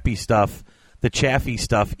the crappy stuff, the chaffy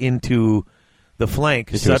stuff into the flank,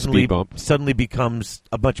 suddenly becomes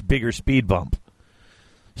a much bigger speed bump.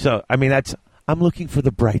 So, I'm looking for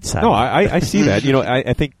the bright side. No, I see that.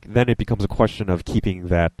 I think then it becomes a question of keeping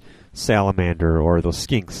that salamander or those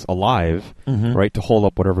skinks alive, right, to hold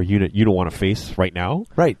up whatever unit you don't want to face right now.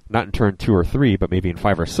 Right. Not in turn 2 or 3, but maybe in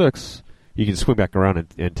 5 or 6, you can swing back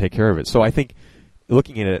around and take care of it. So I think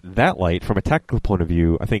looking at it in that light, from a tactical point of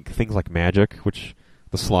view, I think things like magic, which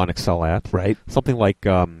the Slann excel at, right, something like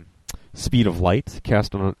Speed of Light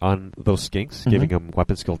cast on those skinks, giving them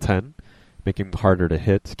weapon skill 10, making them harder to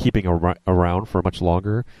hit, keeping around for much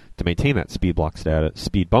longer to maintain that speed bump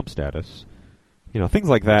status. things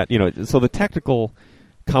like that. So the technical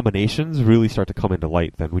combinations really start to come into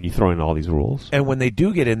light then when you throw in all these rules. And when they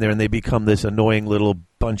do get in there and they become this annoying little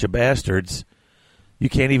bunch of bastards, you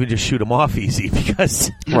can't even just shoot them off easy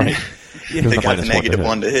because right. They got the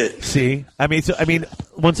 -1 to hit. See, I mean,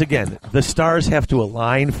 once again, the stars have to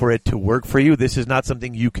align for it to work for you. This is not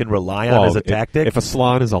something you can rely on as a tactic. If a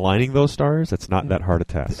Slann is aligning those stars, it's not that hard a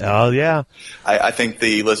task. Oh yeah, I think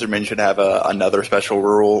the Lizardmen should have another special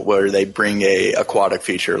rule where they bring a aquatic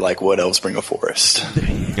feature like Wood Elves bring a forest.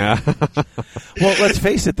 Well, let's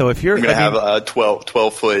face it, though. If you're going to have a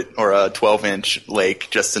 12-foot or a 12-inch lake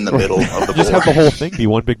just in the middle of the just board. have the whole thing be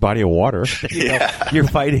one big body of water. You're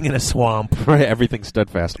fighting in a swamp. Right, everything's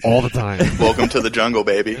steadfast all the time. Welcome to the jungle,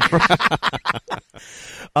 baby.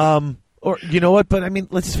 Or you know what? But I mean,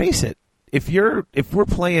 let's face it. If we're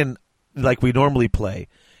playing like we normally play,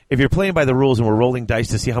 if you're playing by the rules and we're rolling dice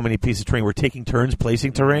to see how many pieces of terrain, we're taking turns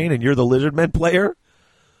placing terrain, and you're the Lizardmen player,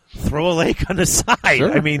 throw a lake on the side.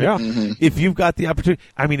 Sure, I mean, if you've got the opportunity,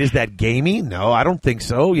 I mean, is that gamey? No, I don't think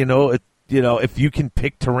so. If you can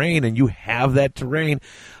pick terrain and you have that terrain,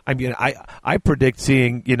 I mean, I predict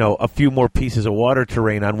seeing, a few more pieces of water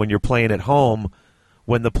terrain on when you're playing at home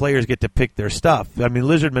when the players get to pick their stuff. I mean,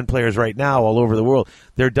 Lizardmen players right now all over the world,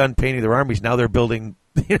 they're done painting their armies. Now they're building,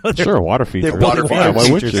 water features. They're building water why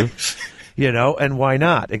would features. you? And why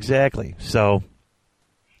not? Exactly. So,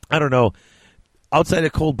 I don't know. Outside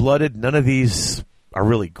of Cold-Blooded, none of these are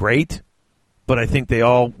really great, but I think they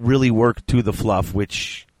all really work to the fluff,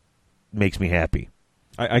 which makes me happy.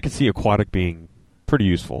 I can see Aquatic being pretty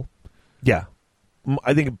useful. Yeah.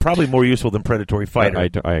 I think probably more useful than Predatory Fighter.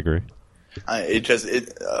 I agree.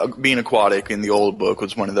 Being aquatic in the old book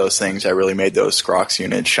was one of those things that really made those Scrox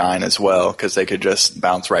units shine as well, because they could just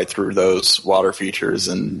bounce right through those water features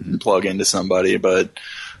and plug into somebody. But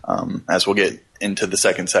as we'll get into the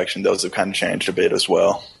second section, those have kind of changed a bit as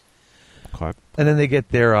well. Okay. And then they get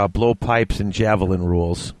their blowpipes and javelin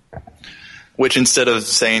rules. Which, instead of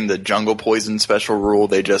saying the jungle poison special rule,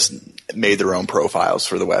 they just made their own profiles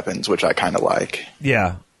for the weapons, which I kind of like.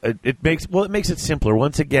 Yeah, it makes it simpler.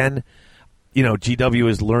 Once again, GW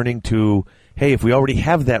is learning to, hey, if we already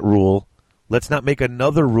have that rule, let's not make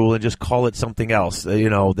another rule and just call it something else.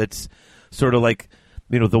 That's sort of like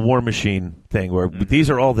the War Machine thing, where these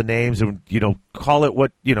are all the names, and call it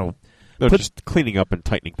what They're just cleaning up and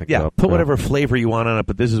tightening things up. Put whatever flavor you want on it,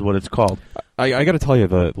 but this is what it's called. I got to tell you,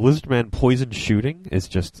 the Lizardman poison shooting is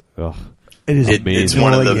just it is amazing. It's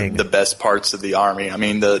one of the best parts of the army. I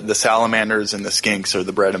mean, the salamanders and the skinks are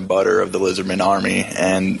the bread and butter of the Lizardman army,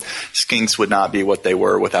 and skinks would not be what they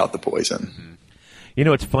were without the poison.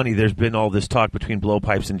 It's funny. There's been all this talk between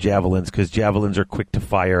blowpipes and javelins, because javelins are quick to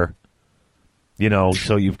fire.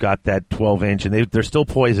 So you've got that 12-inch, and they're still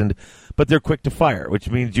poisoned, but they're quick to fire, which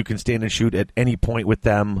means you can stand and shoot at any point with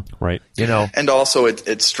them. Right. And also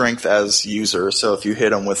it's strength as user, so if you hit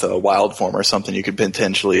them with a wild form or something, you could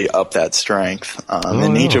potentially up that strength.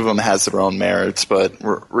 And each of them has their own merits, but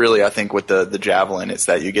really I think with the javelin, it's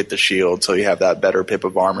that you get the shield, so you have that better pip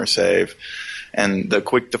of armor save. And the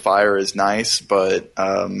quick to fire is nice, but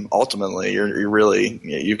ultimately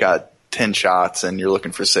you've got 10 shots and you're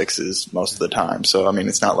looking for 6s most of the time. So, I mean,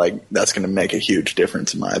 it's not like that's going to make a huge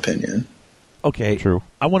difference in my opinion. Okay. True.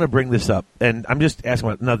 I want to bring this up, and I'm just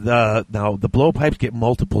asking now the blowpipes get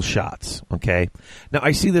multiple shots, okay? Now,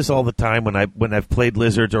 I see this all the time when I've played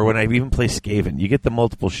Lizards or when I even play Skaven. You get the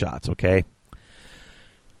multiple shots, okay?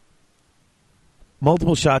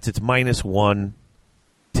 Multiple shots, it's -1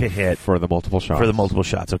 to hit. For the multiple shots. For the multiple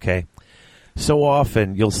shots, okay? So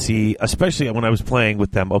often you'll see, especially when I was playing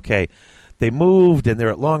with them, okay, they moved and they're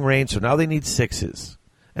at long range, so now they need 6s.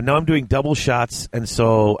 And now I'm doing double shots, and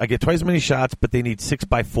so I get twice as many shots, but they need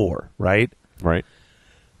 6x4, right? Right.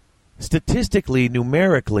 Statistically,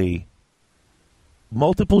 numerically,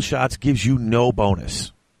 multiple shots gives you no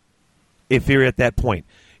bonus if you're at that point.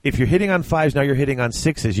 If you're hitting on 5s, now you're hitting on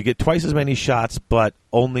 6s. You get twice as many shots, but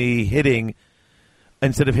only hitting...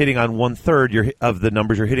 Instead of hitting on 1/3 of the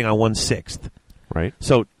numbers, you're hitting on 1/6. Right.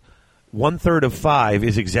 So 1/3 of 5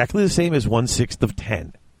 is exactly the same as 1/6 of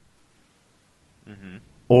 10. Mm-hmm.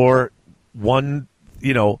 Or 10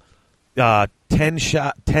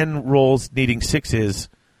 rolls needing 6s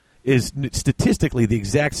is statistically the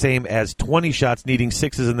exact same as 20 shots needing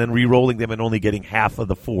 6s and then re-rolling them and only getting half of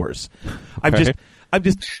the 4s. Okay. I'm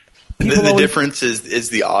just. The difference is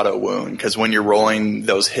the auto wound, because when you're rolling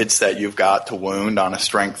those hits that you've got to wound on a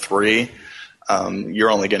strength 3, you're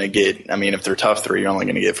only going to get, if they're tough 3, you're only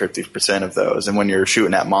going to get 50% of those. And when you're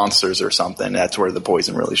shooting at monsters or something, that's where the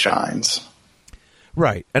poison really shines.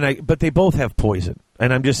 Right, but they both have poison,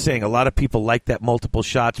 and I'm just saying a lot of people like that multiple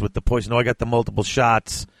shots with the poison. Oh, I got the multiple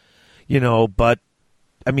shots, But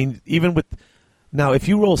I mean, even with now, if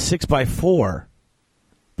you roll 6x4,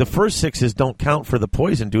 the first 6s don't count for the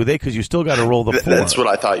poison, do they? Because you still got to roll the 4. That's what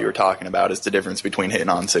I thought you were talking about. Is the difference between hitting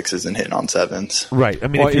on 6s and hitting on 7s? Right. I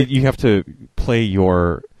mean, you have to play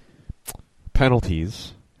your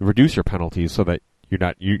penalties, reduce your penalties, so that you're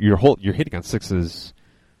hitting on 6s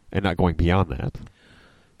and not going beyond that.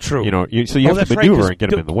 True. So you have to maneuver and get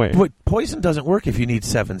them in the way. But poison doesn't work if you need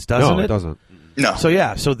 7s, doesn't it? No, it doesn't. No.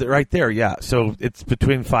 So right there, yeah. So it's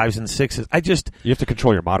between 5s and 6s. You have to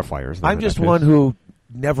control your modifiers. I'm just one who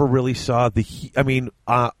never really saw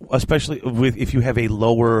especially if you have a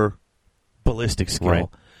lower ballistic skill.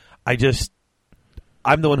 Right.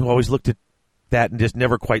 I'm the one who always looked at that and just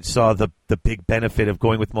never quite saw the big benefit of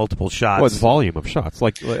going with multiple shots. Well, it's volume of shots.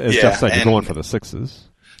 Like as Jeff said, you're going for the 6s.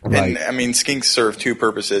 Right. And, I mean, skinks serve two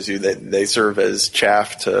purposes. They serve as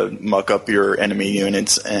chaff to muck up your enemy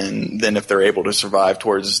units, and then if they're able to survive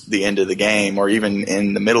towards the end of the game or even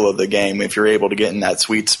in the middle of the game, if you're able to get in that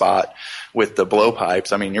sweet spot with the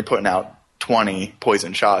blowpipes, I mean, you're putting out 20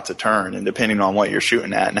 poison shots a turn, and depending on what you're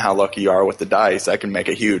shooting at and how lucky you are with the dice, that can make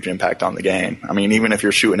a huge impact on the game. I mean, even if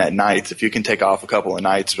you're shooting at knights, if you can take off a couple of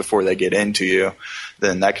knights before they get into you,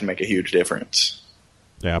 then that can make a huge difference.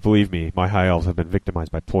 Yeah, believe me, my high elves have been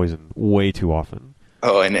victimized by poison way too often.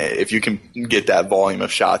 Oh, and if you can get that volume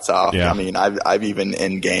of shots off, yeah. I mean, I've even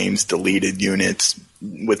in games deleted units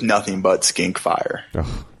with nothing but skink fire.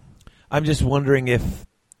 Ugh. I'm just wondering if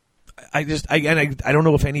I don't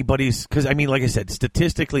know if anybody's, because I mean, like I said,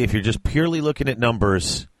 statistically, if you're just purely looking at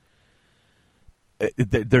numbers,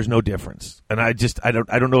 there's no difference, and I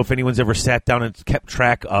don't know if anyone's ever sat down and kept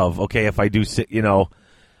track of, okay, if I do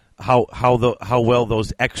how well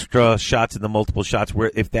those extra shots and the multiple shots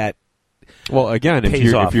were, if that again,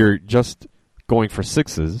 if you're just going for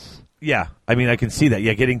 6s, yeah, I mean, I can see that.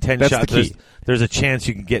 Yeah, getting 10 that's shots, the key. There's a chance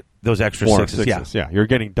you can get those extra more 6s. Yeah, you're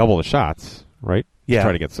getting double the shots, right? Yeah,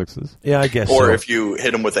 try to get 6s. Yeah, I guess. Or if you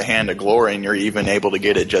hit them with a Hand of Glory and you're even able to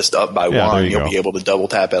get it just up by one, you'll be able to double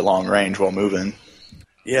tap at long range while moving.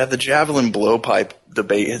 Yeah, the Javelin blowpipe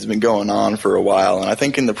debate has been going on for a while, and I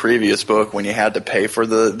think in the previous book, when you had to pay for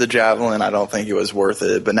the Javelin, I don't think it was worth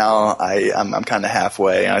it. But now I'm kind of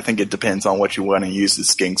halfway, and I think it depends on what you want to use the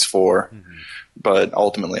skinks for. Mm-hmm. But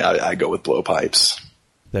ultimately, I go with blowpipes.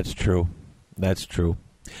 That's true. That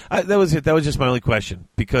was it. That was just my only question,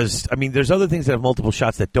 because I mean, there's other things that have multiple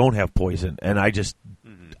shots that don't have poison, and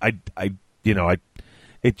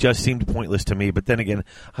it just seemed pointless to me. But then again,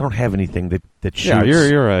 I don't have anything that shoots. Yeah,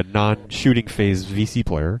 you're a non-shooting phase VC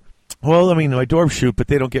player. Well, I mean, my dwarves shoot, but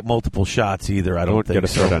they don't get multiple shots either. I don't think. Get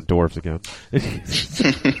us started on dwarves again.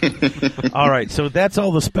 All right, so that's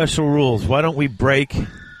all the special rules. Why don't we break,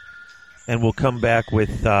 and we'll come back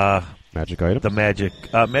with magic items. The magic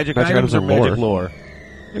items or magic lore.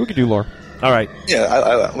 Yeah, we could do lore. All right.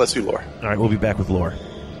 Yeah, let's do lore. All right, we'll be back with lore.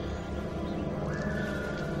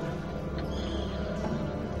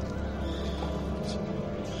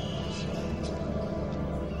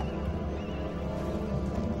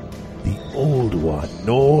 The Old One,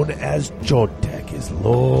 known as Jodtek, is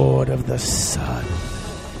Lord of the Sun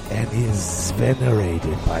and is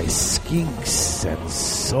venerated by skinks and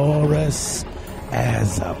Saurus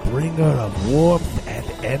as a bringer of warmth and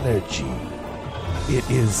energy. It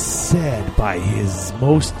is said by his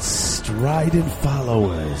most strident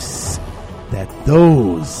followers that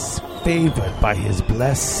those favored by his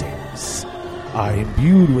blessings are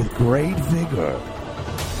imbued with great vigor.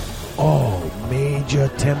 All major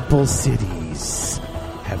temple cities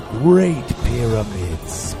have great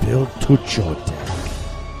pyramids built to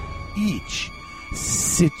Jodtek, each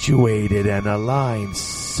situated and aligned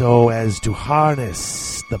so as to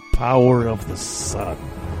harness the power of the sun.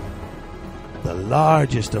 The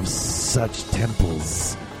largest of such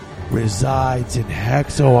temples resides in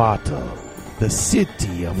Haxoatl, the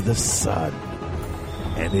city of the sun,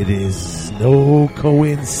 and it is no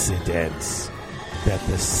coincidence that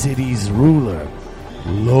the city's ruler,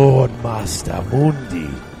 Lord Master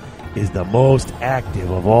Mundi, is the most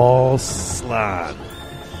active of all Slann,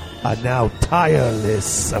 a now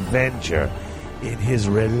tireless avenger in his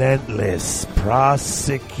relentless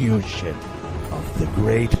prosecution of the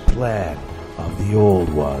great plan of the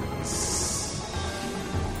Old Ones.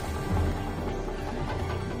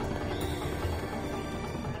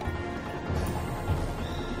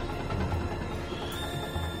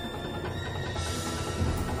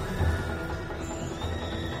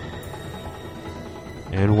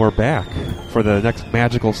 And we're back for the next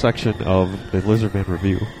magical section of the Lizardman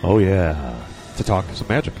Review. Oh, yeah. To talk some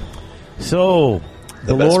magic. So,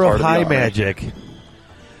 the best lore part of the high army. magic.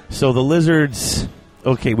 So the lizards.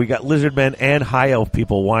 Okay, we got lizard men and high elf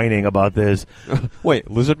people whining about this. Wait,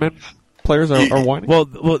 Lizardmen players are whining? Well,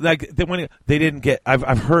 like they didn't get. I've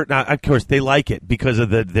heard. Now, of course, they like it because of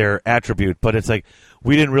their attribute, but it's like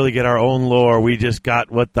we didn't really get our own lore. We just got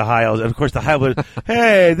what the high elves. And of course, the high elves.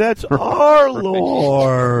 Hey, that's our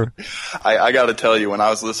lore. I got to tell you, when I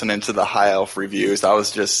was listening to the high elf reviews, I was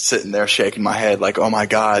just sitting there shaking my head, like, "Oh my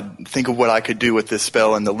god, think of what I could do with this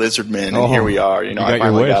spell in the Lizardmen." And here we are. You know, I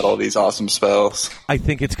finally got all these awesome spells. I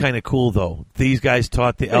think it's kind of cool, though. These guys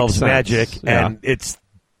taught the elves sense. magic, Yeah. and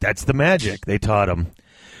that's the magic they taught them.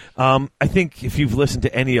 I think if you've listened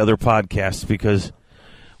to any other podcasts, because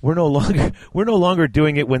we're no longer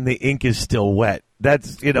doing it when the ink is still wet.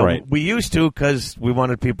 That's Right. we used to because we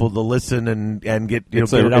wanted people to listen and get get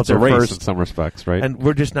It's it out a there race first. in some respects, right? And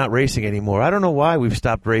we're just not racing anymore. I don't know why we've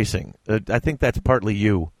stopped racing. I think that's partly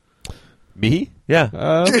you. Me?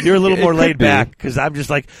 Yeah, you're a little it more could laid be. back because I'm just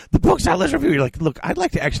like the book's out. Let's review. You're like, look, I'd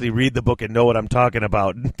like to actually read the book and know what I'm talking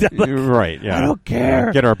about. Like, Right, yeah. I don't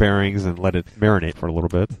care. Get our bearings and let it marinate for a little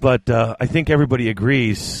bit. But I think everybody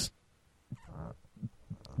agrees,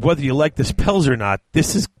 whether you like the spells or not,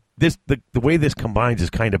 the way this combines is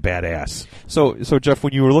kind of badass. So Jeff,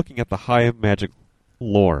 when you were looking at the high magic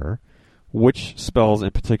lore, which spells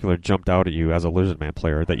in particular jumped out at you as a Lizardman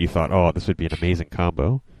player that you thought, oh, this would be an amazing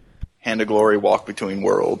combo? Hand of Glory, Walk Between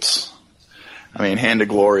Worlds. I mean, Hand of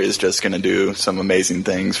Glory is just going to do some amazing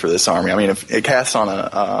things for this army. I mean, if it casts on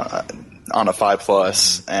a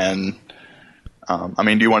 5+, and I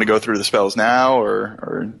mean, do you want to go through the spells now,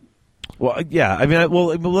 or? Well, yeah. I mean,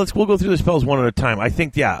 we'll go through the spells one at a time. I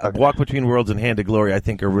think, Walk Between Worlds and Hand of Glory, I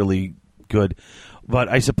think, are really good. But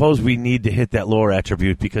I suppose we need to hit that lore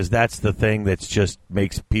attribute because that's the thing that just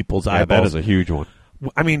makes people's Yeah, eyeballs. that is a huge one.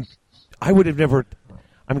 I mean, I would have never.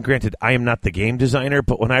 I mean, granted, I am not the game designer,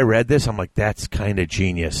 but when I read this, I'm like, that's kind of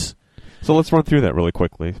genius. So let's run through that really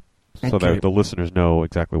quickly so Okay. that the listeners know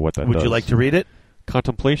exactly what that Would does. you like to read it?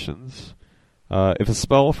 Contemplations. If a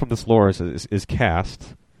spell from this lore is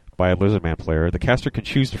cast by a Lizardman player, the caster can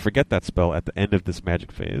choose to forget that spell at the end of this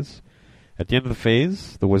magic phase. At the end of the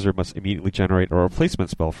phase, the wizard must immediately generate a replacement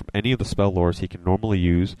spell from any of the spell lores he can normally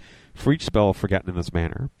use for each spell forgotten in this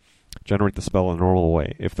manner. Generate the spell in a normal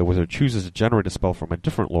way. If the wizard chooses to generate a spell from a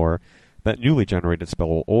different lore, that newly generated spell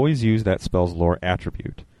will always use that spell's lore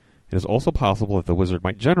attribute. It is also possible that the wizard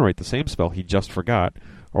might generate the same spell he just forgot,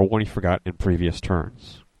 or one he forgot in previous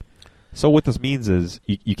turns. So what this means is,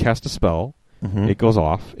 you cast a spell, it goes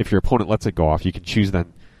off. If your opponent lets it go off, you can choose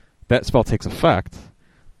then, that spell takes effect,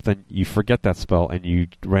 then you forget that spell and you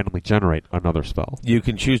randomly generate another spell. You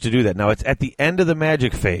can choose to do that. Now, it's at the end of the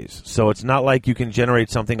magic phase, so it's not like you can generate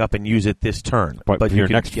something up and use it this turn. But for you your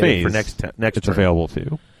can next get it phase, for next it's turn. available to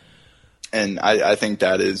you. And I think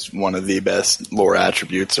that is one of the best lore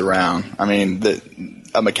attributes around. I mean,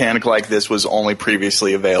 a mechanic like this was only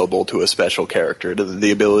previously available to a special character,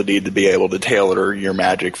 the ability to be able to tailor your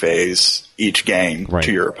magic phase each game Right.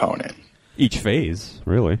 to your opponent. Each phase,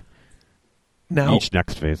 really. Now, Each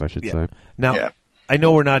next phase, I should say. Now, Yeah. I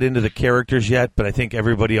know we're not into the characters yet, but I think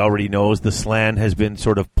everybody already knows the Slan has been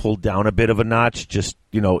sort of pulled down a bit of a notch. Just,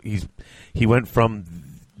 he went from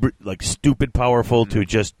like stupid powerful to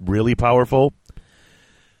just really powerful.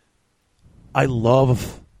 I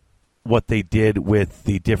love what they did with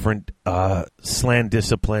the different Slan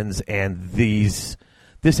disciplines and this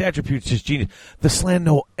attribute's just genius. The Slan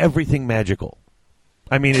know everything magical.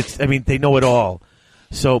 I mean, they know it all.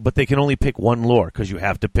 So, but they can only pick one lore because you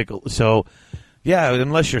have to pick. So, yeah,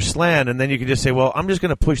 unless you're Slan, and then you can just say, "Well, I'm just going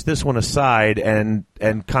to push this one aside and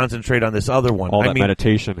concentrate on this other one." All that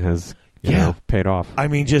meditation has paid off. I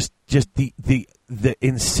mean, just the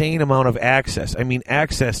insane amount of access. I mean,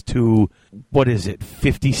 access to what is it,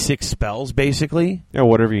 56 spells, basically. Yeah,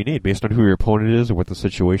 whatever you need, based on who your opponent is or what the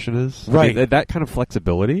situation is. Right. I mean, that kind of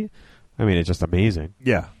flexibility, I mean, it's just amazing.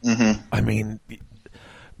 Yeah. Mm-hmm. I mean,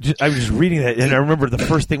 I was just reading that, and I remember the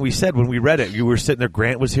first thing we said when we read it. You were sitting there,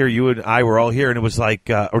 Grant was here, you and I were all here, and it was like,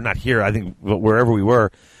 or not here, I think wherever we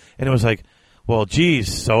were, and it was like, well,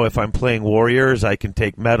 geez, so if I'm playing warriors, I can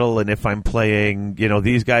take metal, and if I'm playing,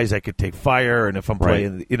 these guys, I could take fire, and if I'm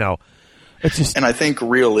playing, it's just... And I think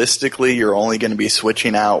realistically, you're only going to be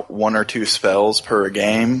switching out one or two spells per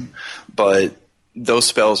game, but those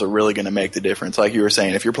spells are really going to make the difference. Like you were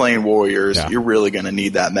saying, if you're playing warriors, you're really going to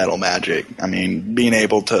need that metal magic. I mean, being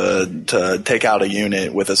able to take out a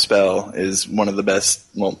unit with a spell is one of the best,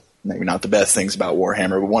 well, maybe not the best things about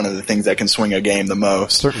Warhammer, but one of the things that can swing a game the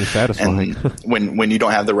most. Certainly satisfying. And when you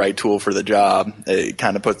don't have the right tool for the job, it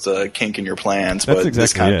kind of puts a kink in your plans. That's but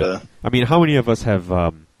exactly it. I mean, how many of us have,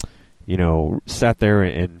 sat there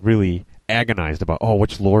and really agonized about,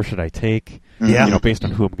 which lore should I take? Yeah. Based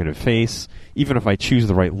on who I'm going to face. Even if I choose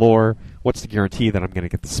the right lore, what's the guarantee that I'm going to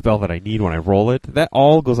get the spell that I need when I roll it? That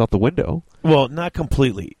all goes out the window. Well, not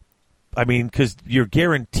completely. I mean, because you're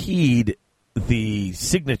guaranteed the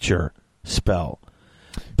signature spell.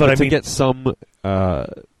 But I to mean, get some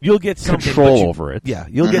you'll get something, control over it. Yeah,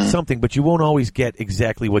 you'll get something, but you won't always get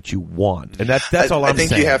exactly what you want. And that's all I'm saying. I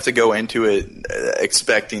think you have to go into it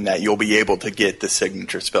expecting that you'll be able to get the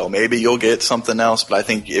signature spell. Maybe you'll get something else, but I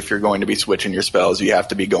think if you're going to be switching your spells, you have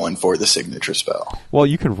to be going for the signature spell. Well,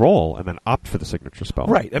 you can roll and then opt for the signature spell.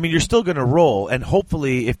 Right. I mean, you're still going to roll, and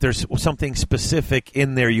hopefully if there's something specific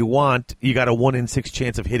in there you want, you got a 1 in 6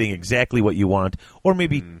 chance of hitting exactly what you want, or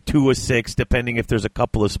maybe 2 of 6, depending if there's a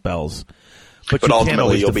couple of spells. But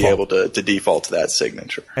ultimately, you'll be able to default to that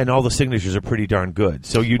signature. And all the signatures are pretty darn good.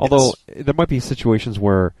 So although there might be situations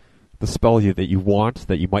where the spell that you want,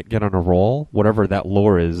 that you might get on a roll, whatever that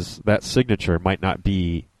lore is, that signature might not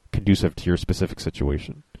be conducive to your specific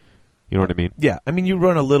situation. You know what I mean? Yeah. I mean, you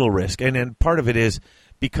run a little risk. And then part of it is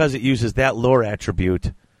because it uses that lore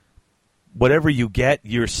attribute, whatever you get,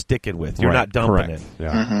 you're sticking with. You're not dumping it.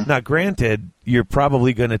 Yeah. Now, granted, you're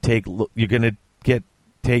probably going to take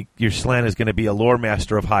your slant is going to be a lore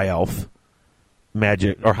master of high elf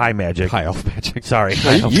magic or high magic. High elf magic. Sorry.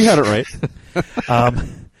 You had it right.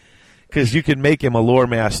 Because you can make him a lore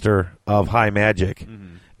master of high magic.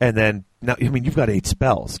 And then, now, I mean, you've got 8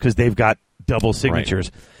 spells because they've got double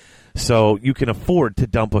signatures. Right. So you can afford to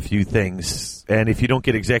dump a few things. And if you don't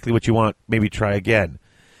get exactly what you want, maybe try again.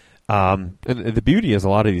 And the beauty is a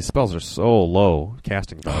lot of these spells are so low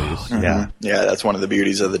casting values. Yeah. Yeah, that's one of the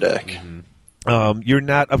beauties of the deck. You're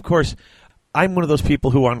not, of course, I'm one of those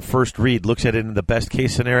people who on first read looks at it in the best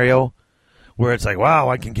case scenario where it's like, wow,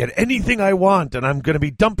 I can get anything I want and I'm going to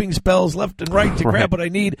be dumping spells left and right to grab what I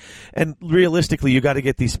need. And realistically, you got to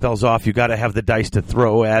get these spells off. You got to have the dice to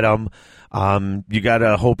throw at them. You got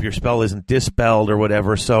to hope your spell isn't dispelled or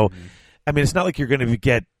whatever. So, I mean, it's not like you're going to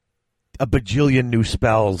get a bajillion new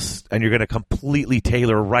spells and you're going to completely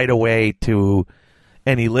tailor right away to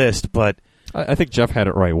any list, but I think Jeff had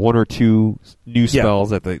it right. 1 or 2 new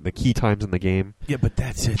spells at the key times in the game. Yeah, but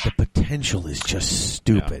that's it. The potential is just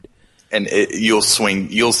stupid. Yeah. And you'll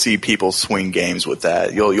see people swing games with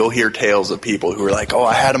that. You'll hear tales of people who are like, "Oh,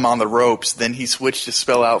 I had him on the ropes, then he switched his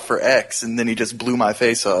spell out for X, and then he just blew my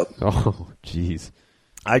face up." Oh, jeez.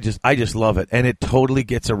 I just love it, and it totally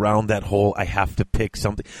gets around that whole I have to pick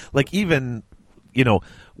something. Like even,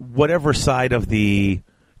 whatever side of the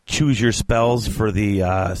choose your spells for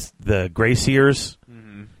the Grey Seers.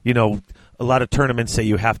 A lot of tournaments say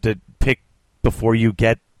you have to pick before you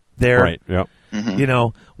get there. Right. Yep.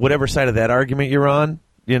 Whatever side of that argument you're on.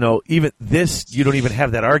 Even this, you don't even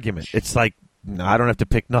have that argument. It's like, no, I don't have to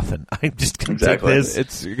pick nothing. I'm just going to take this.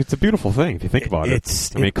 It's a beautiful thing if you think about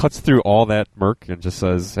it. It cuts through all that murk and just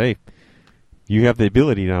says, hey, you have the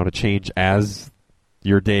ability now to change as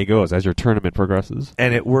your day goes, as your tournament progresses.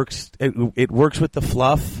 And it works. It works with the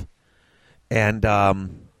fluff, and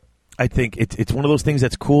I think it's one of those things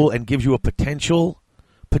that's cool and gives you a potential.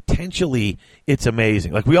 Potentially, it's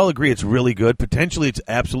amazing. Like we all agree, it's really good. Potentially, it's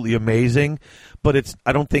absolutely amazing, but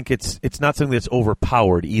I don't think it's not something that's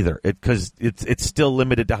overpowered either. Because it's still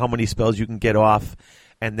limited to how many spells you can get off,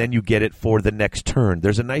 and then you get it for the next turn.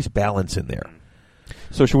 There's a nice balance in there.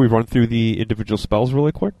 So, should we run through the individual spells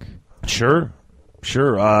really quick? Sure.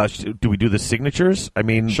 Do we do the signatures? I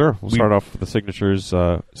mean, sure. We'll start off with the signatures.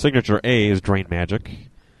 Signature A is Drain Magic.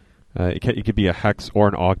 It could be a Hex or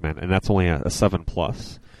an Augment, and that's only a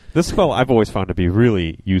 7+. This spell I've always found to be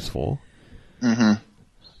really useful. Mm-hmm.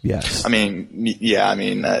 Yes. I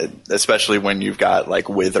mean, especially when you've got like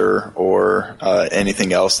Wither or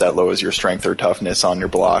anything else that lowers your strength or toughness on your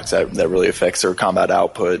blocks, that really affects their combat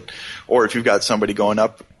output. Or if you've got somebody going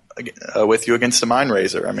up with you against a Mind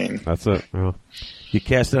Razor, I mean. That's it. Yeah. You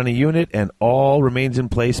cast it on a unit, and all remains in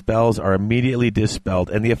place spells are immediately dispelled,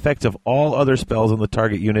 and the effects of all other spells on the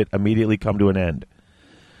target unit immediately come to an end.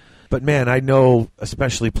 But man, I know,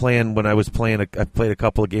 especially when I was playing, I played a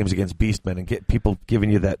couple of games against Beastmen, and get people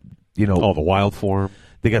giving you that, the wild form.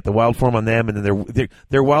 They got the wild form on them, and then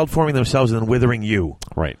they're wild forming themselves and then withering you.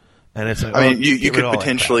 Right. And it's like, I mean, you could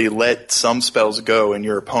potentially let some spells go in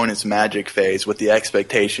your opponent's magic phase with the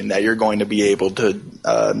expectation that you're going to be able to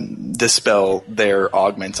dispel their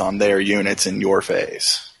augments on their units in your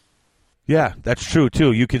phase. Yeah, that's true,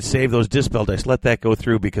 too. You can save those dispel dice. Let that go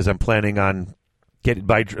through because I'm planning on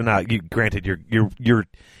Granted,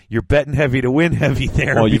 you're betting heavy to win heavy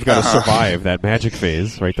there. Well, you've got to survive that magic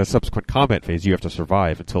phase, right? That subsequent combat phase, you have to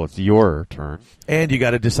survive until it's your turn. And you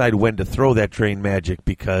got to decide when to throw that drain magic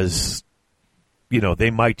because,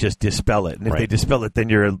 they might just dispel it. And if they dispel it, then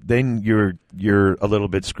you're a little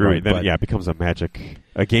bit screwed. Right. Then, it becomes a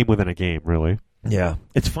game within a game, really. Yeah.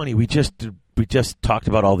 It's funny. We just talked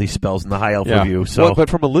about all these spells in the High Elf review. So, but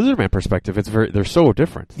from a Lizardman perspective, they're so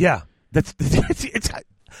different. Yeah. It's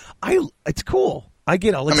cool. I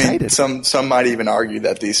get all excited. I mean, some might even argue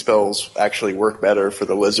that these spells actually work better for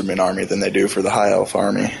the Lizardman army than they do for the High Elf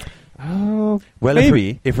army. Well,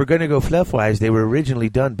 maybe. If we're going to go fluff-wise, they were originally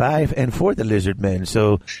done by and for the Lizardmen,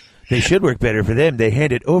 so they should work better for them. They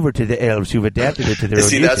hand it over to the elves who've adapted it to their own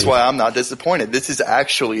See, uses. that's why I'm not disappointed. This is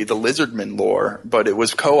actually the Lizardman lore, but it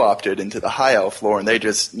was co-opted into the High Elf lore, and they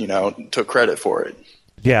just, took credit for it.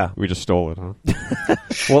 Yeah. We just stole it, huh?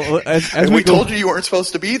 Well, as we told you weren't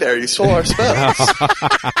supposed to be there. You stole our spells.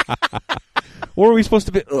 What are we supposed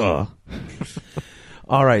to be? Ugh.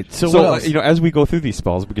 All right. So what else? As we go through these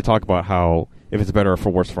spells, we could talk about how if it's better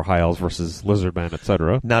or worse for High Elves versus Lizardmen,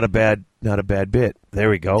 etc. Not a bad bit. There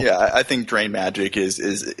we go. Yeah, I think Drain Magic is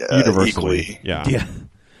universally equally. Yeah.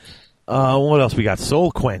 What else we got?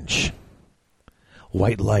 Soul Quench.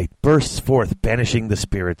 White light bursts forth, banishing the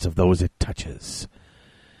spirits of those it touches.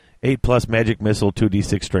 8+ magic missile,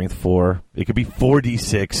 2d6 strength 4. It could be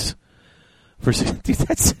 4d6 for. Dude,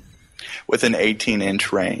 that's with an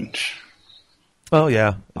 18-inch range. Oh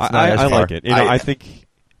yeah, I like it. I think.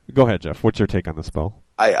 Go ahead, Jeff. What's your take on the spell?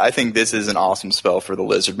 I think this is an awesome spell for the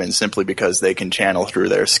Lizardmen simply because they can channel through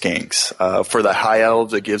their skinks. For the High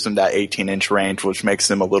Elves, it gives them that 18-inch range, which makes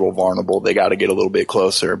them a little vulnerable. They got to get a little bit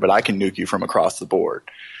closer, but I can nuke you from across the board.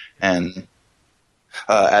 And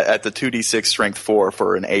at the 2d6 strength 4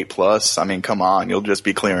 for an 8+, I mean, come on, you'll just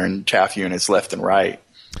be clearing chaff units left and right.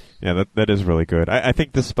 Yeah, that is really good. I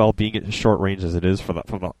think this spell, being at short range as it is from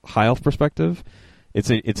the High Elf perspective,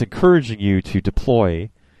 it's encouraging you to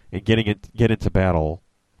deploy and get into battle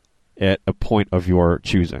at a point of your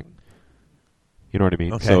choosing. You know what I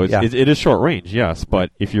mean? Okay, so it is short range, yes,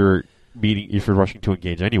 but if you're rushing to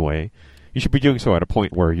engage anyway, you should be doing so at a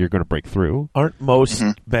point where you're going to break through. Aren't most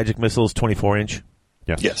magic missiles 24-inch?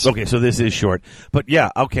 Yes. Okay, so this is short. But yeah,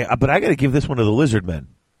 okay, but I got to give this one to the Lizardmen.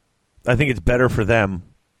 I think it's better for them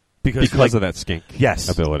because of that skink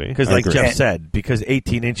ability. Because like Jeff said, because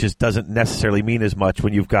 18 inches doesn't necessarily mean as much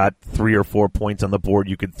when you've got 3 or 4 points on the board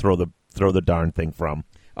you could throw the darn thing from.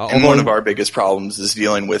 And one of our biggest problems is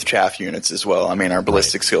dealing with chaff units as well. I mean, our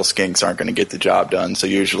ballistic skill skinks aren't going to get the job done, so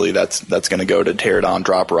usually that's going to go to Pterodon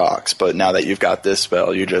drop rocks. But now that you've got this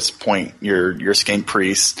spell, you just point your skink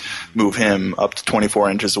priest, move him up to 24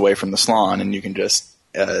 inches away from the Slann, and you can just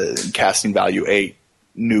casting value 8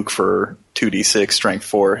 nuke for 2d6 strength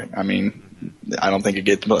 4. I mean, I don't think it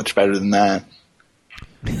gets much better than that.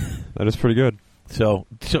 That is pretty good. So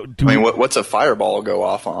what's a fireball go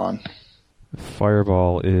off on?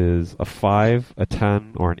 Fireball is a 5, a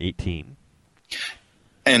 10, or an 18.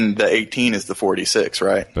 And the 18 is the 46,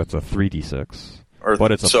 right? That's a 3d6.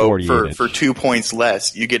 But it's a 48 inch. For 2 points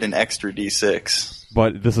less, you get an extra d6.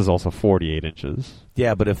 But this is also 48 inches.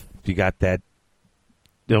 Yeah, but if you got that,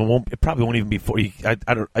 it probably won't even be 40.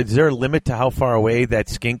 Is there a limit to how far away that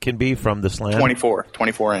skink can be from the Slann? 24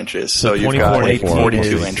 inches. So you've got a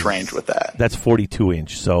 42-inch range with that. That's 42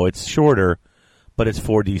 inch. So it's shorter, but it's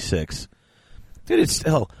 4d6. Dude, it's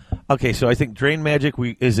still okay. So I think Drain Magic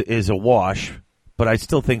is a wash, but I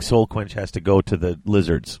still think Soul Quench has to go to the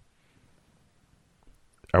Lizards.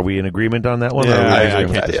 Are we in agreement on that one? Yeah, I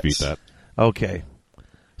can't dispute that. Okay,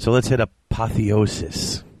 so let's hit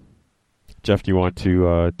Apotheosis. Jeff, do you want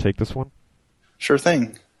to take this one? Sure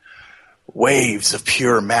thing. Waves of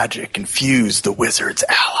pure magic infuse the wizard's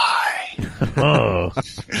ally. Oh.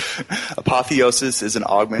 Apotheosis is an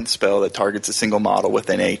augment spell that targets a single model with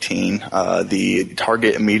an 18. The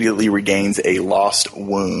target immediately regains a lost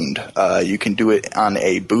wound. You can do it on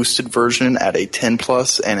a boosted version at a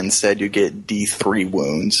 10+, and instead you get D3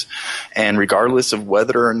 wounds. And regardless of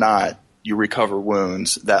whether or not you recover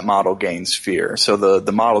wounds, that model gains fear. So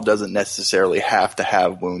the model doesn't necessarily have to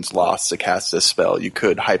have wounds lost to cast this spell. You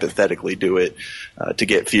could hypothetically do it to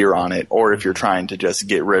get fear on it, or if you're trying to just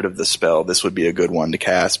get rid of the spell, this would be a good one to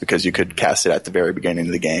cast because you could cast it at the very beginning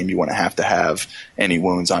of the game. You wouldn't have to have any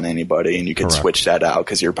wounds on anybody, and you could switch that out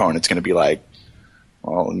because your opponent's going to be like,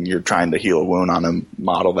 well, you're trying to heal a wound on a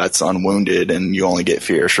model that's unwounded and you only get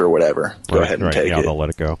fear, sure, whatever. Go ahead and take it. They'll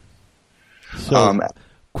let it go. So,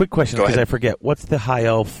 quick question, because I forget. What's the High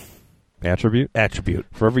Elf attribute? Attribute.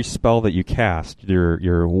 For every spell that you cast, you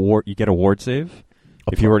get a ward save,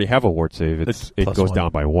 If you already have a ward save, It's it plus goes 1.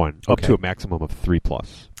 down by 1, up Okay. to a maximum of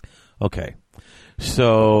 3+. Okay.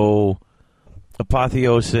 So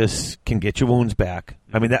Apotheosis can get your wounds back.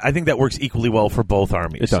 I mean, I think that works equally well for both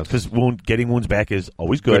armies. It does. Because getting wounds back is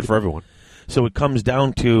always Good good. for everyone. So it comes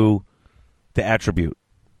down to the attribute.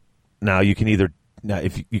 Now you can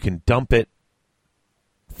if you can dump it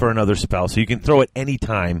for another spell, so you can throw it any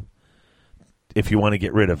time if you want to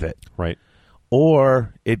get rid of it, Right.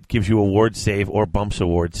 or it gives you a ward save or bumps a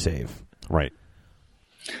ward save. Right.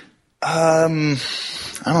 I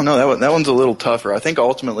don't know. That one's a little tougher. I think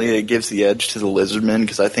ultimately it gives the edge to the Lizardman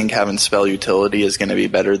because I think having spell utility is going to be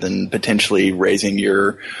better than potentially raising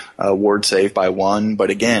your ward save by 1. But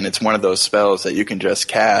again, it's one of those spells that you can just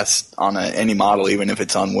cast on any model, even if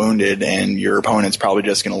it's unwounded, and your opponent's probably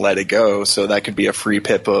just going to let it go. So that could be a free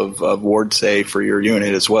pip of ward save for your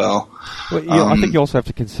unit as well. Well, I think you also have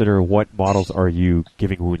to consider what models are you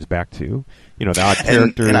giving wounds back to. The odd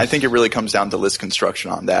characters. And I think it really comes down to list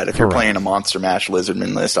construction on that. If you're playing a monster mash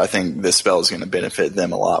Lizardman list, I think this spell is going to benefit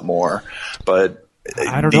them a lot more. But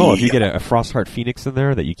I don't know if you get a Frostheart Phoenix in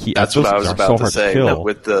there that you keep. That's what I was about to say. Kill.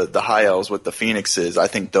 With the high elves, with the phoenixes, I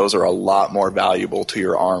think those are a lot more valuable to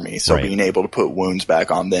your army. So being able to put wounds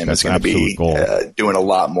back on them is going to be doing a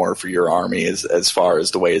lot more for your army as far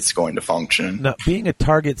as the way it's going to function. Now, being a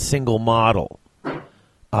target single model,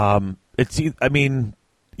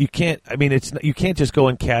 you can't. I mean, you can't just go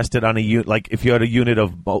and cast it on a unit. Like if you had a unit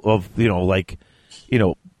of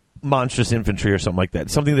monstrous infantry or something like that,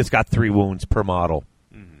 something that's got 3 wounds per model.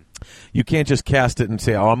 Mm-hmm. You can't just cast it and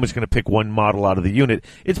say, "Oh, I'm just going to pick one model out of the unit."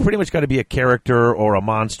 It's pretty much got to be a character or a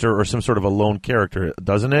monster or some sort of a lone character,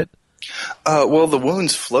 doesn't it? Well, the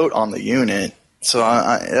wounds float on the unit. So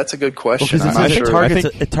that's a good question. Well, I'm not sure.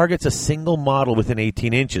 It targets a single model within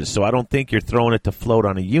 18 inches, so I don't think you're throwing it to float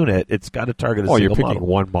on a unit. It's got to target a single model. You're picking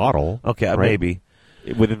one model. Okay, right? Maybe.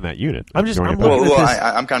 Within that unit. I'm looking at this.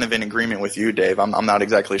 I'm kind of in agreement with you, Dave. I'm not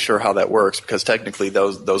exactly sure how that works because technically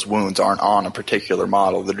those wounds aren't on a particular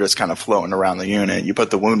model. They're just kind of floating around the unit. You put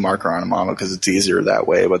the wound marker on a model because it's easier that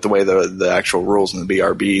way. But the way the actual rules in the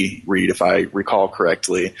BRB read, if I recall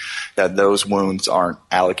correctly, that those wounds aren't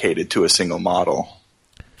allocated to a single model.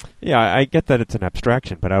 Yeah, I get that it's an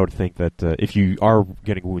abstraction, but I would think that if you are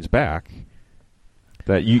getting wounds back,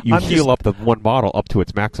 that you heal up the one model up to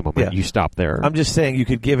its maximum and you stop there. I'm just saying you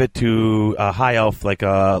could give it to a high elf like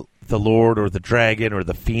the Lord or the Dragon or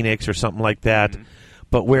the Phoenix or something like that. Mm-hmm.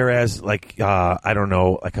 But whereas I don't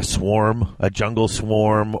know, like a swarm, a jungle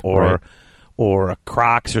swarm or a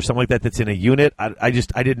Crocs or something like that that's in a unit, I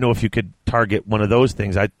didn't know if you could target one of those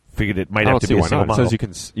things. I figured it might have to be a single model. It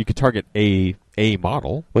says you could target a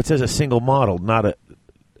model. Well, it says a single model, not a.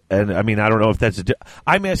 And I mean, I don't know if that's.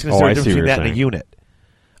 I'm asking is there a difference between that and a unit.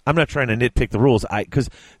 I'm not trying to nitpick the rules, because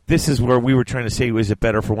this is where we were trying to say, is it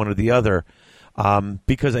better for one or the other?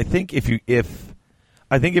 Because I think if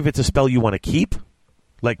it's a spell you want to keep,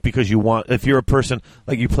 like because if you're a person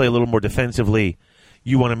like you play a little more defensively,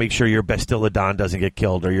 you want to make sure your Bastiladon doesn't get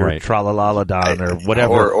killed, or your Tralaladon, or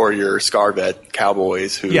whatever, or your Scarvet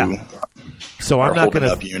Cowboys who. Yeah. So I'm not going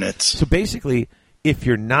to up units. So basically, if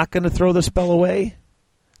you're not going to throw the spell away,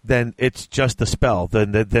 then it's just the spell.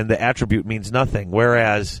 Then the attribute means nothing.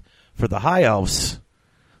 Whereas for the high elves,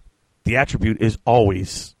 the attribute is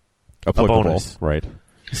always applicable, a bonus, right?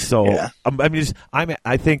 So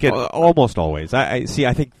I think it almost always. I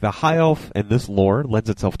think the high elf and this lore lends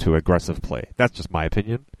itself to aggressive play. That's just my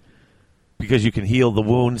opinion. Because you can heal the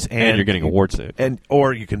wounds and you're getting a ward save,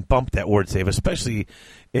 or you can bump that ward save, especially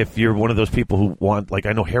if you're one of those people who want. Like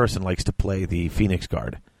I know Harrison likes to play the Phoenix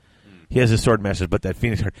Guard. He has his sword masters, but that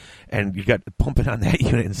Phoenix Guard, and you got pumping on that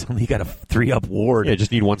unit, and suddenly you got a 3-up ward. Yeah,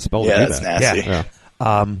 just need one spell to do that's that. Nasty. Yeah.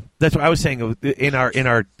 That's what I was saying in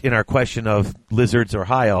our question of lizards or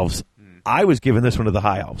high elves. I was giving this one to the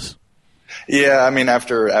high elves. Yeah, I mean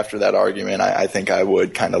after that argument, I think I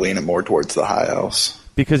would kind of lean it more towards the high elves.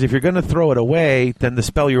 Because if you're going to throw it away, then the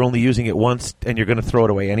spell you're only using it once, and you're going to throw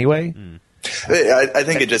it away anyway. I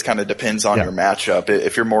think it just kind of depends on your matchup.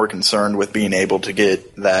 If you're more concerned with being able to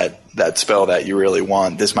get that spell that you really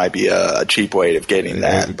want, this might be a cheap way of getting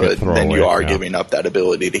that. But then you are giving up that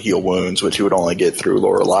ability to heal wounds, which you would only get through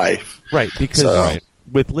Lore of Life. Right, because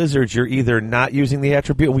with lizards, you're either not using the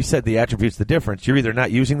attribute. We said the attribute's the difference. You're either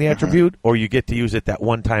not using the attribute, or you get to use it that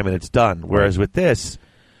one time and it's done. Whereas with this,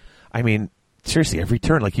 I mean, seriously, every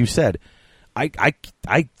turn, like you said, I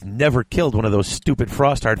never killed one of those stupid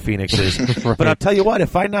Frostheart Phoenixes. Right. But I'll tell you what,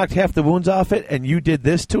 if I knocked half the wounds off it and you did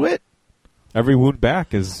this to it, every wound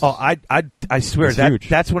back is. Oh, I swear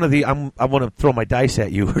that's one of the. I want to throw my dice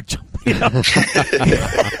at you or jump.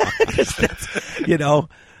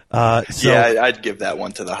 Yeah, I'd give that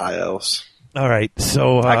one to the high elves. All right,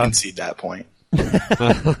 so I concede that point.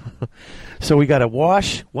 So we got a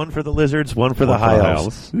wash, one for the lizards, one for the high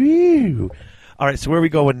elves. Woo. All right, so where are we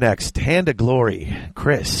going next? Hand of Glory.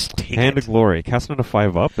 Chris, Hand of Glory. Casting a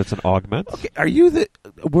 5-up. That's an augment. Okay, are you the...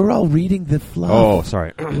 We're all reading the fluff. Oh,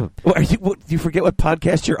 sorry. Do you forget what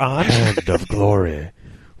podcast you're on? Hand of Glory.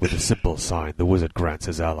 With a simple sign, the wizard grants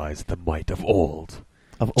his allies the might of old.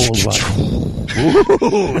 Of old what?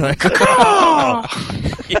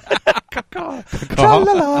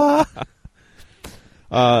 Tra-la-la.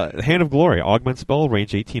 Hand of Glory. Augment spell.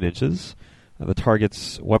 Range 18 inches. The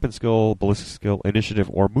target's weapon skill, ballistic skill, initiative,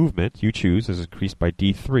 or movement you choose is increased by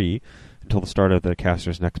D3 until the start of the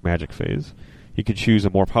caster's next magic phase. You can choose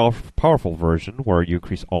a more powerful version where you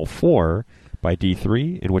increase all 4 by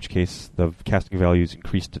D3, in which case the casting value is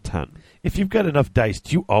increased to 10. If you've got enough dice,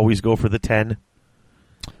 do you always go for the 10?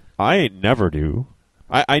 I never do.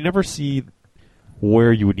 I never see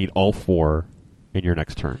where you would need all 4 in your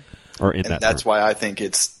next turn. Or in that that's turn. why I think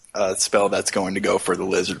it's a spell that's going to go for the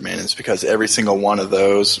Lizardman, is because every single one of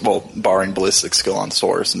those, well, barring ballistic skill on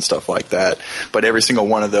source and stuff like that, but every single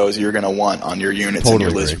one of those you're going to want on your units in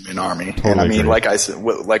your Lizardman army. Totally and I mean, agree. like I said,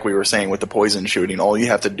 like we were saying with the poison shooting, all you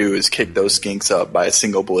have to do is kick those skinks up by a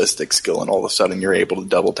single ballistic skill, and all of a sudden you're able to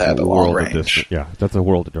double tap at long range. Yeah, that's a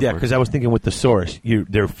world of difference. Yeah, because I was thinking with the source,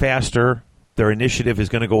 they're faster. Their initiative is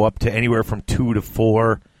going to go up to anywhere from 2 to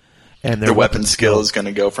 4. And their weapon skill is going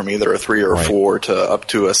to go from either a 3 or a 4 to up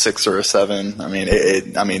to a 6 or a 7. I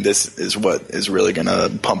mean, this is what is really going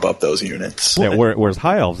to pump up those units. Yeah, whereas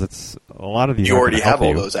high elves, it's a lot of these. You already have all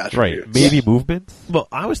you. those attributes, right? Maybe movement. Well,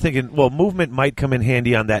 I was thinking, movement might come in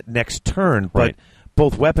handy on that next turn, but Right.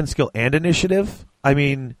 both weapon skill and initiative. I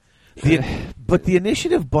mean, but the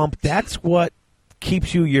initiative bump, that's what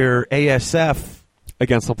keeps you your ASF.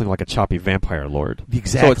 Against something like a choppy vampire lord.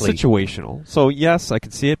 Exactly. So it's situational. So yes, I can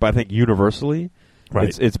see it, but I think universally,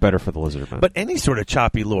 it's better for the lizardman. But any sort of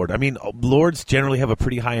choppy lord. I mean, lords generally have a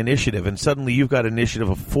pretty high initiative, and suddenly you've got initiative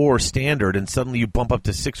of 4 standard, and suddenly you bump up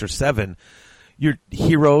to 6 or 7. Your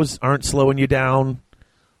heroes aren't slowing you down.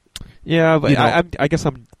 Yeah, but I guess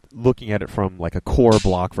I'm looking at it from like a core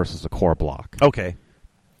block versus a core block. Okay.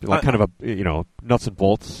 Like kind of a, nuts and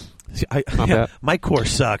bolts. See, my core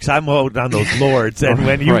sucks. I'm out on those lords, and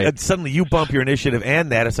when you Right. suddenly you bump your initiative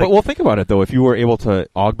and that, it's like, Well, think about it though. If you were able to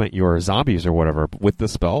augment your zombies or whatever with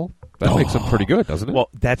this spell, that makes them pretty good, doesn't it? well,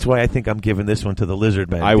 that's why I think I'm giving this one to the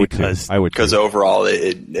Lizardman. I would because too. I would because too. overall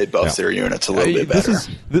it buffs their units a little bit better.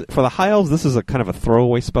 For the high elves, this is a kind of a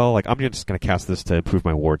throwaway spell. Like I'm just going to cast this to improve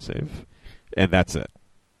my ward save, and that's it.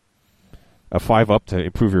 A 5-up to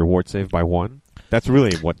improve your ward save by 1. That's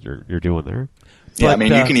really what you're doing there. Yeah, But, I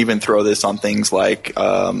mean, you can even throw this on things like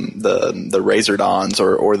the Razor Dons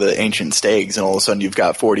or the Ancient Stags, and all of a sudden you've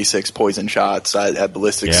got 46 poison shots at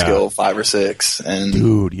ballistic skill 5 or 6. And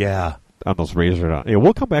dude, yeah. On those Razor Dons. Yeah,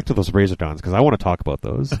 we'll come back to those Razor Dons because I want to talk about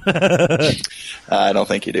those. I don't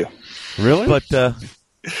think you do. Really? But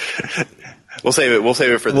We'll save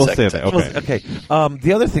it for the second save it. section. Okay.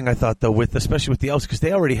 The other thing I thought though, especially with the elves, because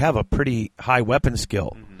they already have a pretty high weapon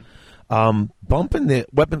skill. Bumping the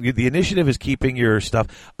weapon, the initiative is keeping your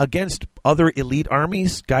stuff against other elite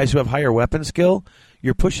armies, guys who have higher weapon skill.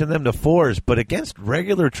 You're pushing them to 4s, but against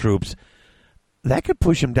regular troops, that could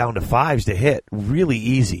push them down to 5s to hit really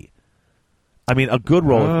easy. I mean, a good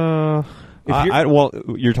roll.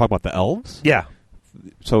 You're talking about the elves? Yeah.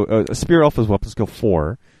 So a spear elf is weapon skill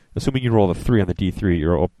 4. Assuming you roll a 3 on the D3,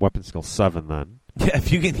 you're weapon skill 7 then. Yeah,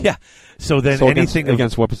 if you can, yeah. So then anything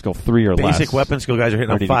against weapon skill 3 or less. Basic weapon skill guys are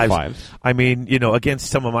hitting on 5s. 5s. I mean, against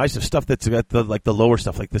some of my stuff that's got the lower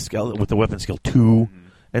stuff, like the skill with the weapon skill 2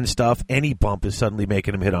 and stuff, any bump is suddenly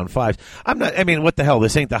making them hit on 5s. I mean, what the hell?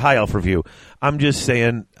 This ain't the high elf review. I'm just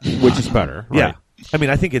saying, which is better. Right? Yeah. I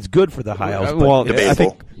mean, I think it's good for the high elves. Well, but I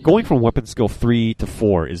think going from weapon skill 3 to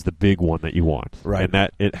 4 is the big one that you want, right? And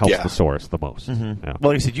that it helps the source the most. Mm-hmm. Yeah.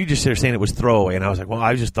 Well, like I said, you just started saying it was throwaway, and I was like, well,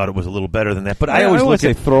 I just thought it was a little better than that. But I always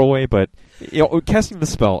say throwaway, but casting the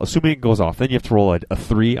spell, assuming it goes off, then you have to roll a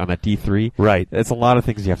 3 on that D3. Right. It's a lot of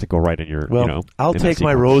things you have to go right in your. Well, I'll take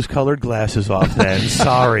my rose-colored glasses off then.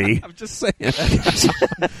 Sorry. I'm just saying.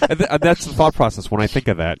 And that's the thought process when I think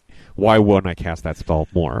of that. Why wouldn't I cast that spell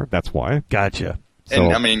more? That's why. Gotcha.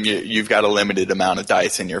 And I mean, you've got a limited amount of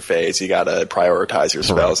dice in your phase. You got to prioritize your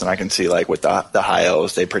spells, and I can see like with the high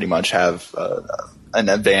elves, they pretty much have an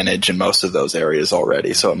advantage in most of those areas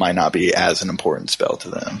already. So it might not be as an important spell to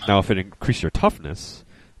them. Now, if it increases your toughness,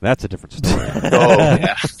 that's a different story. Oh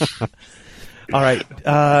yeah. All right,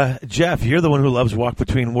 Jeff, you're the one who loves Walk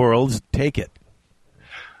Between Worlds. Take it.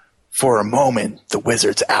 For a moment, the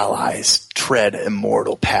wizard's allies tread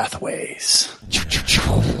immortal pathways.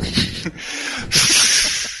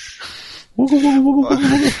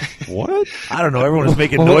 What? I don't know. Everyone was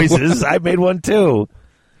making noises. I made one too.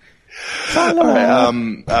 All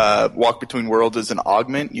right, Walk Between Worlds is an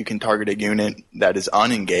augment. You can target a unit that is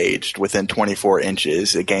unengaged within 24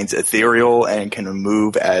 inches. It gains ethereal and can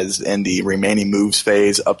move as in the remaining moves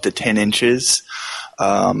phase up to 10 inches.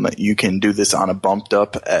 You can do this on a bumped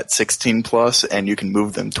up at 16 plus, and you can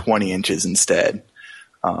move them 20 inches instead.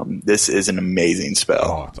 This is an amazing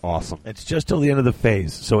spell. Oh, it's awesome. It's just till the end of the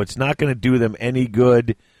phase, so it's not going to do them any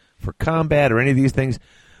good for combat or any of these things.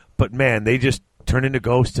 But, man, they just turn into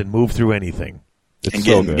ghosts and move through anything. It's And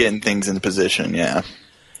so good. getting things into position, yeah.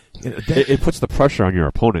 You know, It puts the pressure on your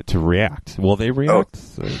opponent to react. Will they react?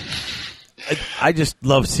 I just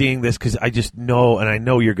love seeing this because I just know, and I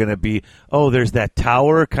know you're going to be, there's that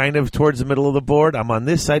tower kind of towards the middle of the board. I'm on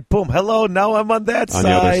this side. Boom. Hello. Now I'm on that On side. the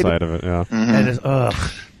other side of it, yeah. And it's,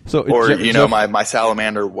 So, Or, my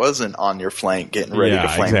salamander wasn't on your flank getting ready to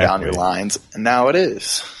flame down your lines, and now it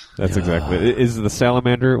is. That's exactly it. Is the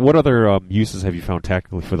salamander... What other uses have you found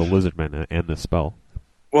tactically for the lizardmen and this spell?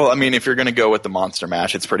 Well, I mean, if you're going to go with the monster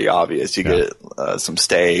mash, it's pretty obvious. You get some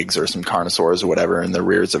stags or some carnosaurs or whatever in the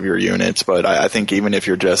rears of your units. But I think even if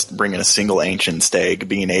you're just bringing a single ancient stag,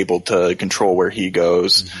 being able to control where he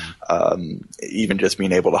goes, even just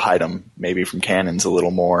being able to hide him maybe from cannons a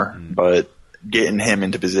little more, but getting him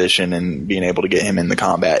into position and being able to get him in the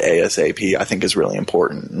combat ASAP, I think is really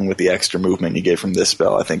important. And with the extra movement you get from this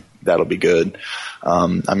spell, I think that'll be good.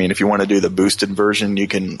 I mean, if you want to do the boosted version, you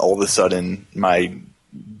can all of a sudden, my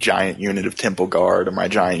giant unit of Temple Guard or my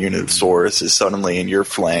giant unit of Saurus is suddenly in your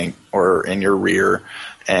flank or in your rear,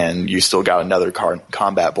 and you still got another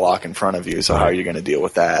combat block in front of you. So how are you going to deal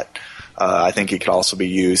with that? I think it could also be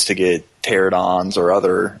used to get pterodons or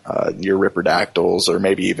other your Ripperdactyls or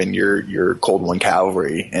maybe even your Cold One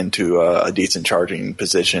cavalry into a decent charging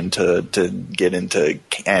position to get into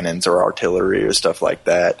cannons or artillery or stuff like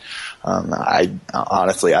that. I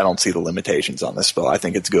honestly don't see the limitations on this spell. I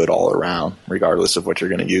think it's good all around, regardless of what you're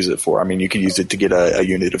going to use it for. I mean, you could use it to get a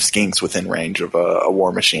unit of skinks within range of a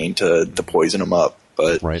war machine to poison them up.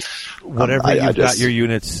 But whatever you've got your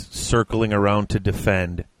units circling around to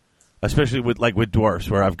defend. Especially with dwarfs,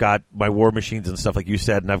 where I've got my war machines and stuff like you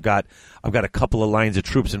said, and I've got a couple of lines of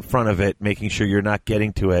troops in front of it, making sure you're not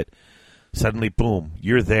getting to it. Suddenly, boom,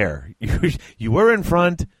 you're there. You were in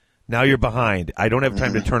front, now you're behind. I don't have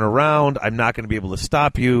time to turn around. I'm not going to be able to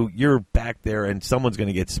stop you. You're back there, and someone's going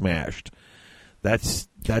to get smashed. That's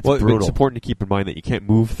brutal. It's important to keep in mind that you can't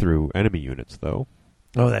move through enemy units, though.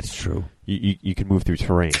 Oh, that's true. You can move through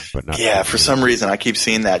terrain, but not... Yeah, for some reason I keep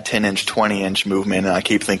seeing that 10-inch, 20-inch movement, and I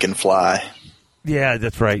keep thinking fly. Yeah,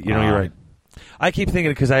 that's right. You're right. I keep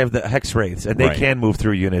thinking because I have the Hex Wraiths, and they can move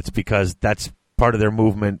through units because that's part of their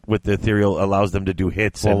movement with the ethereal allows them to do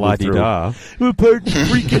hits and move through. La-di-da. Well, pardon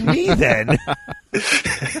freaking me, then.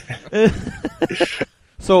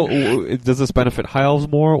 So, does this benefit high elves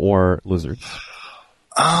more or lizards?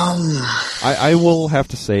 I will have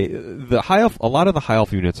to say the high elf. A lot of the high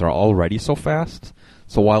elf units are already so fast.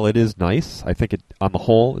 So while it is nice, I think on the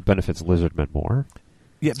whole it benefits lizardmen more.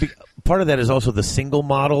 Yeah, part of that is also the single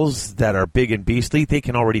models that are big and beastly. They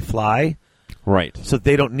can already fly, right? So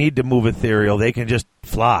they don't need to move ethereal. They can just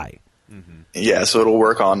fly. Yeah, so it'll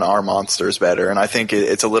work on our monsters better, and I think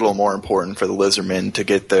it's a little more important for the lizardmen to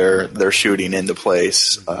get their shooting into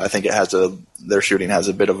place. I think their shooting has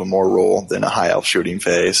a bit of a more role than a high elf shooting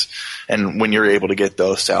phase, and when you're able to get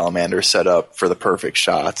those salamanders set up for the perfect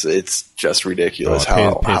shots, it's just ridiculous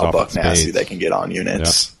how buck nasty they can get on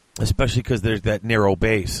units. Yep. Especially because there's that narrow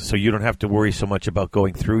base, so you don't have to worry so much about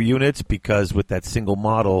going through units because with that single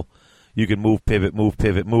model, you can move, pivot, move,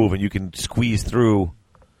 and you can squeeze through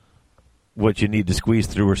what you need to squeeze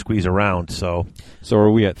through or squeeze around. So are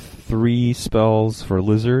we at 3 spells for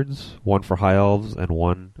lizards, 1 for high elves, and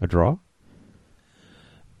 1 a draw?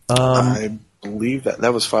 I believe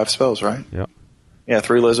that was 5 spells, right? Yeah. Yeah,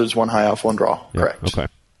 3 lizards, 1 high elf, 1 draw. Yep. Correct. Okay.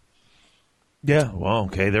 Yeah. Well,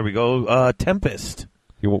 okay. There we go. Tempest.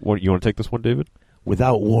 You want to take this one, David?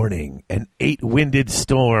 Without warning, an 8-winded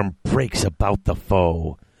storm breaks about the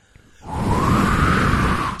foe.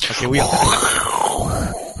 Okay,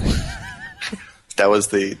 That was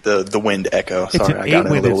the wind echo. Sorry, I got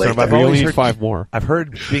it a little late. I've We always only need heard 5 more. I've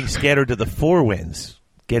heard being scattered to the 4 winds,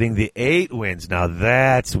 getting the 8 winds. Now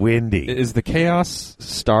that's windy. Is the Chaos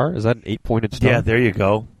Star, is that an 8-pointed star? Yeah, there you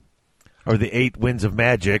go. Or the 8 winds of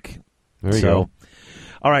magic. There you go.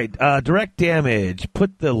 All right, direct damage.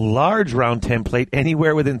 Put the large round template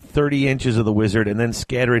anywhere within 30 inches of the wizard and then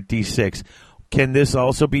scatter it D6. Can this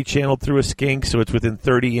also be channeled through a skink, so it's within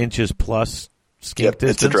 30 inches plus skink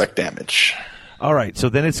distance? It's a direct damage. All right, so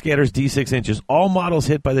then it scatters D6 inches. All models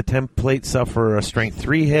hit by the template suffer a strength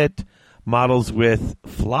 3 hit. Models with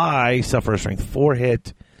fly suffer a strength 4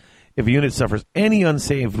 hit. If a unit suffers any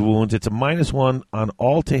unsaved wounds, it's a -1 on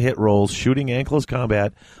all to hit rolls, shooting and close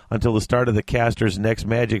combat until the start of the caster's next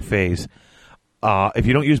magic phase. If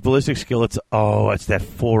you don't use ballistic skill, it's that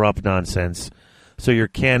 4-up nonsense. So your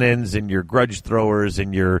cannons and your grudge throwers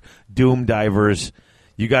and your doom divers,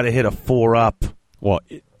 you got to hit a 4-up. Well,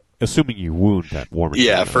 assuming you wound that war machine.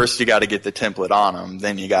 Yeah, first you got to get the template on them,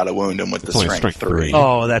 then you got to wound them with the only strength 3.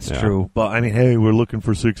 Oh, that's true. But I mean, hey, we're looking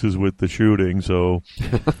for 6s with the shooting, so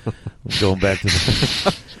going back to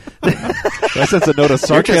the. I sense a note of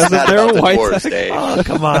sarcasm mad there. about the White dwarves, Tech. Dave. Oh,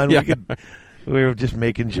 come on, we were just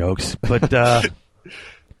making jokes, but.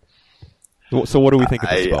 So what do we think of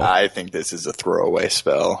this spell? I think this is a throwaway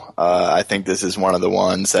spell. I think this is one of the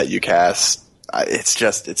ones that you cast.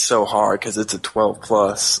 It's so hard because it's a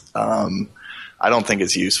 12+. I don't think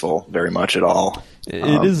it's useful very much at all.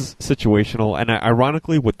 It is situational, and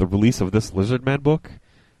ironically, with the release of this Lizardman book,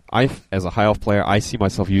 as a High Elf player, I see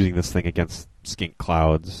myself using this thing against skink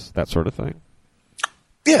clouds, that sort of thing.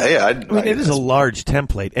 Yeah. I mean, it is a large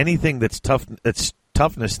template. Anything that's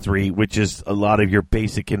toughness 3, which is a lot of your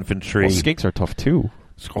basic infantry. Well, skinks are tough too.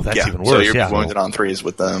 Oh, that's even worse. So you're wounded on 3s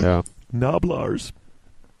with them. Yeah. Noblars.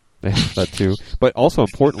 That too. But also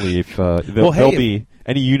importantly, if there'll be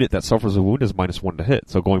any unit that suffers a wound is -1 to hit.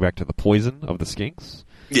 So going back to the poison of the skinks,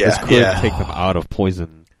 this could take them out of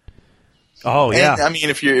poison. Oh yeah. And, I mean,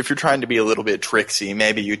 if you're trying to be a little bit tricksy,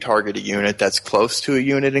 maybe you target a unit that's close to a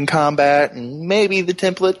unit in combat, and maybe the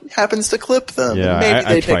template happens to clip them. Yeah, and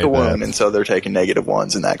maybe they take a wound, that. and so they're taking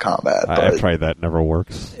 -1s in that combat. I've tried that; never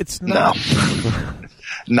works. It's not.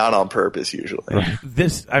 Not on purpose, usually. Right.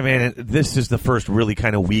 This is the first really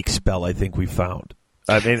kind of weak spell I think we found.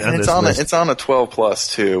 I mean, and it's on a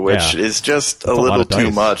 12+ too, which is just a little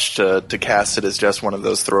too much to cast it as just one of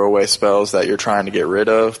those throwaway spells that you're trying to get rid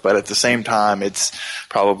of. But at the same time, it's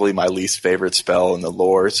probably my least favorite spell in the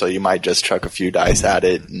lore, so you might just chuck a few dice at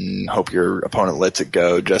it and hope your opponent lets it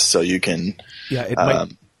go just so you can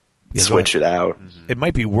switch it out. It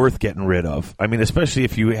might be worth getting rid of. I mean, especially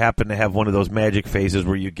if you happen to have one of those magic phases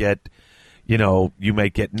where you get... you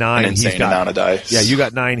might get 9. An insane amount of dice. Yeah, you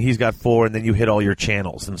got 9, he's got 4, and then you hit all your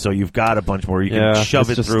channels. And so you've got a bunch more. You can shove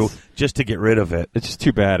it through just to get rid of it. It's just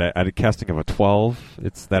too bad. At a casting of a 12,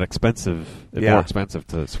 it's that expensive. It's more expensive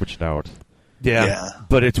to switch it out. Yeah.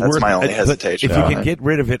 But it's That's worth my only it. hesitation. If you can get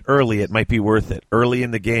rid of it early, it might be worth it. Early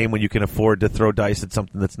in the game when you can afford to throw dice at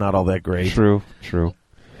something that's not all that great. True.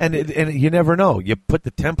 And you never know. You put the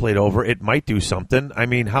template over, it might do something. I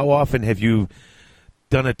mean, how often have you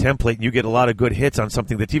done a template and you get a lot of good hits on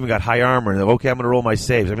something that's even got high armor and okay, I'm going to roll my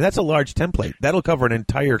saves. I mean, that's a large template. That'll cover an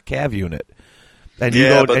entire cav unit. And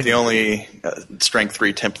the only strength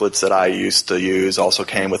 3 templates that I used to use also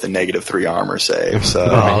came with a -3 armor save. So.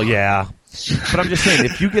 Oh, yeah. But I'm just saying,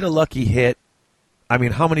 if you get a lucky hit, I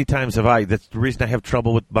mean, how many times have that's the reason I have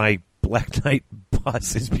trouble with my Black Knight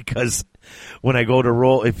bus is because when I go to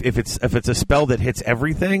roll, if it's a spell that hits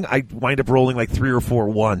everything, I wind up rolling like 3 or 4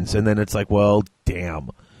 1s, and then it's like, well, damn.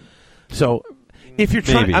 So if you're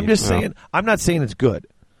trying, I'm just saying, I'm not saying it's good.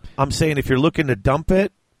 I'm saying if you're looking to dump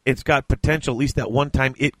it, it's got potential. At least that one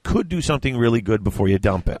time, it could do something really good before you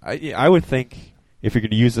dump it. I would think if you're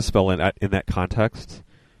going to use the spell in that context,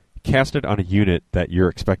 cast it on a unit that you're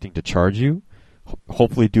expecting to charge you.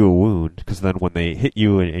 Hopefully do a wound, because then when they hit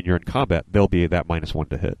you and you're in combat, they'll be that -1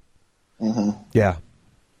 to hit. Mm-hmm. Yeah.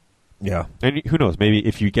 And who knows, maybe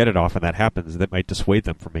if you get it off and that happens, that might dissuade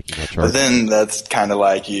them from making that charge. But then that's kind of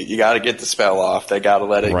like, you got to get the spell off. They got to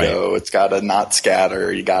let it go. It's got to not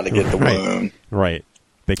scatter. You got to get the wound. Right.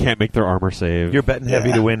 They can't make their armor save. You're betting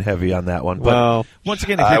heavy to win heavy on that one. But well, once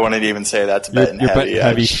again, I wouldn't even say that's betting heavy. You're betting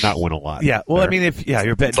heavy to not win a lot. Yeah, well, there. I mean,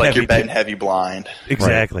 you're betting it's like heavy. You're betting heavy blind.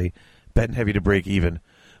 Exactly. Right. Betting heavy to break even.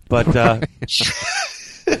 But,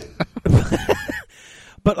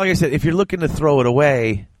 but like I said, if you're looking to throw it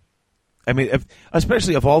away, I mean,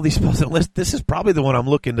 especially if all these spells on the list, this is probably the one I'm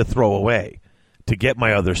looking to throw away to get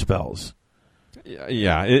my other spells.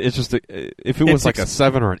 Yeah, it's just if it was like a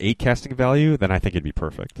 7 or an 8 casting value, then I think it'd be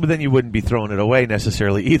perfect. But then you wouldn't be throwing it away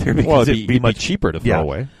necessarily either, because it'd be much cheaper to throw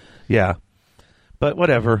away. Yeah, but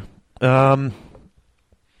whatever.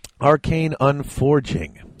 Arcane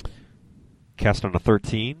Unforging. Cast on a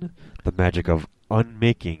 13, the magic of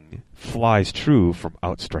unmaking flies true from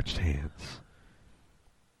outstretched hands.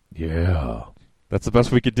 Yeah. That's the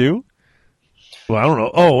best we could do? Well, I don't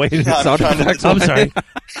know. Oh, wait. I'm I'm sorry.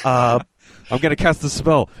 I'm going to cast the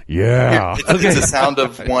spell. Yeah. It's the sound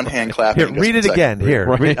of one hand clapping. Here, read it again. Here,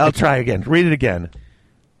 Right. I'll try again. Read it again.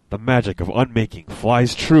 The magic of unmaking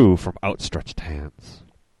flies true from outstretched hands.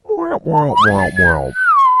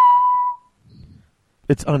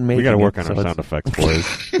 It's unmaking. We got to work it, on so our sound effects,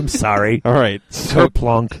 boys. I'm sorry. All right. So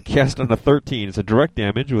Plunk. cast on a 13. It's a direct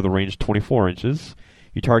damage with a range 24 inches.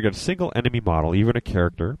 You target a single enemy model, even a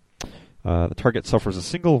character. The target suffers a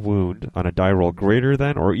single wound on a die roll greater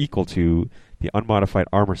than or equal to the unmodified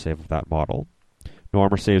armor save of that model. No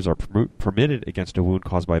armor saves are permitted against a wound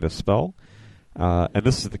caused by this spell. And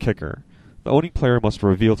this is the kicker. The owning player must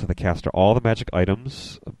reveal to the caster all the magic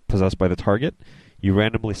items possessed by the target. You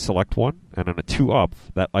randomly select one, and on a 2-up,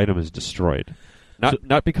 that item is destroyed.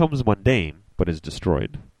 Not becomes mundane, but is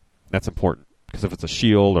destroyed. That's important, because if it's a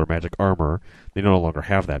shield or magic armor, they no longer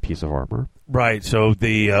have that piece of armor. Right. So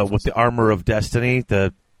the with the armor of destiny,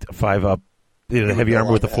 the 5-up, the heavy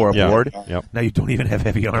armor with the 4-up ward. Yep. Now you don't even have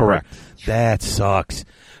heavy armor. Correct. That sucks.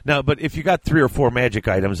 Now, but if you got 3 or 4 magic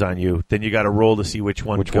items on you, then you got to roll to see which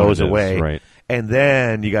one goes away. Right. And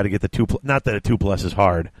then you got to get the 2+. Not that a 2+ is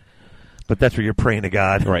hard, but that's where you're praying to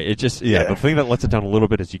God. Right. It just the thing that lets it down a little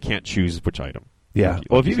bit is you can't choose which item. Yeah.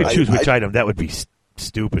 Well, if you could choose which item, that would be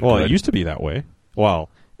stupid. Well, good. it used to be that way. Well,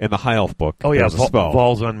 in the High Elf book, oh yeah, there's a spell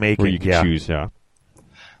Vols Unmaking, where you can choose. Yeah.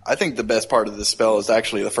 I think the best part of the spell is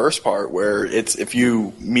actually the first part, where it's if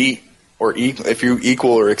you meet or if you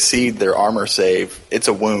equal or exceed their armor save, it's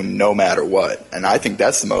a wound no matter what. And I think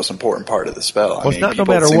that's the most important part of the spell. Well, it's not no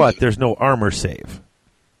matter what. There's no armor save.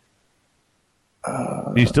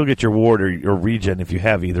 You still get your ward or your regen if you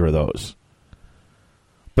have either of those.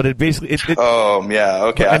 But it basically... oh, yeah,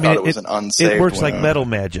 okay. I thought it was an unsaved It works wound. like metal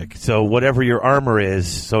magic. So whatever your armor is...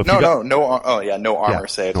 So if no armor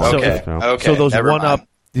save. So Okay, okay. So those never one-up...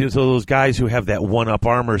 mind. So those guys who have that one-up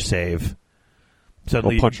armor save...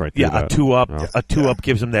 Suddenly, punch right through a that. 2-up. Yeah. A 2-up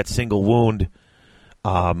gives them that single wound.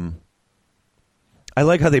 I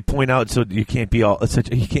like how they point out so you can't be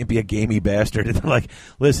you can't be a gamey bastard. And they're like,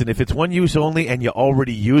 listen, if it's one use only and you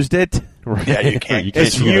already used it, Yeah, you can't.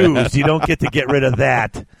 it's used. You don't get to get rid of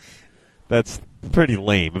that. That's pretty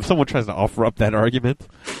lame. If someone tries to offer up that argument,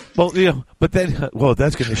 Well, but then,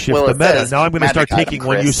 that's going to shift Well, the if that meta. is Now I'm going to start magic taking item,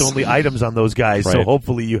 one use Chris. only items on those guys. So Right.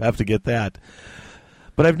 hopefully you have to get that.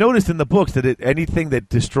 But I've noticed in the books that anything that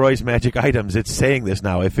destroys magic items, it's saying this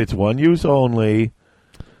now. If it's one use only.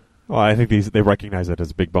 well, I think they recognize it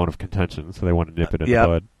as a big bone of contention, so they want to nip it in Yep. the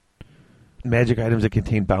bud. Magic items that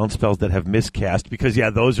contain bound spells that have miscast, because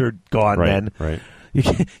those are gone. Right. Then Right.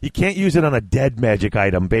 you can't use it on a dead magic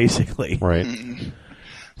item, basically. Right.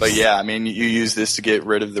 But yeah, I mean, you use this to get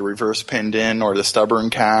rid of the reverse pinned in or the stubborn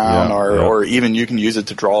count, Yeah, or even you can use it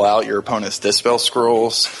to draw out your opponent's dispel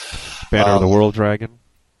scrolls. Banner of the World Dragon.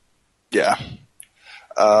 Yeah.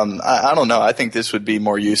 I don't know. I think this would be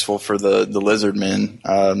more useful for the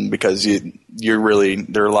lizardmen because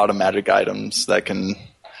there are a lot of magic items that can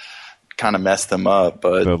kind of mess them up.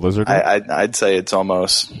 But The lizardmen? I'd say it's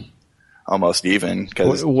almost even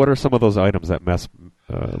because What are some of those items that mess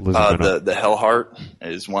lizardmen up? the Hellheart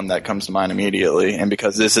is one that comes to mind immediately, and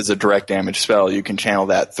because this is a direct damage spell, you can channel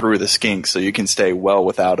that through the skink, so you can stay well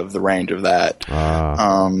without of the range of that.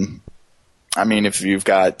 I mean, if you've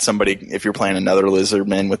got if you're playing another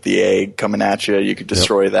lizardman with the egg coming at you, you could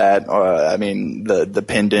destroy that. I mean, the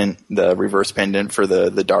pendant, the reverse pendant for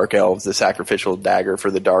the dark elves, the sacrificial dagger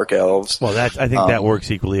for the dark elves. Well, I think that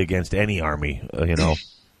works equally against any army. Yeah.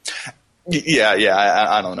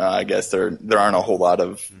 I don't know. I guess there aren't a whole lot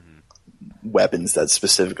of weapons that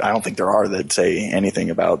specific. I don't think there are that say anything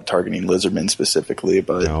about targeting lizardmen specifically,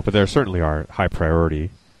 but No, but there certainly are high priority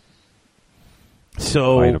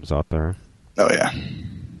So items out there. oh yeah.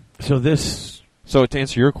 So to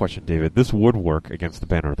answer your question, David, this would work against the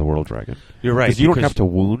Banner of the World Dragon. You're right, Because you don't because- have to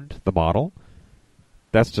wound the model.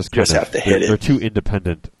 That's just Just have to hit it. They're two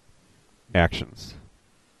independent actions.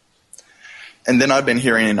 And then I've been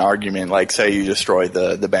hearing an argument, like, say you destroy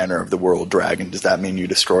the Banner of the World Dragon, does that mean you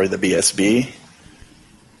destroy the BSB?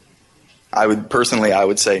 I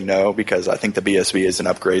would say no, because I think the BSB is an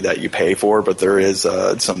upgrade that you pay for, but there is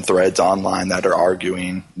some threads online that are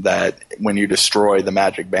arguing that when you destroy the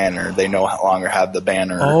Magic Banner, they no longer have the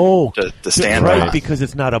banner to stand right, on. because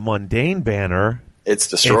it's not a mundane banner. It's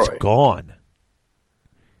destroyed. It's gone.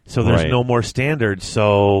 So there's Right. no more standard.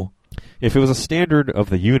 So If it was a standard of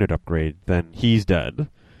the unit upgrade, then he's dead.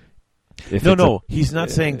 If no, it's he's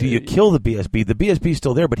not saying do you kill the BSB. The BSB is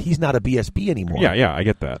still there, but he's not a BSB anymore. Yeah, I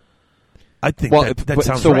get that. I think that but-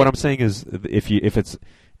 sounds so right. what I'm saying is, if it's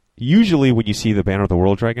usually when you see the Banner of the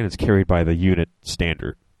World Dragon, it's carried by the unit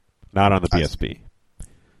standard, not on the BSB.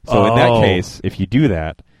 So in that Oh. case, if you do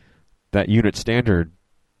that, that unit standard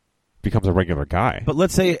becomes a regular guy. But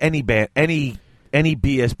let's say any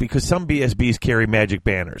BSB, because some BSBs carry magic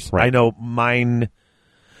banners. Right. I know mine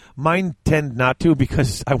tend not to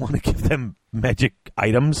because I want to give them magic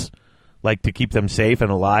items, like to keep them safe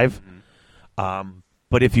and alive.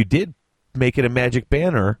 But if you did make it a magic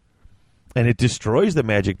banner and it destroys the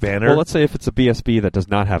magic banner... Well, let's say if it's a BSB that does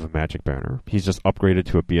not have a magic banner, he's just upgraded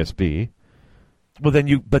to a BSB. Well,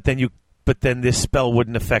 then this spell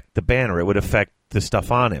wouldn't affect the banner. It would affect the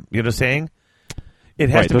stuff on him. You know what I'm saying? It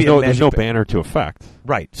has to be there's no banner to affect.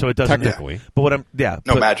 Right, so it doesn't... Technically. But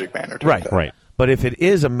no magic banner. Right. But if it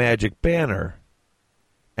is a magic banner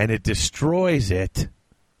and it destroys it,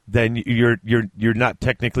 then you're not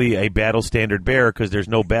technically a battle standard bearer because there's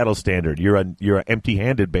no battle standard. You're an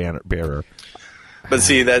empty-handed bearer. But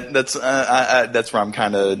see, that's where I'm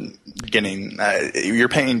kind of getting. You're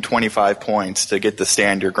paying 25 points to get the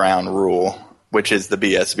stand your ground rule, which is the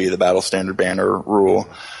BSB, the battle standard banner rule.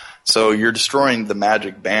 So you're destroying the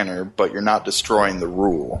magic banner, but you're not destroying the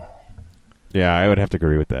rule. Yeah, I would have to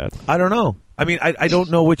agree with that. I don't know. I mean, I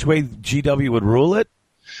don't know which way GW would rule it.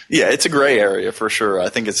 Yeah, it's a gray area for sure. I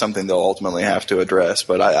think it's something they'll ultimately have to address.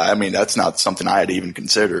 But I mean, that's not something I had even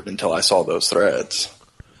considered until I saw those threads.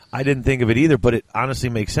 I didn't think of it either, but it honestly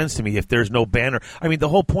makes sense to me. If there's no banner, I mean, the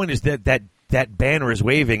whole point is that banner is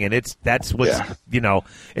waving, and that's what's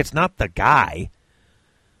it's not the guy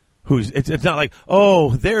who's. It's not like,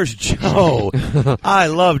 oh, there's Joe. I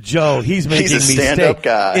love Joe. He's making He's a me stand-up stay.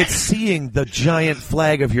 guy. It's seeing the giant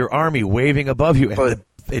flag of your army waving above you.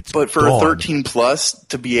 But for gone. a 13 plus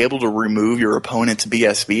to be able to remove your opponent's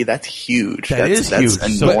BSB, that's huge. That's huge.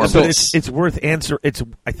 Enormous. So it's worth answer.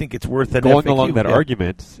 I think it's worth an going FAQ. along that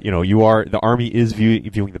argument. The army is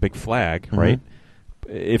viewing the big flag, right?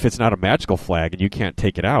 If it's not a magical flag and you can't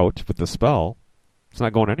take it out with the spell, it's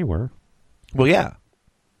not going anywhere. Well, yeah.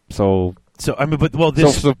 So I mean, but for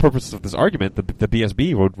the purpose of this argument, the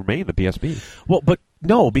BSB would remain the BSB. Well, but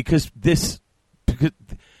no, because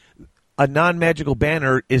a non-magical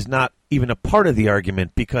banner is not even a part of the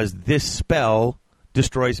argument because this spell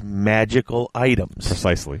destroys magical items.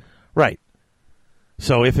 Precisely. Right.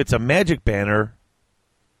 So if it's a magic banner,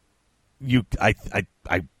 it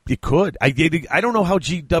could. I don't know how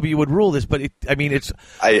GW would rule this, but it's.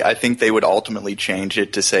 I think they would ultimately change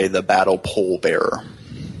it to say the battle pole bearer.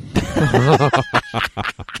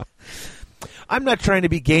 I'm not trying to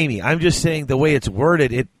be gamey. I'm just saying the way it's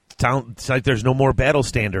worded, it sounds like there's no more battle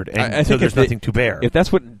standard, and I think there's nothing to bear. If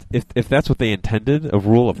that's what they intended, a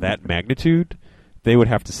rule of that magnitude, they would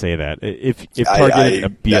have to say that. If targeting a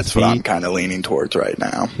BSB, that's what I'm kind of leaning towards right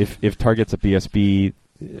now. If targets a BSB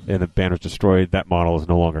and the banner's destroyed, that model is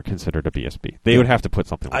no longer considered a BSB. They would have to put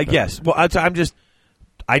something like that. I guess. Well,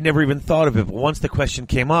 I never even thought of it, but once the question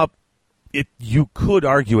came up, you could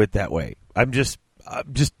argue it that way. I'm just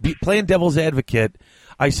playing devil's advocate.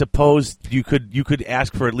 I suppose you could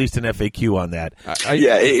ask for at least an FAQ on that.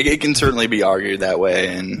 It can certainly be argued that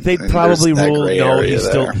way, and they'd probably there's that rule gray no. area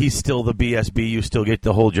He's still the BSB. You still get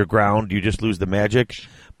to hold your ground. You just lose the magic.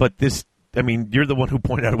 But this, I mean, you're the one who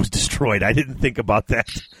pointed out it was destroyed. I didn't think about that.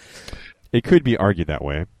 It could be argued that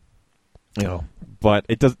way, but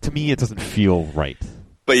it does. To me, it doesn't feel right.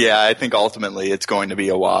 But yeah, I think ultimately it's going to be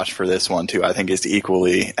a wash for this one too. I think it's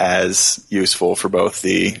equally as useful for both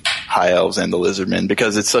the High Elves and the Lizardmen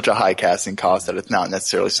because it's such a high casting cost that it's not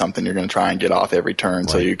necessarily something you're going to try and get off every turn. Right.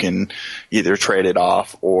 So you can either trade it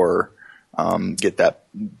off or get that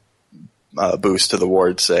boost to the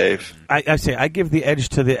ward save. I say I give the edge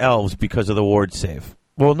to the Elves because of the ward save.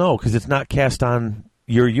 Well, no, because it's not cast on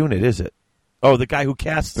your unit, is it? Oh, the guy who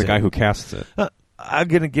casts it. The guy who casts it. I'm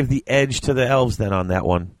going to give the edge to the Elves then on that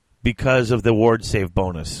one because of the ward save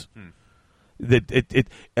bonus. I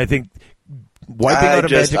think wiping out a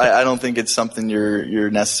magic. I don't think it's something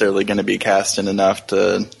you're necessarily going to be casting enough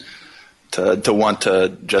to want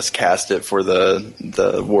to just cast it for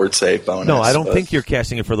the ward save bonus. No, I don't think you're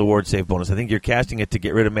casting it for the ward save bonus. I think you're casting it to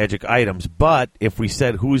get rid of magic items. But if we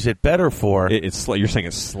said who's it better for, you're saying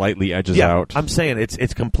it slightly edges out. I'm saying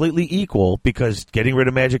it's completely equal because getting rid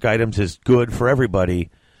of magic items is good for everybody.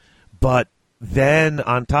 But then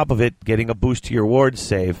on top of it, getting a boost to your ward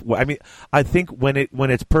save. I mean, I think when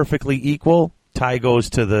it's perfectly equal, tie goes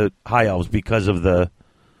to the High Elves because of the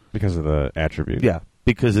attribute. Yeah.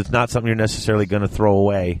 Because it's not something you're necessarily going to throw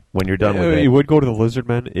away when you're done with it. It would go to the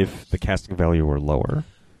Lizardmen if the casting value were lower.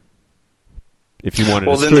 If you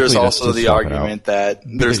wanted, then there's also the argument that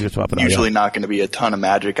there's usually not going to be a ton of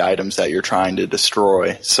magic items that you're trying to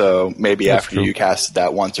destroy. So maybe after you cast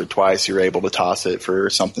that once or twice, you're able to toss it for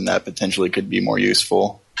something that potentially could be more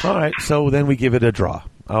useful. All right, so then we give it a draw.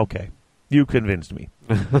 Okay. You convinced me.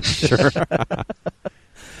 Sure.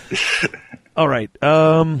 All right.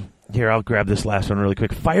 Here, I'll grab this last one really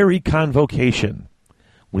quick. Fiery Convocation.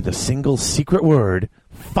 With a single secret word,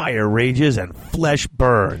 fire rages and flesh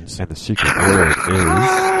burns. And the secret word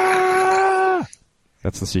is...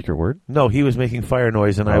 That's the secret word? No, he was making fire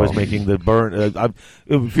noise, and I was making the burn.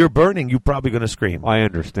 If you're burning, you're probably going to scream. I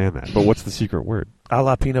understand that. But what's the secret word? A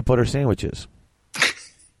la peanut butter sandwiches.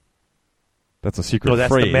 That's a secret No,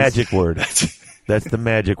 that's phrase. the magic word. That's the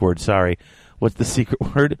magic word. Sorry. What's the secret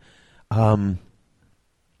word?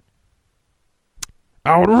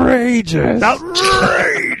 Outrageous.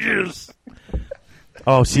 Outrageous.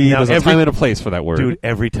 Oh, see, now there's a time and a place for that word. Dude,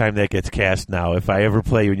 every time that gets cast now, if I ever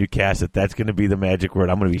play when you cast it, that's going to be the magic word.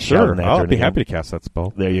 I'm going to be shouting that. I'll be happy to cast that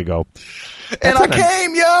spell. There you go. And I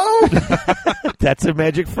came, yo! That's a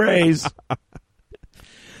magic phrase.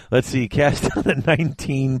 Let's see. Cast on a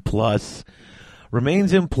 19 plus.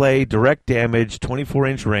 Remains in play. Direct damage.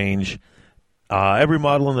 24-inch range. Every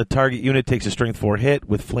model in the target unit takes a strength 4 hit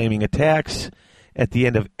with flaming attacks. At the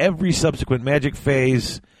end of every subsequent magic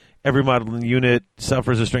phase, every model in the unit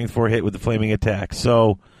suffers a strength 4 hit with the flaming attack.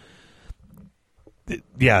 So,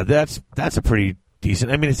 yeah, that's a pretty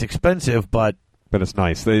decent. I mean, it's expensive, but it's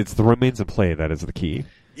nice. It's the remains in play that is the key.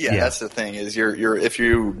 Yeah, that's the thing is you're if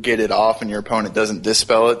you get it off and your opponent doesn't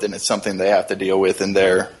dispel it, then it's something they have to deal with in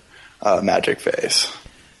their magic phase.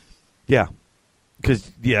 Yeah,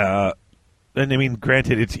 because and I mean,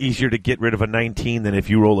 granted, it's easier to get rid of a 19 than if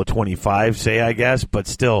you roll a 25, say, I guess, but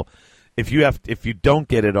still, if you don't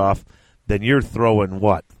get it off, then you're throwing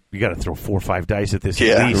what? You got to throw 4 or 5 dice at this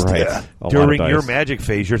at least. Right. Yeah. During your magic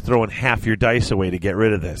phase, you're throwing half your dice away to get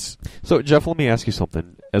rid of this. So, Jeff, let me ask you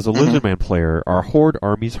something. As a Lizardman player, are Horde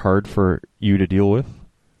armies hard for you to deal with?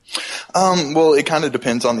 Well, it kind of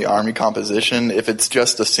depends on the army composition. If it's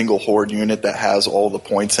just a single Horde unit that has all the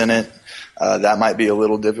points in it, that might be a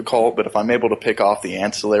little difficult. But if I'm able to pick off the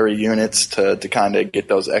ancillary units to kind of get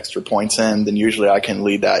those extra points in, then usually I can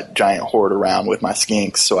lead that giant Horde around with my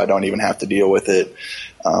skinks, so I don't even have to deal with it.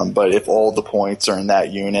 But if all the points are in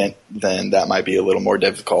that unit, then that might be a little more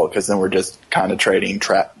difficult, because then we're just kind of trading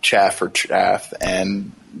chaff for chaff,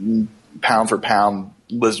 and pound for pound,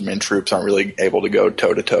 Lizardman troops aren't really able to go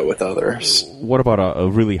toe-to-toe with others. What about a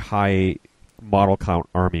really high model count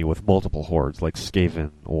army with multiple hordes, like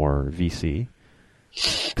Skaven or VC?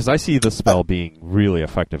 Because I see this spell being really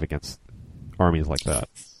effective against armies like that.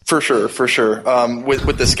 For sure. With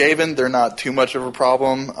the Skaven, they're not too much of a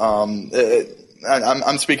problem.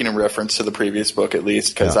 I'm speaking in reference to the previous book, at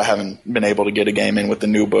least, because I haven't been able to get a game in with the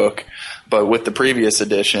new book. But with the previous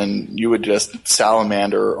edition, you would just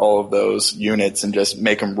salamander all of those units and just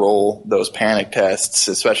make them roll those panic tests,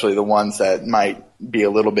 especially the ones that might be a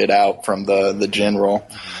little bit out from the general.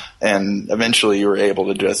 And eventually you were able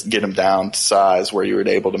to just get them down to size where you were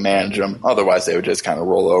able to manage them. Otherwise, they would just kind of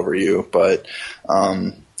roll over you. But,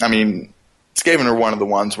 I mean, Skaven are one of the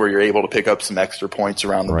ones where you're able to pick up some extra points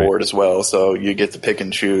around the board as well, so you get to pick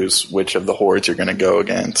and choose which of the hordes you're going to go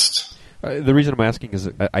against. The reason I'm asking is,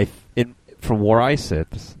 from where I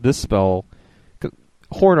sit, this spell,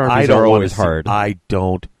 horde armies are always hard. I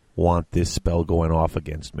don't want this spell going off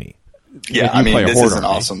against me. Yeah, I mean, this is an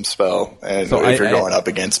awesome spell, and so if you're going up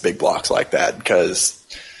against big blocks like that, because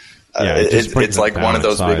it's like one of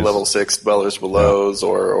those big level 6 Dwellers Belows,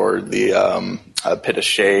 or the Pit of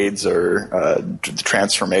Shades, or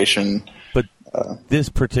Transformation. But this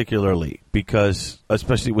particularly, because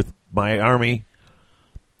especially with my army,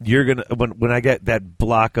 you're gonna when I get that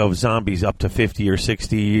block of zombies up to 50 or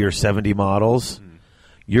 60 or 70 models,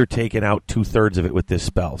 you're taking out 2/3 of it with this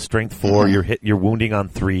spell. Strength 4, you're wounding on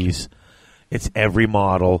 3s. It's every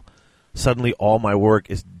model. Suddenly, all my work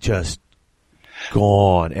is just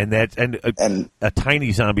gone, and a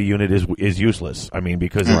tiny zombie unit is useless. I mean,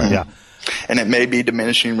 because and it may be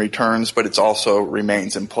diminishing returns, but it's also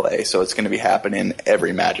remains in play, so it's going to be happening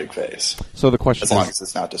every magic phase. So the question is, as long as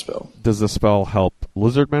it's not dispelled, does the spell help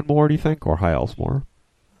Lizardmen more? Do you think, or High Elves more?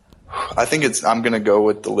 I think I'm going to go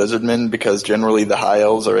with the Lizardmen, because generally the High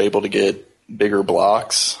Elves are able to get bigger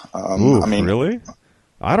blocks. I mean, really?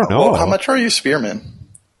 I don't know. Well, how much are you Spearmen?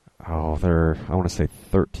 Oh, I want to say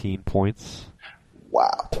 13 points.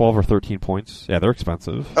 Wow. 12 or 13 points. Yeah, they're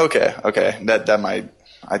expensive. Okay. That might,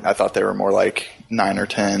 I thought they were more like 9 or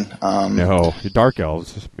 10. No, Dark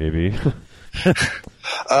Elves, maybe.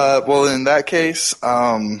 Well, in that case,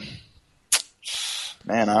 man,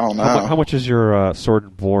 I don't know. How much is your Sword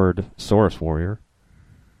and Board Saurus Warrior?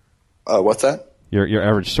 What's that? Your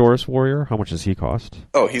average Saurus Warrior, how much does he cost?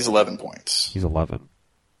 Oh, he's 11 points. He's 11.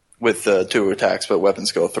 With 2 attacks, but weapon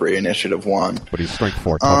skill 3, initiative 1. But he's strength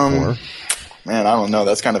 4, tough 4. Man, I don't know.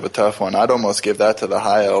 That's kind of a tough one. I'd almost give that to the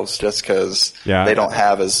High Elves just because they don't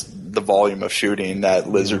have the volume of shooting that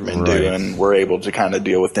Lizardmen do, and we're able to kind of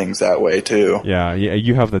deal with things that way too. Yeah,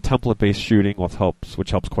 you have the template-based shooting, which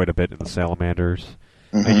helps quite a bit in the Salamanders.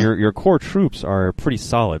 Mm-hmm. And your core troops are pretty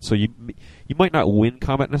solid, so you might not win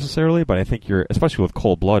combat necessarily, but I think you're, especially with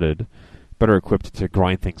Cold-Blooded, better equipped to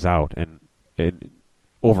grind things out and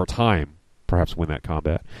over time perhaps win that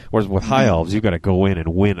combat. Whereas with High Elves, you've got to go in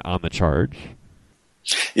and win on the charge.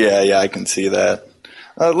 Yeah, I can see that.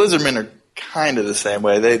 Lizardmen are kind of the same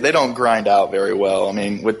way. They don't grind out very well. I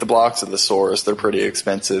mean, with the blocks of the Saurus, they're pretty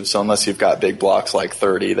expensive, so unless you've got big blocks like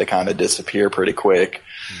 30, they kind of disappear pretty quick.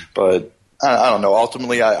 But I don't know.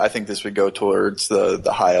 Ultimately, I think this would go towards the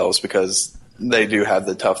High Elves because they do have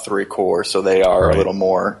the tough 3 core, so they are a little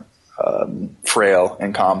more frail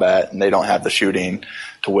in combat, and they don't have the shooting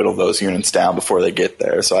to whittle those units down before they get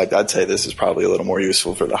there. So I'd say this is probably a little more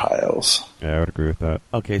useful for the High Elves. Yeah, I would agree with that.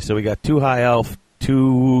 Okay, so we got 2 High Elf,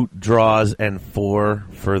 2 draws, and 4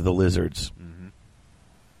 for the Lizards. Mm-hmm.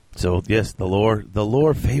 So yes, the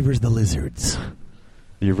lore favors the Lizards.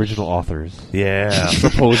 The original authors. Yeah.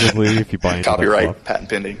 Supposedly, if you buy into copyright, patent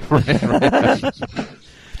pending. Right.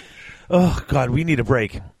 Oh, God, we need a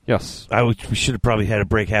break. Yes. We should have probably had a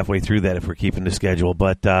break halfway through that if we're keeping the schedule.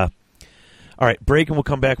 But, all right, break, and we'll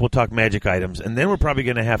come back. We'll talk magic items. And then we're probably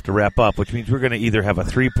going to have to wrap up, which means we're going to either have a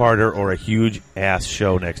 3-parter or a huge-ass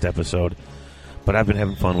show next episode. But I've been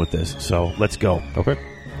having fun with this, so let's go. Okay.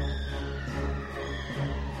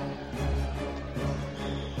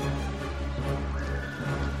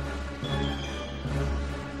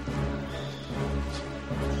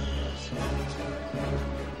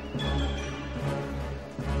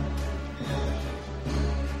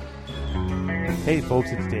 Hey folks,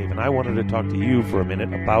 it's Dave, and I wanted to talk to you for a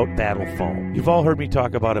minute about Battle Foam. You've all heard me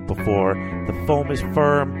talk about it before. The foam is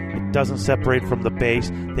firm, it doesn't separate from the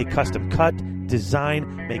base. They custom cut,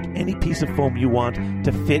 design, make any piece of foam you want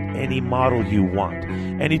to fit any model you want.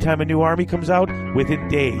 Anytime a new army comes out, within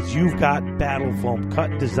days, you've got Battle Foam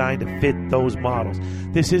cut and designed to fit those models.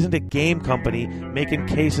 This isn't a game company making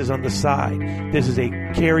cases on the side. This is a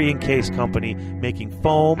carrying case company making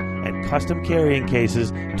foam and custom carrying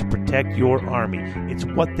cases to protect your army. It's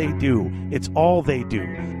what they do. It's all they do.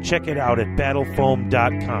 Check it out at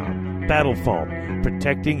battlefoam.com. Battle Foam,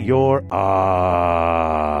 protecting your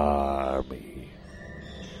army.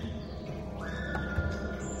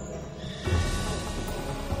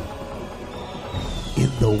 In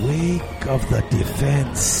the wake of the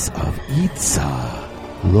defense of Itza,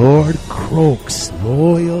 Lord Croak's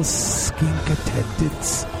loyal skink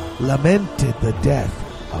attendants lamented the death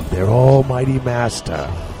of their almighty master,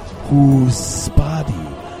 whose body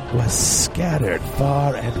was scattered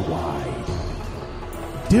far and wide.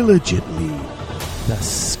 Diligently, the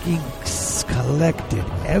skinks collected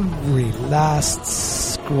every last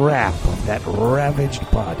scrap of that ravaged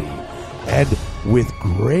body, and with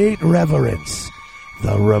great reverence,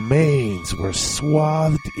 the remains were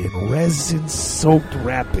swathed in resin-soaked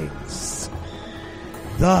wrappings.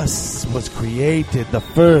 Thus was created the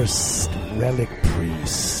first relic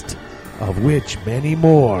priest, of which many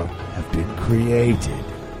more have been created.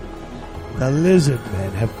 The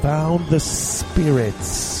Lizardmen have found the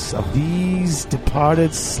spirits of these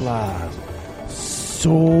departed Slav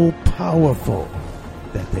so powerful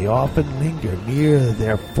that they often linger near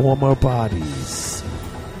their former bodies.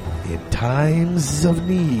 In times of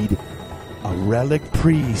need, a relic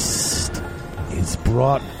priest is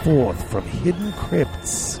brought forth from hidden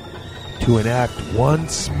crypts to enact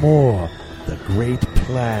once more the great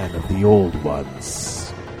plan of the Old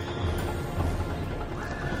Ones.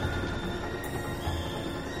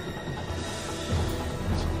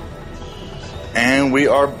 And we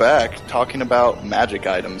are back talking about magic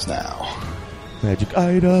items now. Magic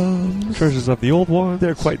items. Treasures of the Old Ones.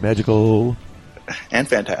 They're quite magical. And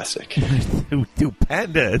fantastic. Do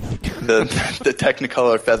panda. The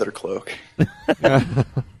Technicolor feather cloak.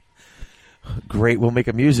 Great, we'll make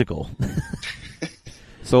a musical.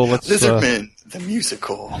 So let's... Lizardmen, the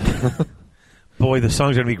musical. Boy, the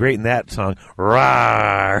song's going to be great in that song.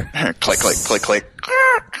 Rawr. Click, click, click, click.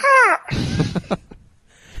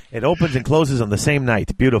 It opens and closes on the same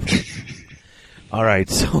night. Beautiful. All right,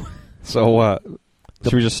 so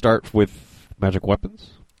should we just start with magic weapons?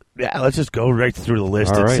 Yeah, let's just go right through the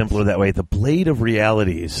list. All it's right. simpler that way. The Blade of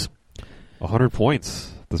Realities. 100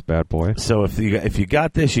 points, this bad boy. So if you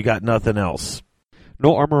got this, you got nothing else.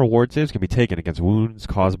 No armor reward saves can be taken against wounds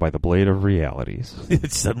caused by the Blade of Realities.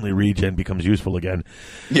 Suddenly regen becomes useful again.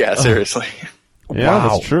 Yeah, seriously. Yeah, Wow.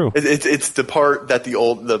 that's true. It's the part that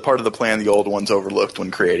the part of the plan the old ones overlooked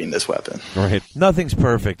when creating this weapon. Right. Nothing's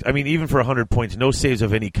perfect. I mean, even for 100 points, no saves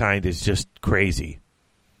of any kind is just crazy.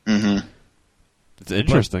 Mm-hmm. It's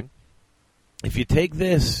interesting. If you take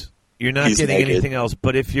this, you're not He's getting naked. anything else.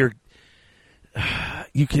 But if you're,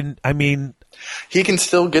 you can. I mean, He can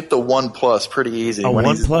still get the 1+ pretty easy. A when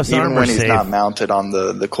 1+ even armor when he's save. not mounted on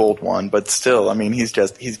the cold one. But still, I mean, he's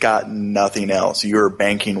got nothing else. You're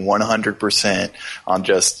banking 100% on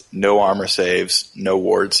just no armor saves, no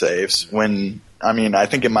ward saves. I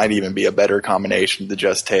think it might even be a better combination to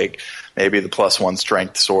just take maybe the +1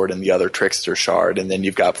 strength sword and the other trickster shard, and then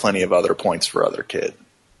you've got plenty of other points for other kit.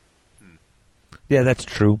 yeah, that's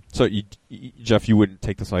true. So, Jeff, you wouldn't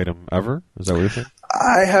take this item ever? Is that what you're saying?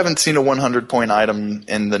 I haven't seen a 100-point item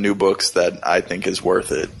in the new books that I think is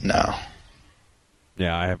worth it. No.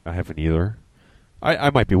 Yeah, I haven't either. I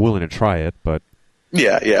might be willing to try it, but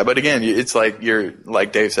Yeah, but again, it's like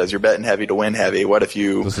like Dave says, you're betting heavy to win heavy. What if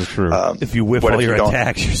you? this is true. If you whiff what all if your you don't-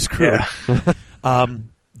 attacks, you're screwed. Yeah.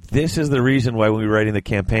 This is the reason why when we were writing the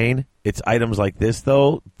campaign, it's items like this,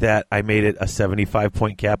 though, that I made it a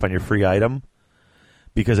 75-point cap on your free item.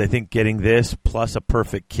 Because I think getting this plus a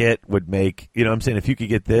perfect kit would make, you know what I'm saying, if you could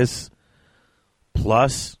get this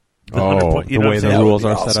plus the 100 point, you the know way what the I'm saying? rules That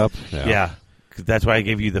are would be set up? awesome. Yeah. 'Cause that's why I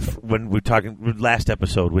gave you when we were talking last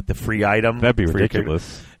episode with the free item. That'd be for your character.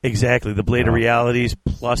 ridiculous. Exactly. The Blade of Wow. Realities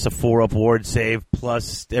plus a 4-up ward save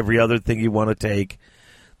plus every other thing you want to take.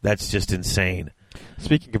 That's just insane.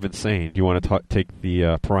 Speaking of insane, do you want to take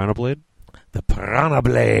the Piranha Blade? The Piranha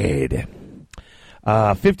Blade.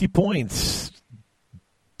 50 points.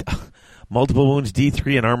 Multiple wounds,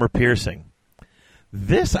 D3, and armor piercing.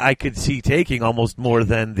 This I could see taking almost more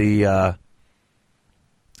than the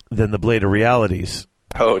Blade of Realities.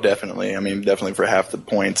 Oh, definitely. I mean, definitely for half the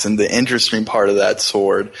points. And the interesting part of that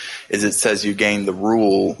sword is it says you gain the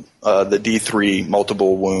rule, the D3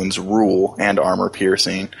 multiple wounds rule and armor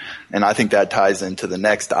piercing. And I think that ties into the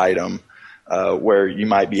next item, where you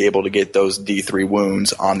might be able to get those D3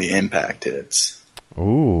 wounds on the impact hits.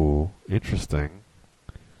 Ooh, interesting.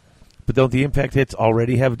 But don't the impact hits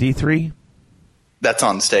already have D3? That's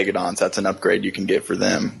on Stegodons. That's an upgrade you can get for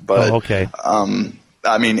them. But, Oh, okay.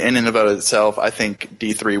 I mean, in and of itself, I think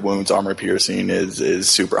D3 wounds armor piercing is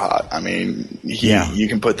super hot. I mean, you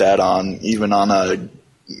can put that on even on a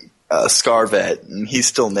Scarvet, and he's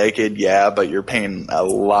still naked, yeah, but you're paying a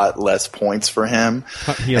lot less points for him,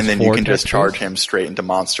 He has and then 4 you can just attack charge space? him straight into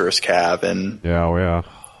monstrous cav, and Yeah.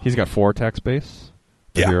 He's got 4 attack space.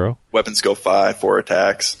 The hero. weapons go 5, 4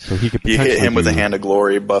 attacks. So he could You hit potentially him with a do- hand of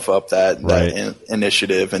glory, buff up that Right.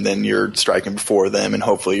 initiative, and then you're striking before them, and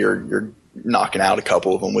hopefully you're knocking out a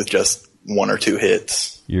couple of them with just 1 or 2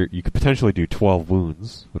 hits. You could potentially do 12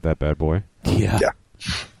 wounds with that bad boy. Yeah. Yeah.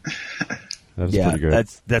 That is Yeah, pretty good.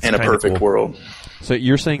 that's In a kinda perfect cool. world. So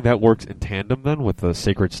you're saying that works in tandem then with the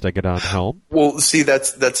Sacred Stegodon helm? Well, see,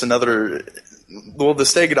 that's another. Well, the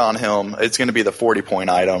Stegodon helm, it's going to be the 40-point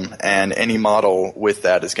item, and any model with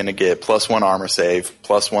that is going to get +1 armor save,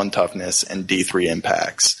 +1 toughness, and D3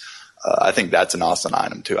 impacts. I think that's an awesome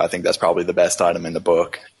item too. I think that's probably the best item in the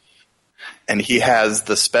book. And he has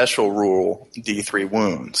the special rule D3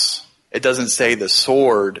 wounds. It doesn't say the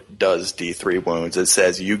sword does D3 wounds. It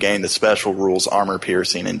says you gain the special rules armor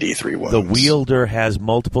piercing and D3 wounds. The wielder has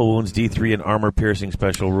multiple wounds, D3, and armor piercing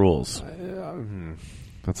special rules.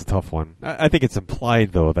 That's a tough one. I think it's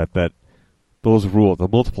implied though that those rules, the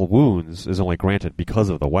multiple wounds, is only granted because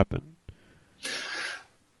of the weapon.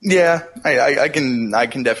 Yeah, I can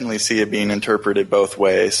definitely see it being interpreted both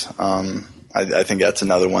ways. I think that's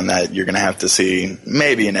another one that you're going to have to see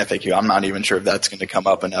maybe in FAQ. I'm not even sure if that's going to come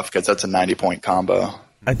up enough because that's a 90-point combo.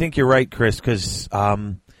 I think you're right, Chris, because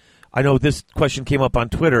I know this question came up on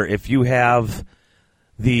Twitter. If you have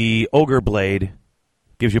the Ogre Blade,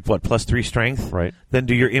 gives you what, +3 strength? Right. Then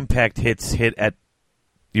do your impact hits hit at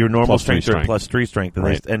your normal +3 strength or strength. +3 strength? And,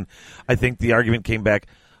 Right. and I think the argument came back,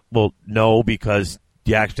 well, no, because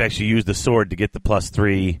you actually use the sword to get the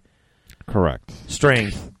 +3 Correct.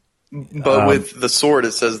 strength. But with the sword,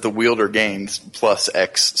 it says the wielder gains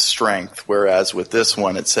 +X strength, whereas with this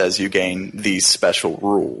one, it says you gain these special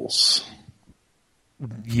rules.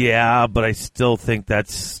 Yeah, but I still think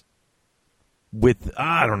that's with,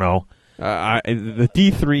 I don't know. The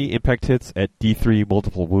D3 impact hits at D3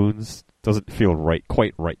 multiple wounds doesn't feel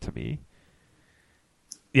quite right to me.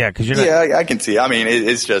 Yeah, because you're not. Yeah, I can see. I mean,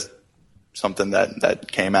 it's just something that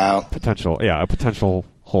came out. A potential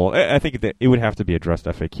hole. I think that it would have to be addressed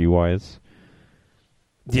FAQ wise.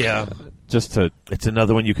 Yeah. It's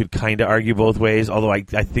another one you could kind of argue both ways. Although I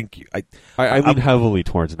think I lean heavily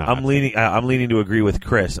towards not. I'm leaning to agree with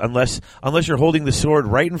Chris. Unless you're holding the sword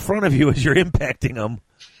right in front of you as you're impacting them.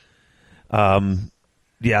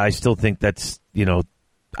 Yeah, I still think that's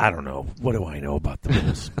I don't know. What do I know about the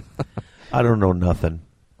rules? I don't know nothing.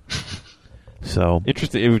 So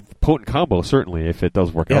interesting. It would potent combo certainly if it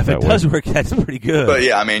does work out that way. If it does work, that's pretty good. But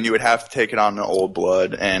yeah, I mean, you would have to take it on an Old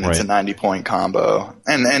Blood, and it's a 90-point combo.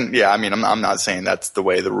 And yeah, I mean, I'm not saying that's the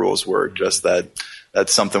way the rules work. Just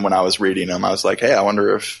that's something when I was reading them, I was like, hey, I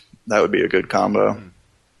wonder if that would be a good combo.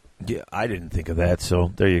 Yeah, I didn't think of that.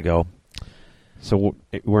 So there you go. So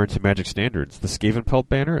we're into Magic Standards. The Skavenpelt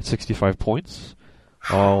banner at 65 points.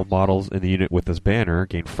 All models in the unit with this banner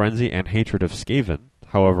gain Frenzy and Hatred of Skaven.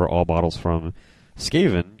 However, all models from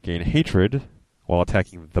Skaven gain Hatred while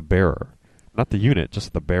attacking the bearer. Not the unit,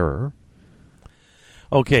 just the bearer.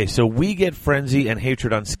 Okay, so we get Frenzy and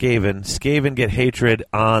Hatred on Skaven. Skaven get Hatred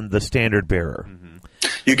on the standard bearer. Mm-hmm.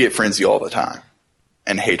 You get Frenzy all the time,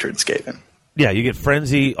 and Hatred Skaven. Yeah, you get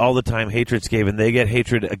Frenzy all the time, Hatred Skaven. They get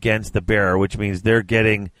Hatred against the bearer, which means they're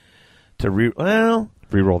getting to reroll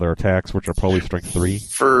their attacks, which are probably strength 3.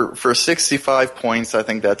 For 65 points, I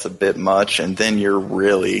think that's a bit much, and then you're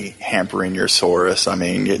really hampering your Saurus. I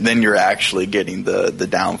mean, then you're actually getting the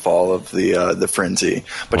downfall of the frenzy,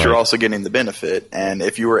 but you're also getting the benefit. And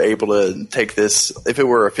if you were able to take this, if it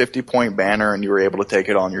were a 50-point banner and you were able to take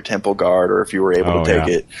it on your Temple Guard, or if you were able to take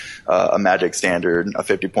it a Magic Standard, a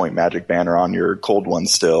 50-point Magic banner on your Cold One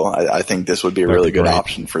still, I think this would be a really good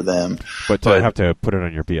option for them. But to have to put it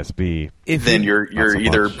on your BSB, then you're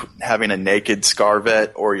either having a naked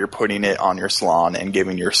Scarvet or you're putting it on your Slann and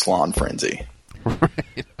giving your Slann Frenzy.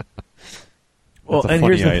 Right. Well, and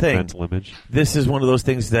here's the thing. This is one of those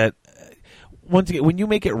things that, once again, when you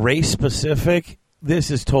make it race specific, this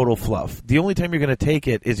is total fluff. The only time you're going to take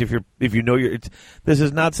it is if you know this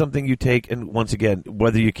is not something you take. And once again,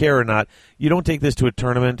 whether you care or not, you don't take this to a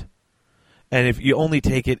tournament. And if you only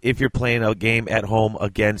take it if you're playing a game at home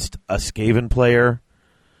against a Skaven player.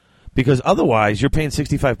 Because otherwise, you're paying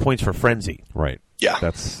 65 points for Frenzy. Right. Yeah.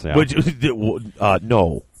 Which,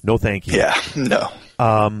 no, thank you. Yeah, no.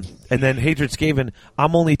 And then Hatred Skaven,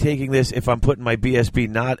 I'm only taking this if I'm putting my BSB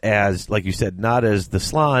not as, like you said, not as the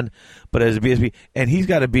Slann, but as a BSB. And he's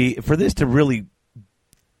got to be, for this to really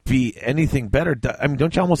be anything better, I mean,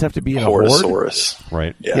 don't you almost have to be in a horde? Horosaurus.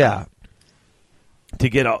 Right. Yeah. To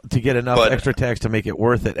get enough extra tax to make it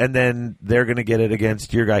worth it. And then they're going to get it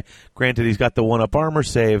against your guy. Granted, he's got the 1-up armor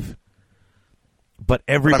save. But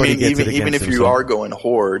everybody gets it against even if you are going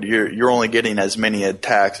Horde, you're only getting as many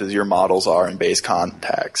attacks as your models are in base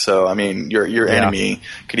contact. So, I mean, your enemy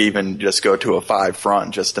could even just go to a 5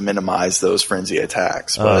 front just to minimize those frenzy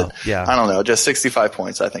attacks. But, I don't know, just 65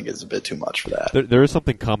 points I think is a bit too much for that. There is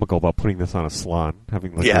something comical about putting this on a Slann.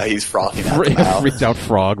 Having he's frothing out the mouth. Freaked out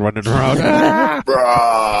frog running around.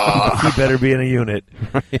 He better be in a unit.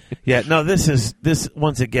 Right. Yeah, no, this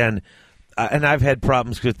once again... and I've had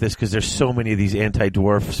problems with this because there's so many of these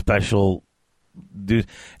anti-dwarf special dudes.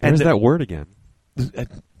 And there's that word again.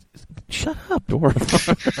 Shut up,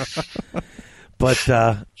 dwarf. But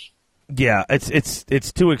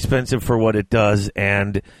it's too expensive for what it does,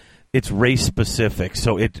 and it's race specific,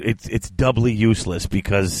 so it's doubly useless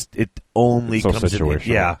because it only comes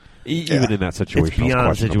situational. Even in that situation, it's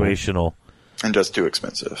beyond situational. And just too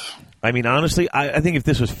expensive. I mean, honestly, I think if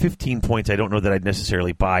this was 15 points, I don't know that I'd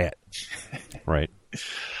necessarily buy it. Right.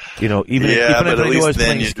 Even but at least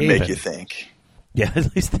then it make you think. Yeah,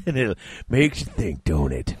 at least then it makes you think,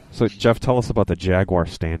 don't it? So, Jeff, tell us about the Jaguar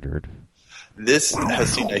Standard. This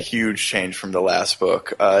has seen a huge change from the last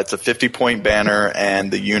book. It's a 50-point banner,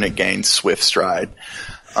 and the unit gains Swift Stride.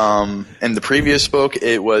 In the previous book,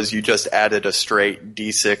 it was you just added a straight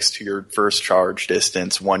D6 to your first charge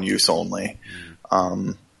distance, one use only.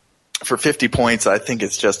 For 50 points, I think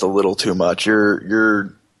it's just a little too much.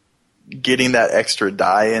 You're getting that extra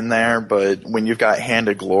die in there, but when you've got Hand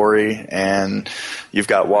of Glory and you've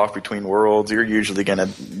got Walk Between Worlds, you're usually going to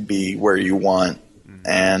be where you want.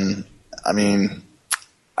 And, I mean,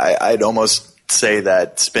 I'd almost say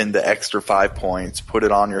that spend the extra 5 points, put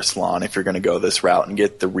it on your Slann if you're going to go this route, and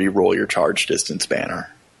get the reroll your charge distance banner.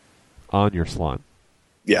 On your Slann?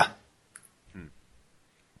 Yeah.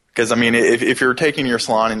 Because, I mean, if you're taking your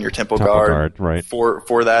Slann and your Temple Guard right.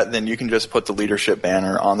 for that, then you can just put the leadership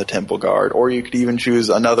banner on the Temple Guard. Or you could even choose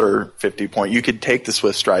another 50-point. You could take the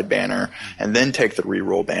Swift Stride banner and then take the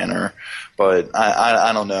reroll banner. But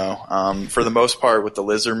I don't know. For the most part, with the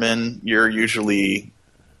Lizardmen, you're usually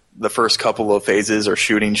the first couple of phases are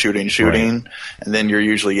shooting, and then you're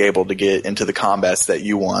usually able to get into the combats that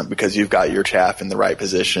you want because you've got your chaff in the right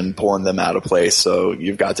position, pulling them out of place, so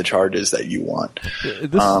you've got the charges that you want.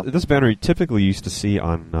 This banner you typically used to see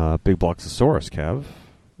on Big Bloxosaurus, Kev.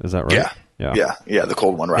 Is that right? Yeah, the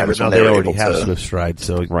Cold One Riders. Yeah, but now they already have Swift Stride,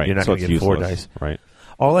 so you're not going to get 4 dice. Right.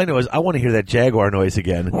 All I know is I want to hear that Jaguar noise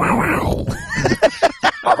again.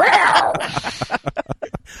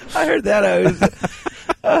 I heard that.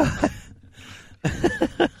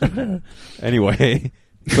 Anyway.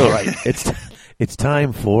 All right. It's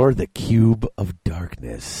time for the Cube of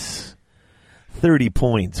Darkness. 30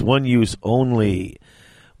 points. 1 use only.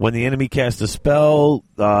 When the enemy casts a spell,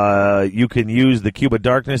 you can use the Cube of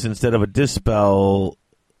Darkness instead of a Dispel.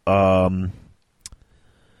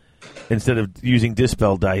 Instead of using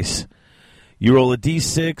Dispel dice. You roll a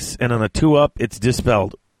d6, and on a 2-up, it's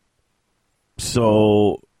dispelled.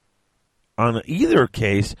 So, on either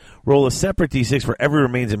case, roll a separate d6 for every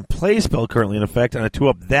remains in play spell currently in effect. On a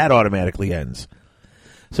 2-up, that automatically ends.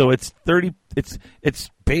 So it's 30. It's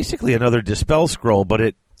basically another dispel scroll,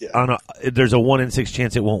 but there's a 1 in 6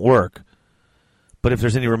 chance it won't work. But if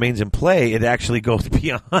there's any remains in play, it actually goes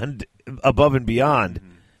above and beyond.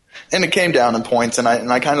 And it came down in points, and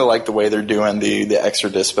I kind of like the way they're doing the extra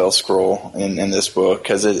Dispel Scroll in this book,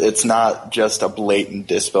 because it's not just a blatant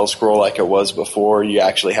Dispel Scroll like it was before. You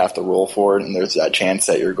actually have to roll for it, and there's that chance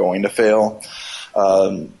that you're going to fail.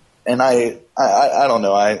 And I don't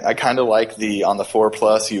know. I kind of like on the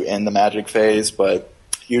 4+ you end the magic phase, but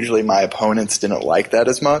usually my opponents didn't like that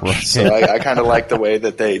as much. Right. So I kind of like the way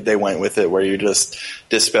that they went with it, where you're just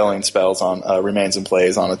dispelling spells on remains and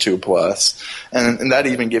plays on a 2+. And that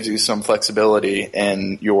even gives you some flexibility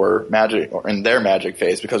in your magic or in their magic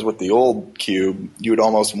phase, because with the old cube, you would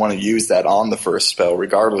almost want to use that on the first spell,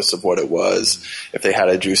 regardless of what it was, if they had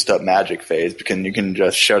a juiced up magic phase, because you can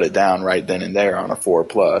just shut it down right then and there on a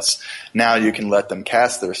 4+. Now you can let them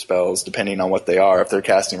cast their spells depending on what they are. If they're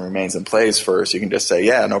casting remains and plays first, you can just say,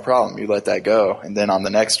 yeah, no problem. You let that go. And then on the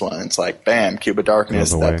next one, it's like, bam, Cube of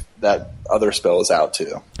Darkness, that other spell is out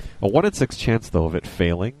too. A 1 in 6 chance, though, of it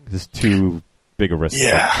failing is too big a risk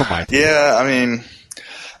for my team. Yeah, I mean,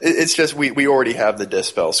 it's just we already have the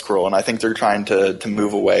Dispel Scroll, and I think they're trying to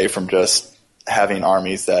move away from just having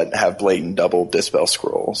armies that have blatant double Dispel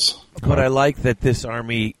Scrolls. But I like that this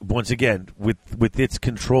army, once again, with its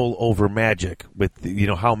control over magic, with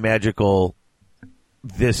how magical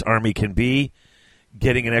this army can be,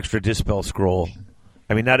 getting an extra Dispel Scroll.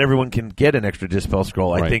 I mean, not everyone can get an extra Dispel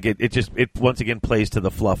Scroll. I think it once again plays to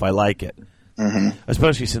the fluff. I like it. Mm-hmm.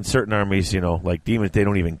 Especially since certain armies, like Demons, they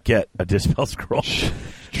don't even get a Dispel Scroll.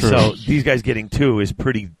 True. So these guys getting 2 is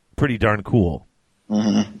pretty darn cool.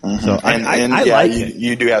 Mm-hmm, mm-hmm. So I like it.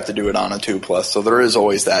 You do have to do it on a 2+, so there is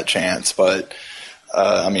always that chance. But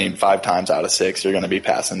I mean, 5 times out of 6, you're going to be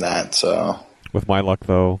passing that. So with my luck,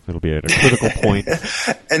 though, it'll be at a critical point.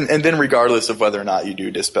 And then, regardless of whether or not you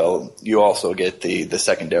do dispel, you also get the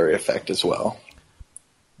secondary effect as well.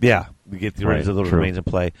 Yeah, we get the remains in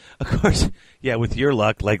play. Of course, yeah. With your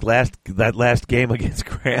luck, like that last game against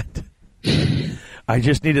Grant. I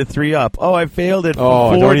just needed 3-up. Oh, I failed it.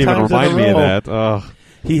 Oh, 4 don't even times remind me of that.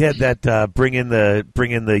 He had that bring in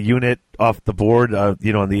the unit off the board, on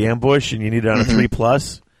the ambush, and you need it on a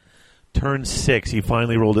 3+. Turn 6, he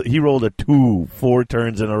finally rolled it. He rolled a 2 4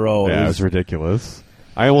 turns in a row. Yeah, it was ridiculous.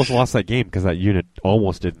 I almost lost that game because that unit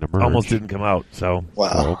almost didn't emerge. Almost didn't come out. So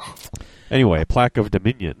wow. Anyway, Plaque of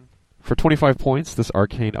Dominion. For 25 points, this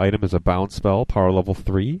arcane item is a bound spell, power level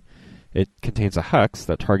 3. It contains a hex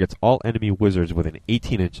that targets all enemy wizards within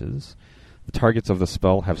 18 inches. The targets of the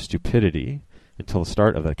spell have stupidity until the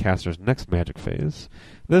start of the caster's next magic phase.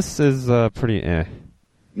 This is pretty eh.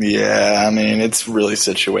 Yeah, I mean, it's really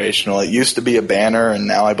situational. It used to be a banner, and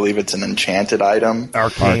now I believe it's an enchanted item.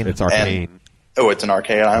 Arcane. It's arcane. It's an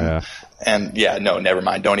arcane item? Yeah. And no, never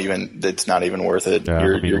mind. It's not even worth it. Yeah,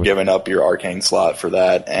 you're giving up your arcane slot for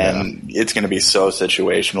that, and it's going to be so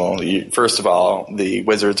situational. First of all, the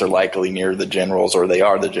wizards are likely near the generals, or they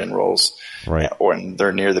are the generals. Right. Or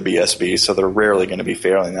they're near the BSB, so they're rarely going to be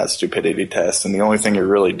failing that stupidity test. And the only thing it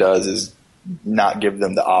really does is not give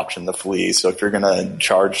them the option to flee. So if you're going to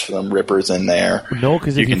charge some rippers in there, no,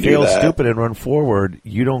 because if you fail stupid and run forward,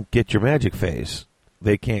 you don't get your magic phase.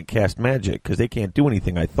 They can't cast magic because they can't do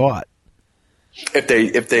anything. I thought if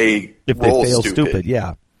they fail stupid,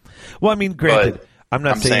 yeah. Well, I mean, granted,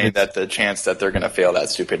 I'm saying that the chance that they're going to fail that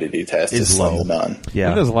stupidity test is slim to none.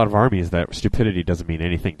 Yeah, there's a lot of armies that stupidity doesn't mean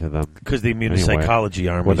anything to them because they mean psychology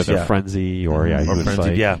armies, whether they're frenzy or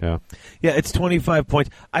frenzy. Yeah, it's 25 points.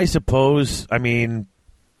 I suppose. I mean,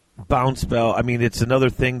 bound spell. I mean, it's another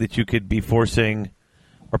thing that you could be forcing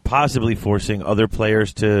or possibly forcing other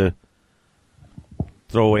players to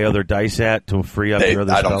throw away other dice to free up your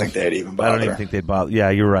other I spells. don't think they'd even bother. I don't even think they'd bother. Yeah,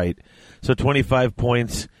 you're right. So 25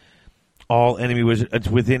 points, all enemy wizards. It's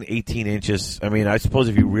within 18 inches. I mean, I suppose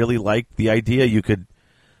if you really liked the idea, you could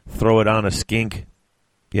throw it on a skink,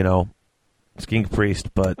 skink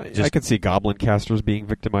priest. But I could see goblin casters being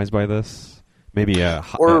victimized by this. Maybe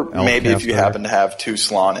maybe if you happen to have 2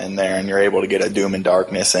 Slann in there and you're able to get a Doom and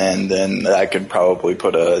Darkness in, then that could probably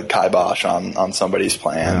put a kibosh on somebody's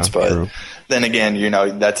plans. Yeah, but true. then again,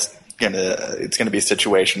 it's gonna be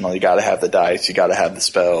situational. You got to have the dice, you got to have the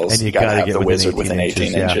spells, and you got to have get the wizard within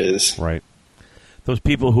 18 yeah. inches. Right. Those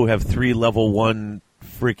people who have 3 level 1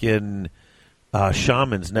 freaking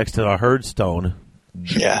shamans next to a herdstone.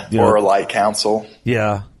 Yeah, or a light council.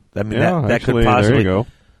 Yeah, I mean that actually, could possibly there you go.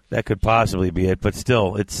 That could possibly be it, but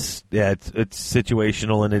still, it's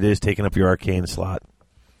situational, and it is taking up your arcane slot.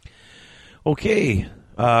 Okay,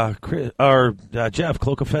 Jeff,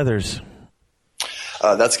 Cloak of Feathers.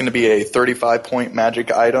 That's going to be a 35-point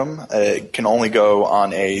magic item. It can only go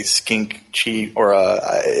on a skink chief, or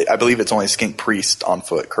I believe it's only a skink priest on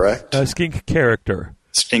foot, correct? Skink character.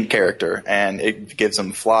 Skink character, and it gives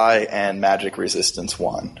them fly and magic resistance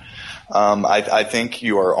 1. I think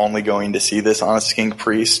you are only going to see this on a skink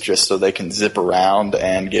priest just so they can zip around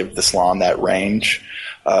and give the Slann that range.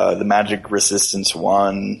 The magic resistance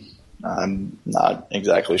 1, I'm not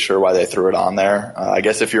exactly sure why they threw it on there. I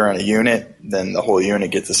guess if you're in a unit, then the whole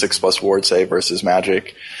unit gets a 6+ ward save versus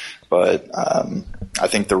magic. But I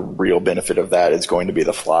think the real benefit of that is going to be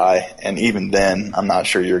the fly. And even then, I'm not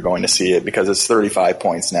sure you're going to see it because it's 35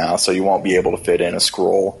 points now, so you won't be able to fit in a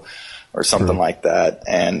scroll or something like that.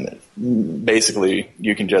 And basically,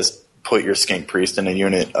 you can just put your skink priest in a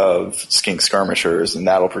unit of skink skirmishers, and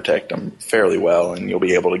that'll protect them fairly well, and you'll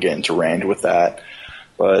be able to get into range with that.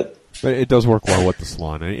 But it does work well with the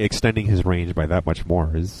Slann. Extending his range by that much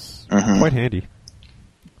more is quite handy.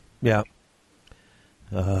 Yeah.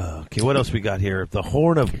 Okay, what else we got here? The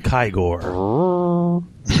Horn of Kygor.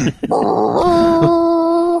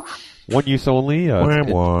 1 use only.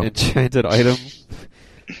 Enchanted item.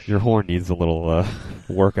 Your horn needs a little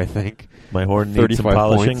work, I think. My horn needs some 35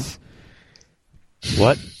 polishing. points.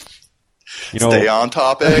 What? Stay on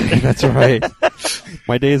topic. That's right.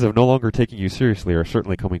 My days of no longer taking you seriously are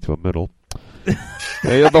certainly coming to a middle.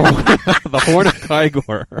 The Horn of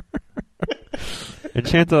Kygor.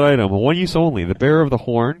 Enchanted item. 1 use only. The bearer of the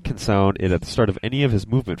horn can sound it at the start of any of his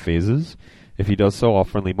movement phases. If he does so, all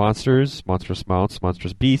friendly monsters, monstrous mounts,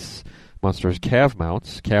 monstrous beasts, monsters cav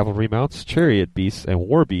mounts, cavalry mounts, chariot beasts, and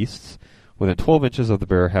war beasts within 12 inches of the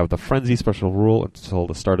bearer have the frenzy special rule until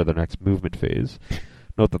the start of their next movement phase.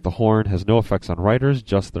 Note that the horn has no effects on riders,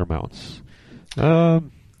 just their mounts.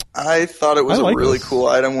 I thought it was a really cool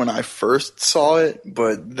item when I first saw it,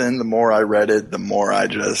 but then the more I read it, the more I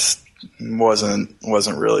just wasn't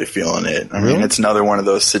really feeling it. I mean, it's another one of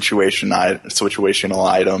those situational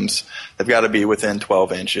items. They've got to be within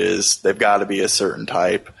 12 inches. They've got to be a certain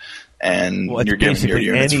type. And you're giving your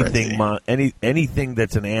units anything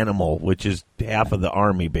that's an animal, which is half of the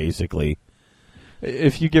army, basically.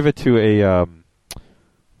 If you give it to a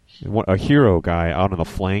hero guy out on the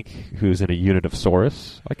flank who's in a unit of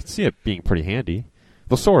Saurus, I can see it being pretty handy.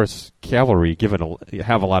 The Saurus cavalry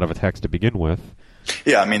have a lot of attacks to begin with.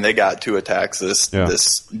 Yeah, I mean, they got 2 attacks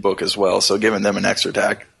this book as well, so giving them an extra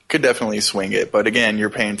attack could definitely swing it. But again, you're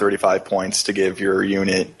paying 35 points to give your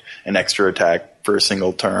unit an extra attack for a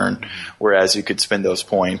single turn, whereas you could spend those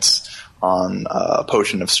points on a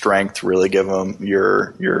potion of strength to really give them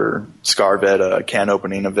your Scarvet a can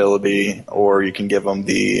opening ability, or you can give them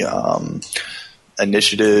the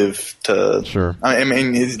initiative to. Sure. I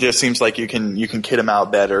mean, it just seems like you can kit them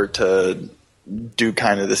out better to do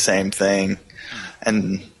kind of the same thing,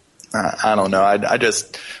 and I don't know. I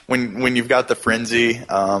just when you've got the frenzy.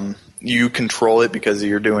 You control it because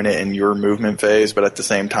you're doing it in your movement phase, but at the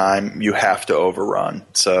same time, you have to overrun.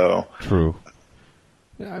 So true.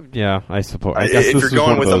 Yeah, I suppose. If you're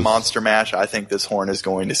going with a monster mash, I think this horn is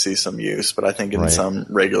going to see some use, but I think in some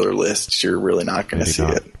regular lists, you're really not going to see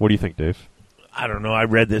it. What do you think, Dave? I don't know. I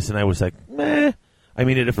read this and I was like, meh. I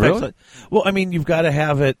mean, it affects. Really? Well, I mean, you've got to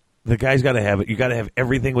have it. The guy's got to have it. You got to have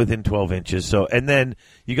everything within 12 inches. So, and then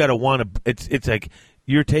you got to want to. It's like.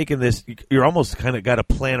 You're taking this, you're almost kind of got to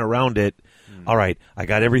plan around it. All right, I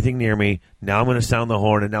got everything near me. Now I'm going to sound the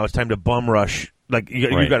horn, and now it's time to bum rush. Like,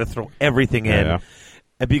 you got to throw everything in. Yeah.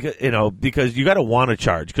 And because you got to want to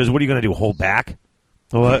charge. Because what are you going to do, hold back?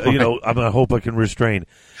 Well, I'm gonna hope I can restrain.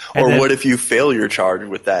 Or what if you fail your charge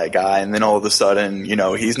with that guy, and then all of a sudden,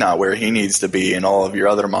 he's not where he needs to be, and all of your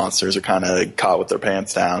other monsters are kind of caught with their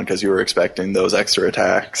pants down because you were expecting those extra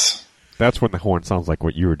attacks. That's when the horn sounds like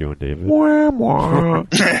what you were doing, David.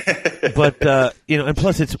 But and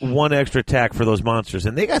plus it's one extra attack for those monsters,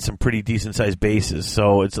 and they got some pretty decent sized bases.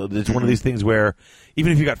 So it's one of these things where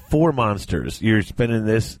even if you got 4 monsters, you're spending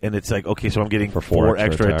this, and it's like, okay, so I'm getting for 4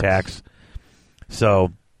 extra attacks.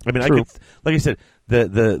 So I mean, True. I could, like I said,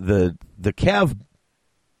 the Cav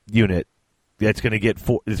unit that's going to get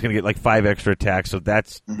 4. It's going to get like 5 extra attacks. So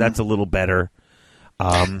that's a little better.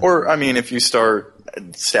 Or, I mean, if you start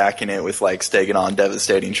stacking it with, like, Stegodon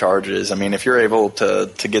devastating charges, I mean, if you're able to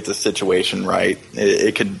get the situation right,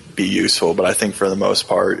 it could be useful. But I think for the most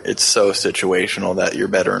part, it's so situational that you're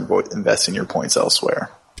better investing your points elsewhere.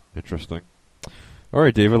 Interesting. All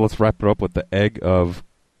right, David, let's wrap it up with the Egg of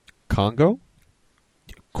Congo.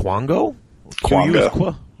 Quango?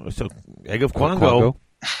 Quango. So, Egg of Quango.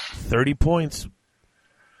 30 points.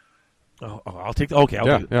 Oh, I'll take the... Okay, I'll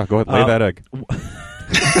take it. Yeah, go ahead. Lay that egg.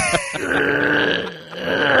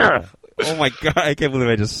 Oh, my God. I can't believe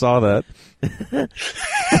I just saw that.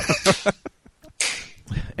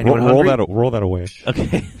 Roll that away.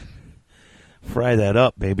 Okay. Fry that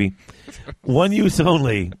up, baby. One use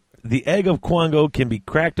only. The Egg of Quango can be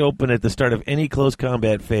cracked open at the start of any close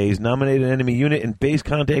combat phase. Nominate an enemy unit in base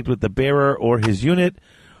contact with the bearer or his unit.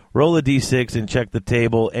 Roll a d6 and check the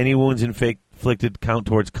table. Any wounds inflicted count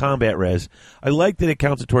towards combat res. I like that it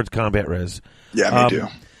counts it towards combat res. Yeah, me too.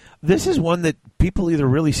 This is one that people either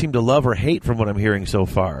really seem to love or hate from what I'm hearing so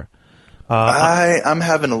far. I'm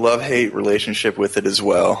having a love-hate relationship with it as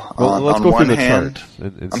well. Let's on go one through the hand,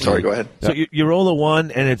 chart. I'm sorry, go ahead. So you roll a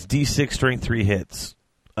 1, and it's d6 strength 3 hits.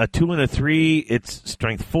 A 2 and a 3, it's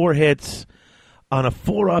strength 4 hits. On a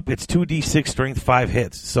 4-up, it's 2d6 strength 5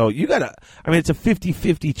 hits. So you got it's a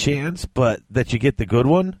 50-50 chance, but that you get the good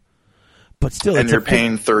one. But still, and you're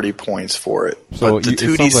paying 30 points for it. So but the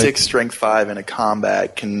 2d6 strength 5 in a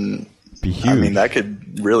combat can be huge. I mean, that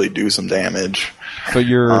could really do some damage. So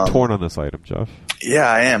you're torn on this item, Jeff. Yeah,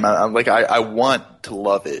 I am. I want to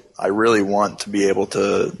love it. I really want to be able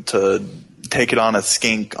to take it on a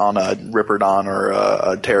skink, on a Ripperdon or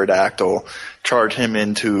a pterodactyl, charge him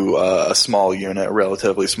into a small unit, a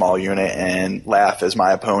relatively small unit, and laugh as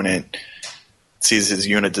my opponent sees his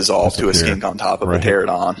unit dissolve to a skink on top of a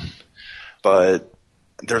pterodon. But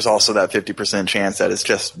there's also that 50% chance that it's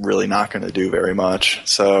just really not going to do very much.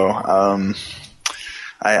 So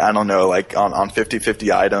I don't know, like on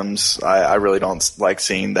 50-50 items, I really don't like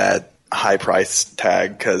seeing that high price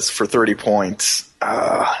tag, because for 30 points,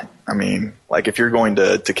 I mean, like if you're going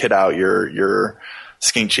to kit out your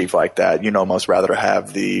skink chief like that, you'd almost rather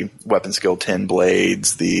have the weapon skill 10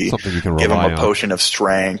 blades, give him a potion of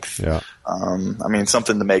strength. Yeah. I mean,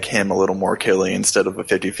 something to make him a little more killy instead of a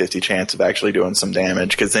 50-50 chance of actually doing some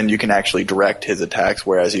damage, because then you can actually direct his attacks,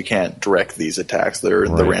 whereas you can't direct these attacks. They're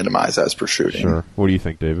randomized as per shooting. Sure. What do you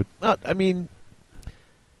think, David? I mean,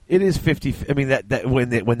 it is 50. I mean, that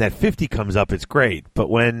when that 50 comes up, it's great. But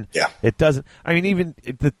when it doesn't, I mean, even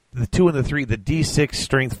the 2 and the 3, the D6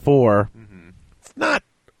 strength 4, it's not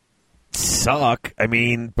suck. I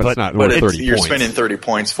mean, but it's not worth 30 you're points. Spending 30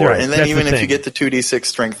 points for it. And then even if you get the 2d6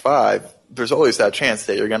 strength 5, there's always that chance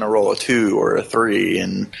that you're going to roll a 2 or a 3,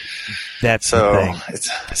 and that's so the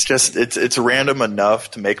thing. it's random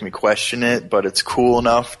enough to make me question it, but it's cool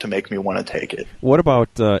enough to make me want to take it. What about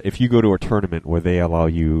if you go to a tournament where they allow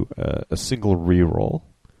you a single reroll?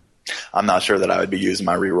 I'm not sure that I would be using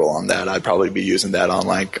my reroll on that. I'd probably be using that on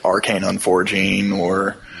like Arcane Unforging,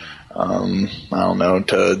 or I don't know,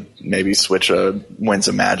 to maybe switch a Winds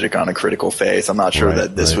of Magic on a critical phase. I'm not sure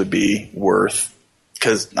that this would be worth.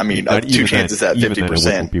 Because, I mean, 2 chances at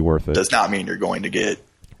 50% be worth it. does not mean you're going to get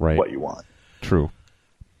what you want. True.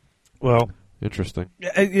 Well, interesting.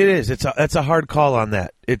 It is. It's a hard call on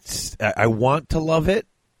that. I want to love it,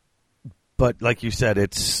 but like you said,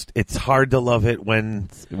 it's hard to love it when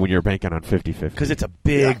you're banking on 50-50. Because it's a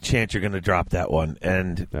big chance you're going to drop that one.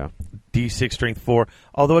 And D6 strength 4,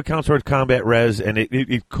 although it counts towards combat res, and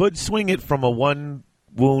it could swing it from a 1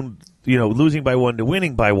 wound, losing by 1 to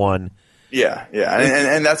winning by 1. Yeah,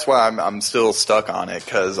 and that's why I'm still stuck on it,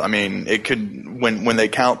 because I mean, it could when they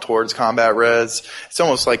count towards combat res, it's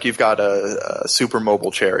almost like you've got a super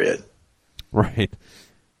mobile chariot, right?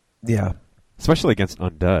 Yeah, especially against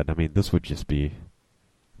undead. I mean, this would just be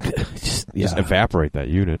just evaporate that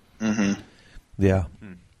unit. Mm-hmm. Yeah,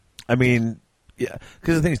 I mean, yeah,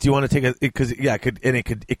 because the thing is, do you want to take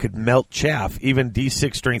it could melt chaff. Even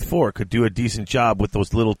D6 strength 4 could do a decent job with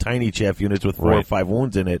those little tiny chaff units with 4 or 5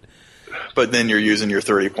 wounds in it. But then you're using your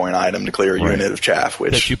 30-point item to clear a unit of chaff,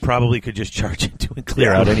 that which you probably could just charge into and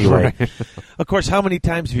clear out anyway. Of course, how many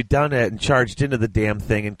times have you done it and charged into the damn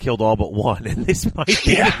thing and killed all but one? And this might be the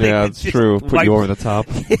thing Yeah, that it's just true. Put you over the top.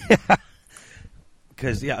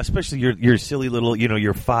 Because especially your silly little,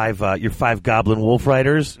 your five goblin wolf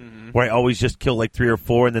riders, where I always just kill like 3 or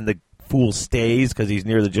 4, and then the fool stays because he's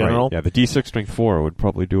near the general. Right. Yeah, the D6 strength 4 would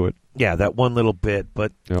probably do it. Yeah, that one little bit,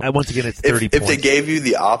 but Yep. once again, it's 30 if points. they gave you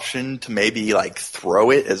the option to maybe like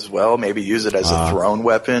throw it as well, maybe use it as a thrown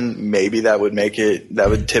weapon, maybe that would tip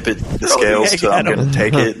the scales to I'm going to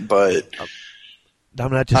take it, but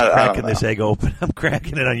I'm not just cracking this egg open. I'm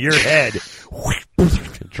cracking it on your head.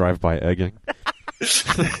 Drive-by egging.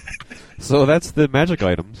 So that's the magic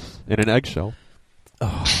items in an eggshell.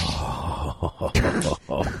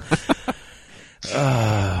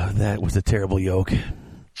 That was a terrible yoke.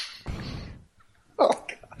 oh,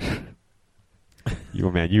 God.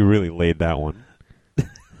 You really laid that one.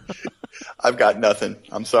 I've got nothing.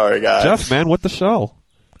 I'm sorry, guys. Jeff, man, what the shell?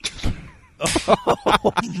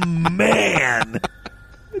 Man,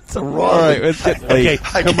 it's a wrong. All right, it's getting late. Okay,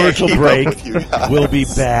 I can't commercial keep up break. with you guys. We'll be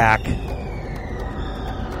back.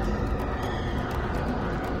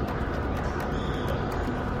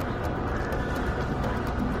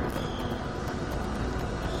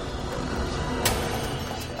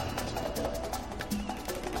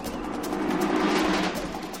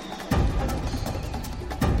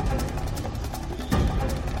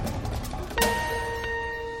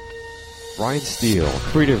 Brian Steele,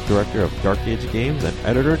 creative director of Dark Age Games and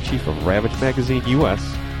editor-in-chief of Ravage Magazine US,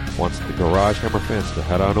 wants the Garage Hammer fans to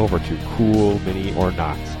head on over to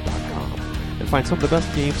CoolMiniOrNot.com and find some of the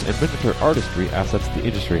best games and miniature artistry assets the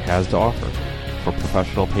industry has to offer. From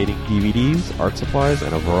professional painting DVDs, art supplies,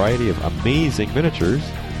 and a variety of amazing miniatures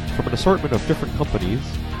from an assortment of different companies,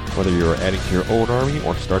 whether you're adding to your own army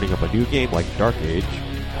or starting up a new game like Dark Age,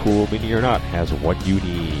 Cool Mini or Not has what you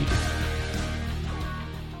need.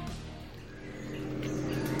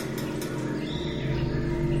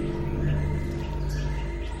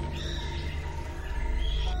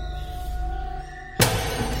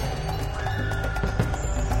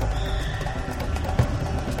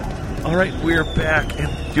 All right, we're back,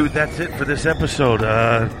 and dude, that's it for this episode.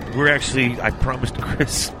 I promised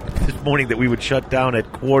Chris this morning that we would shut down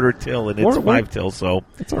at 4:15, and it's 5:00, so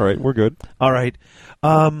It's all right. We're good. all right.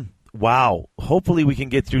 Wow. Hopefully, we can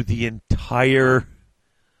get through the entire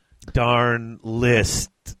darn list,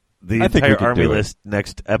 the I think we entire can army do it. list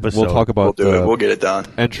next episode. We'll talk about We'll do it. the We'll get it done.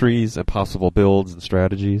 entries and possible builds and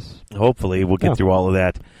strategies. Hopefully, we'll get Yeah. through all of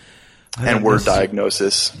that. And word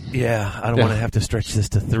diagnosis. Yeah, I don't want to have to stretch this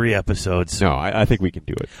to 3 episodes. No, I think we can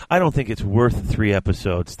do it. I don't think it's worth 3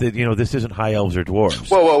 episodes. This isn't high elves or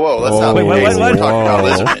dwarves. Whoa. Let's not Wait, be wait, hasty. wait, We're talking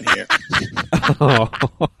wait. about Lizardman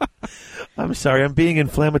here. I'm sorry, I'm being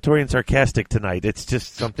inflammatory and sarcastic tonight. It's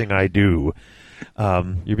just something I do.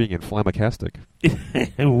 You're being inflammacastic.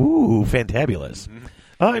 Ooh, fantabulous.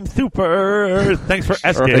 I'm super. Thanks for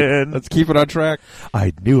asking. All right, let's keep it on track.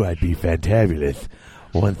 I knew I'd be fantabulous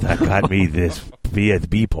once I got me this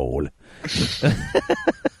VSB pole.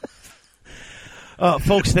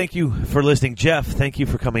 Folks, thank you for listening. Jeff, thank you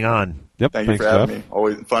for coming on. Yep. Thank you thanks, for having Jeff. me.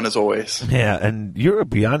 Always fun as always. Yeah, and you'll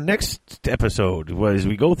be on next episode as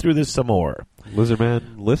we go through this some more.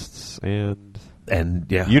 Lizardman lists and And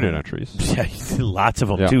yeah, unit entries. lots of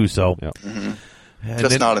them Yeah. too. So, Yeah. and Just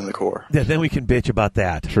then- not in the core. Yeah, then we can bitch about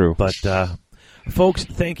that. True. But folks,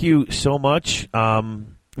 thank you so much for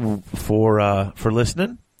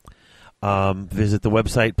listening. Visit the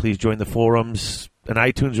website. Please join the forums. An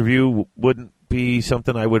iTunes review wouldn't be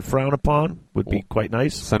something I would frown upon. Would be quite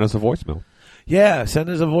nice. Send us a voicemail. Yeah, send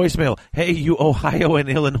us a voicemail. Hey, you Ohio and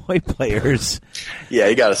Illinois players. Yeah,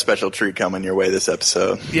 you got a special treat coming your way this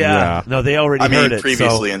episode. Yeah. No, they already I heard mean, it.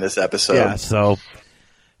 previously so, in this episode. yeah, so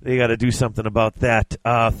they got to do something about that.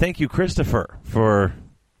 Thank you, Christopher, for...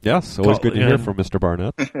 Yes, always good to Yeah. hear from Mr.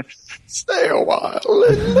 Barnett. Stay a while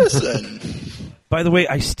and listen. By the way,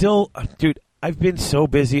 dude, I've been so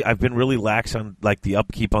busy. I've been really lax on the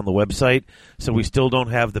upkeep on the website, so we still don't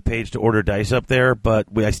have the page to order dice up there. But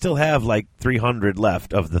I still have 300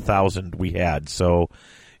 left of the 1,000 we had. So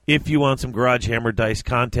if you want some Garage Hammer dice,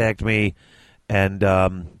 contact me, and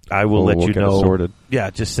I will let we'll you get it know. sorted. Yeah,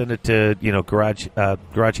 just send it to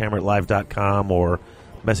GarageHammer@live.com or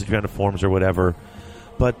message me on the forums or whatever.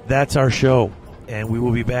 But that's our show. And we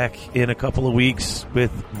will be back in a couple of weeks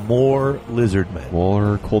with more Lizardmen.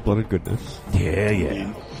 More cold-blooded goodness.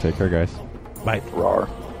 Yeah. Take care, guys. Bye. Roar.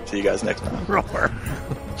 See you guys next time. Roar.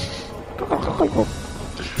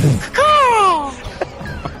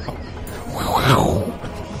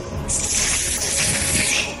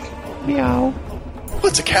 Meow.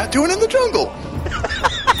 What's a cat doing in the jungle?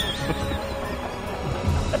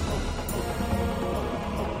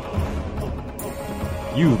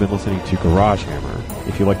 You've been listening to Garage Hammer.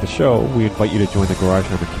 If you like the show, we invite you to join the Garage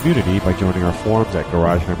Hammer community by joining our forums at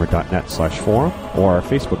garagehammer.net/forum or our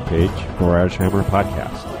Facebook page, Garage Hammer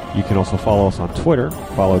Podcast. You can also follow us on Twitter.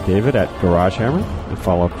 Follow David at Garage Hammer and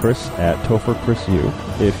follow Chris at TopherChrisU.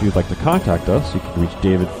 If you'd like to contact us, you can reach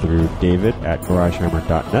David through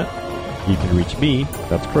david@garagehammer.net. You can reach me,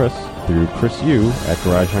 that's Chris, through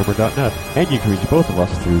chrisu@garagehammer.net. And you can reach both of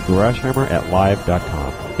us through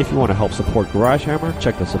garagehammer@live.com. If you want to help support Garage Hammer,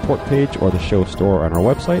 check the support page or the show store on our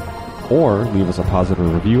website, or leave us a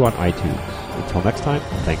positive review on iTunes. Until next time,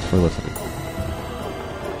 thanks for listening.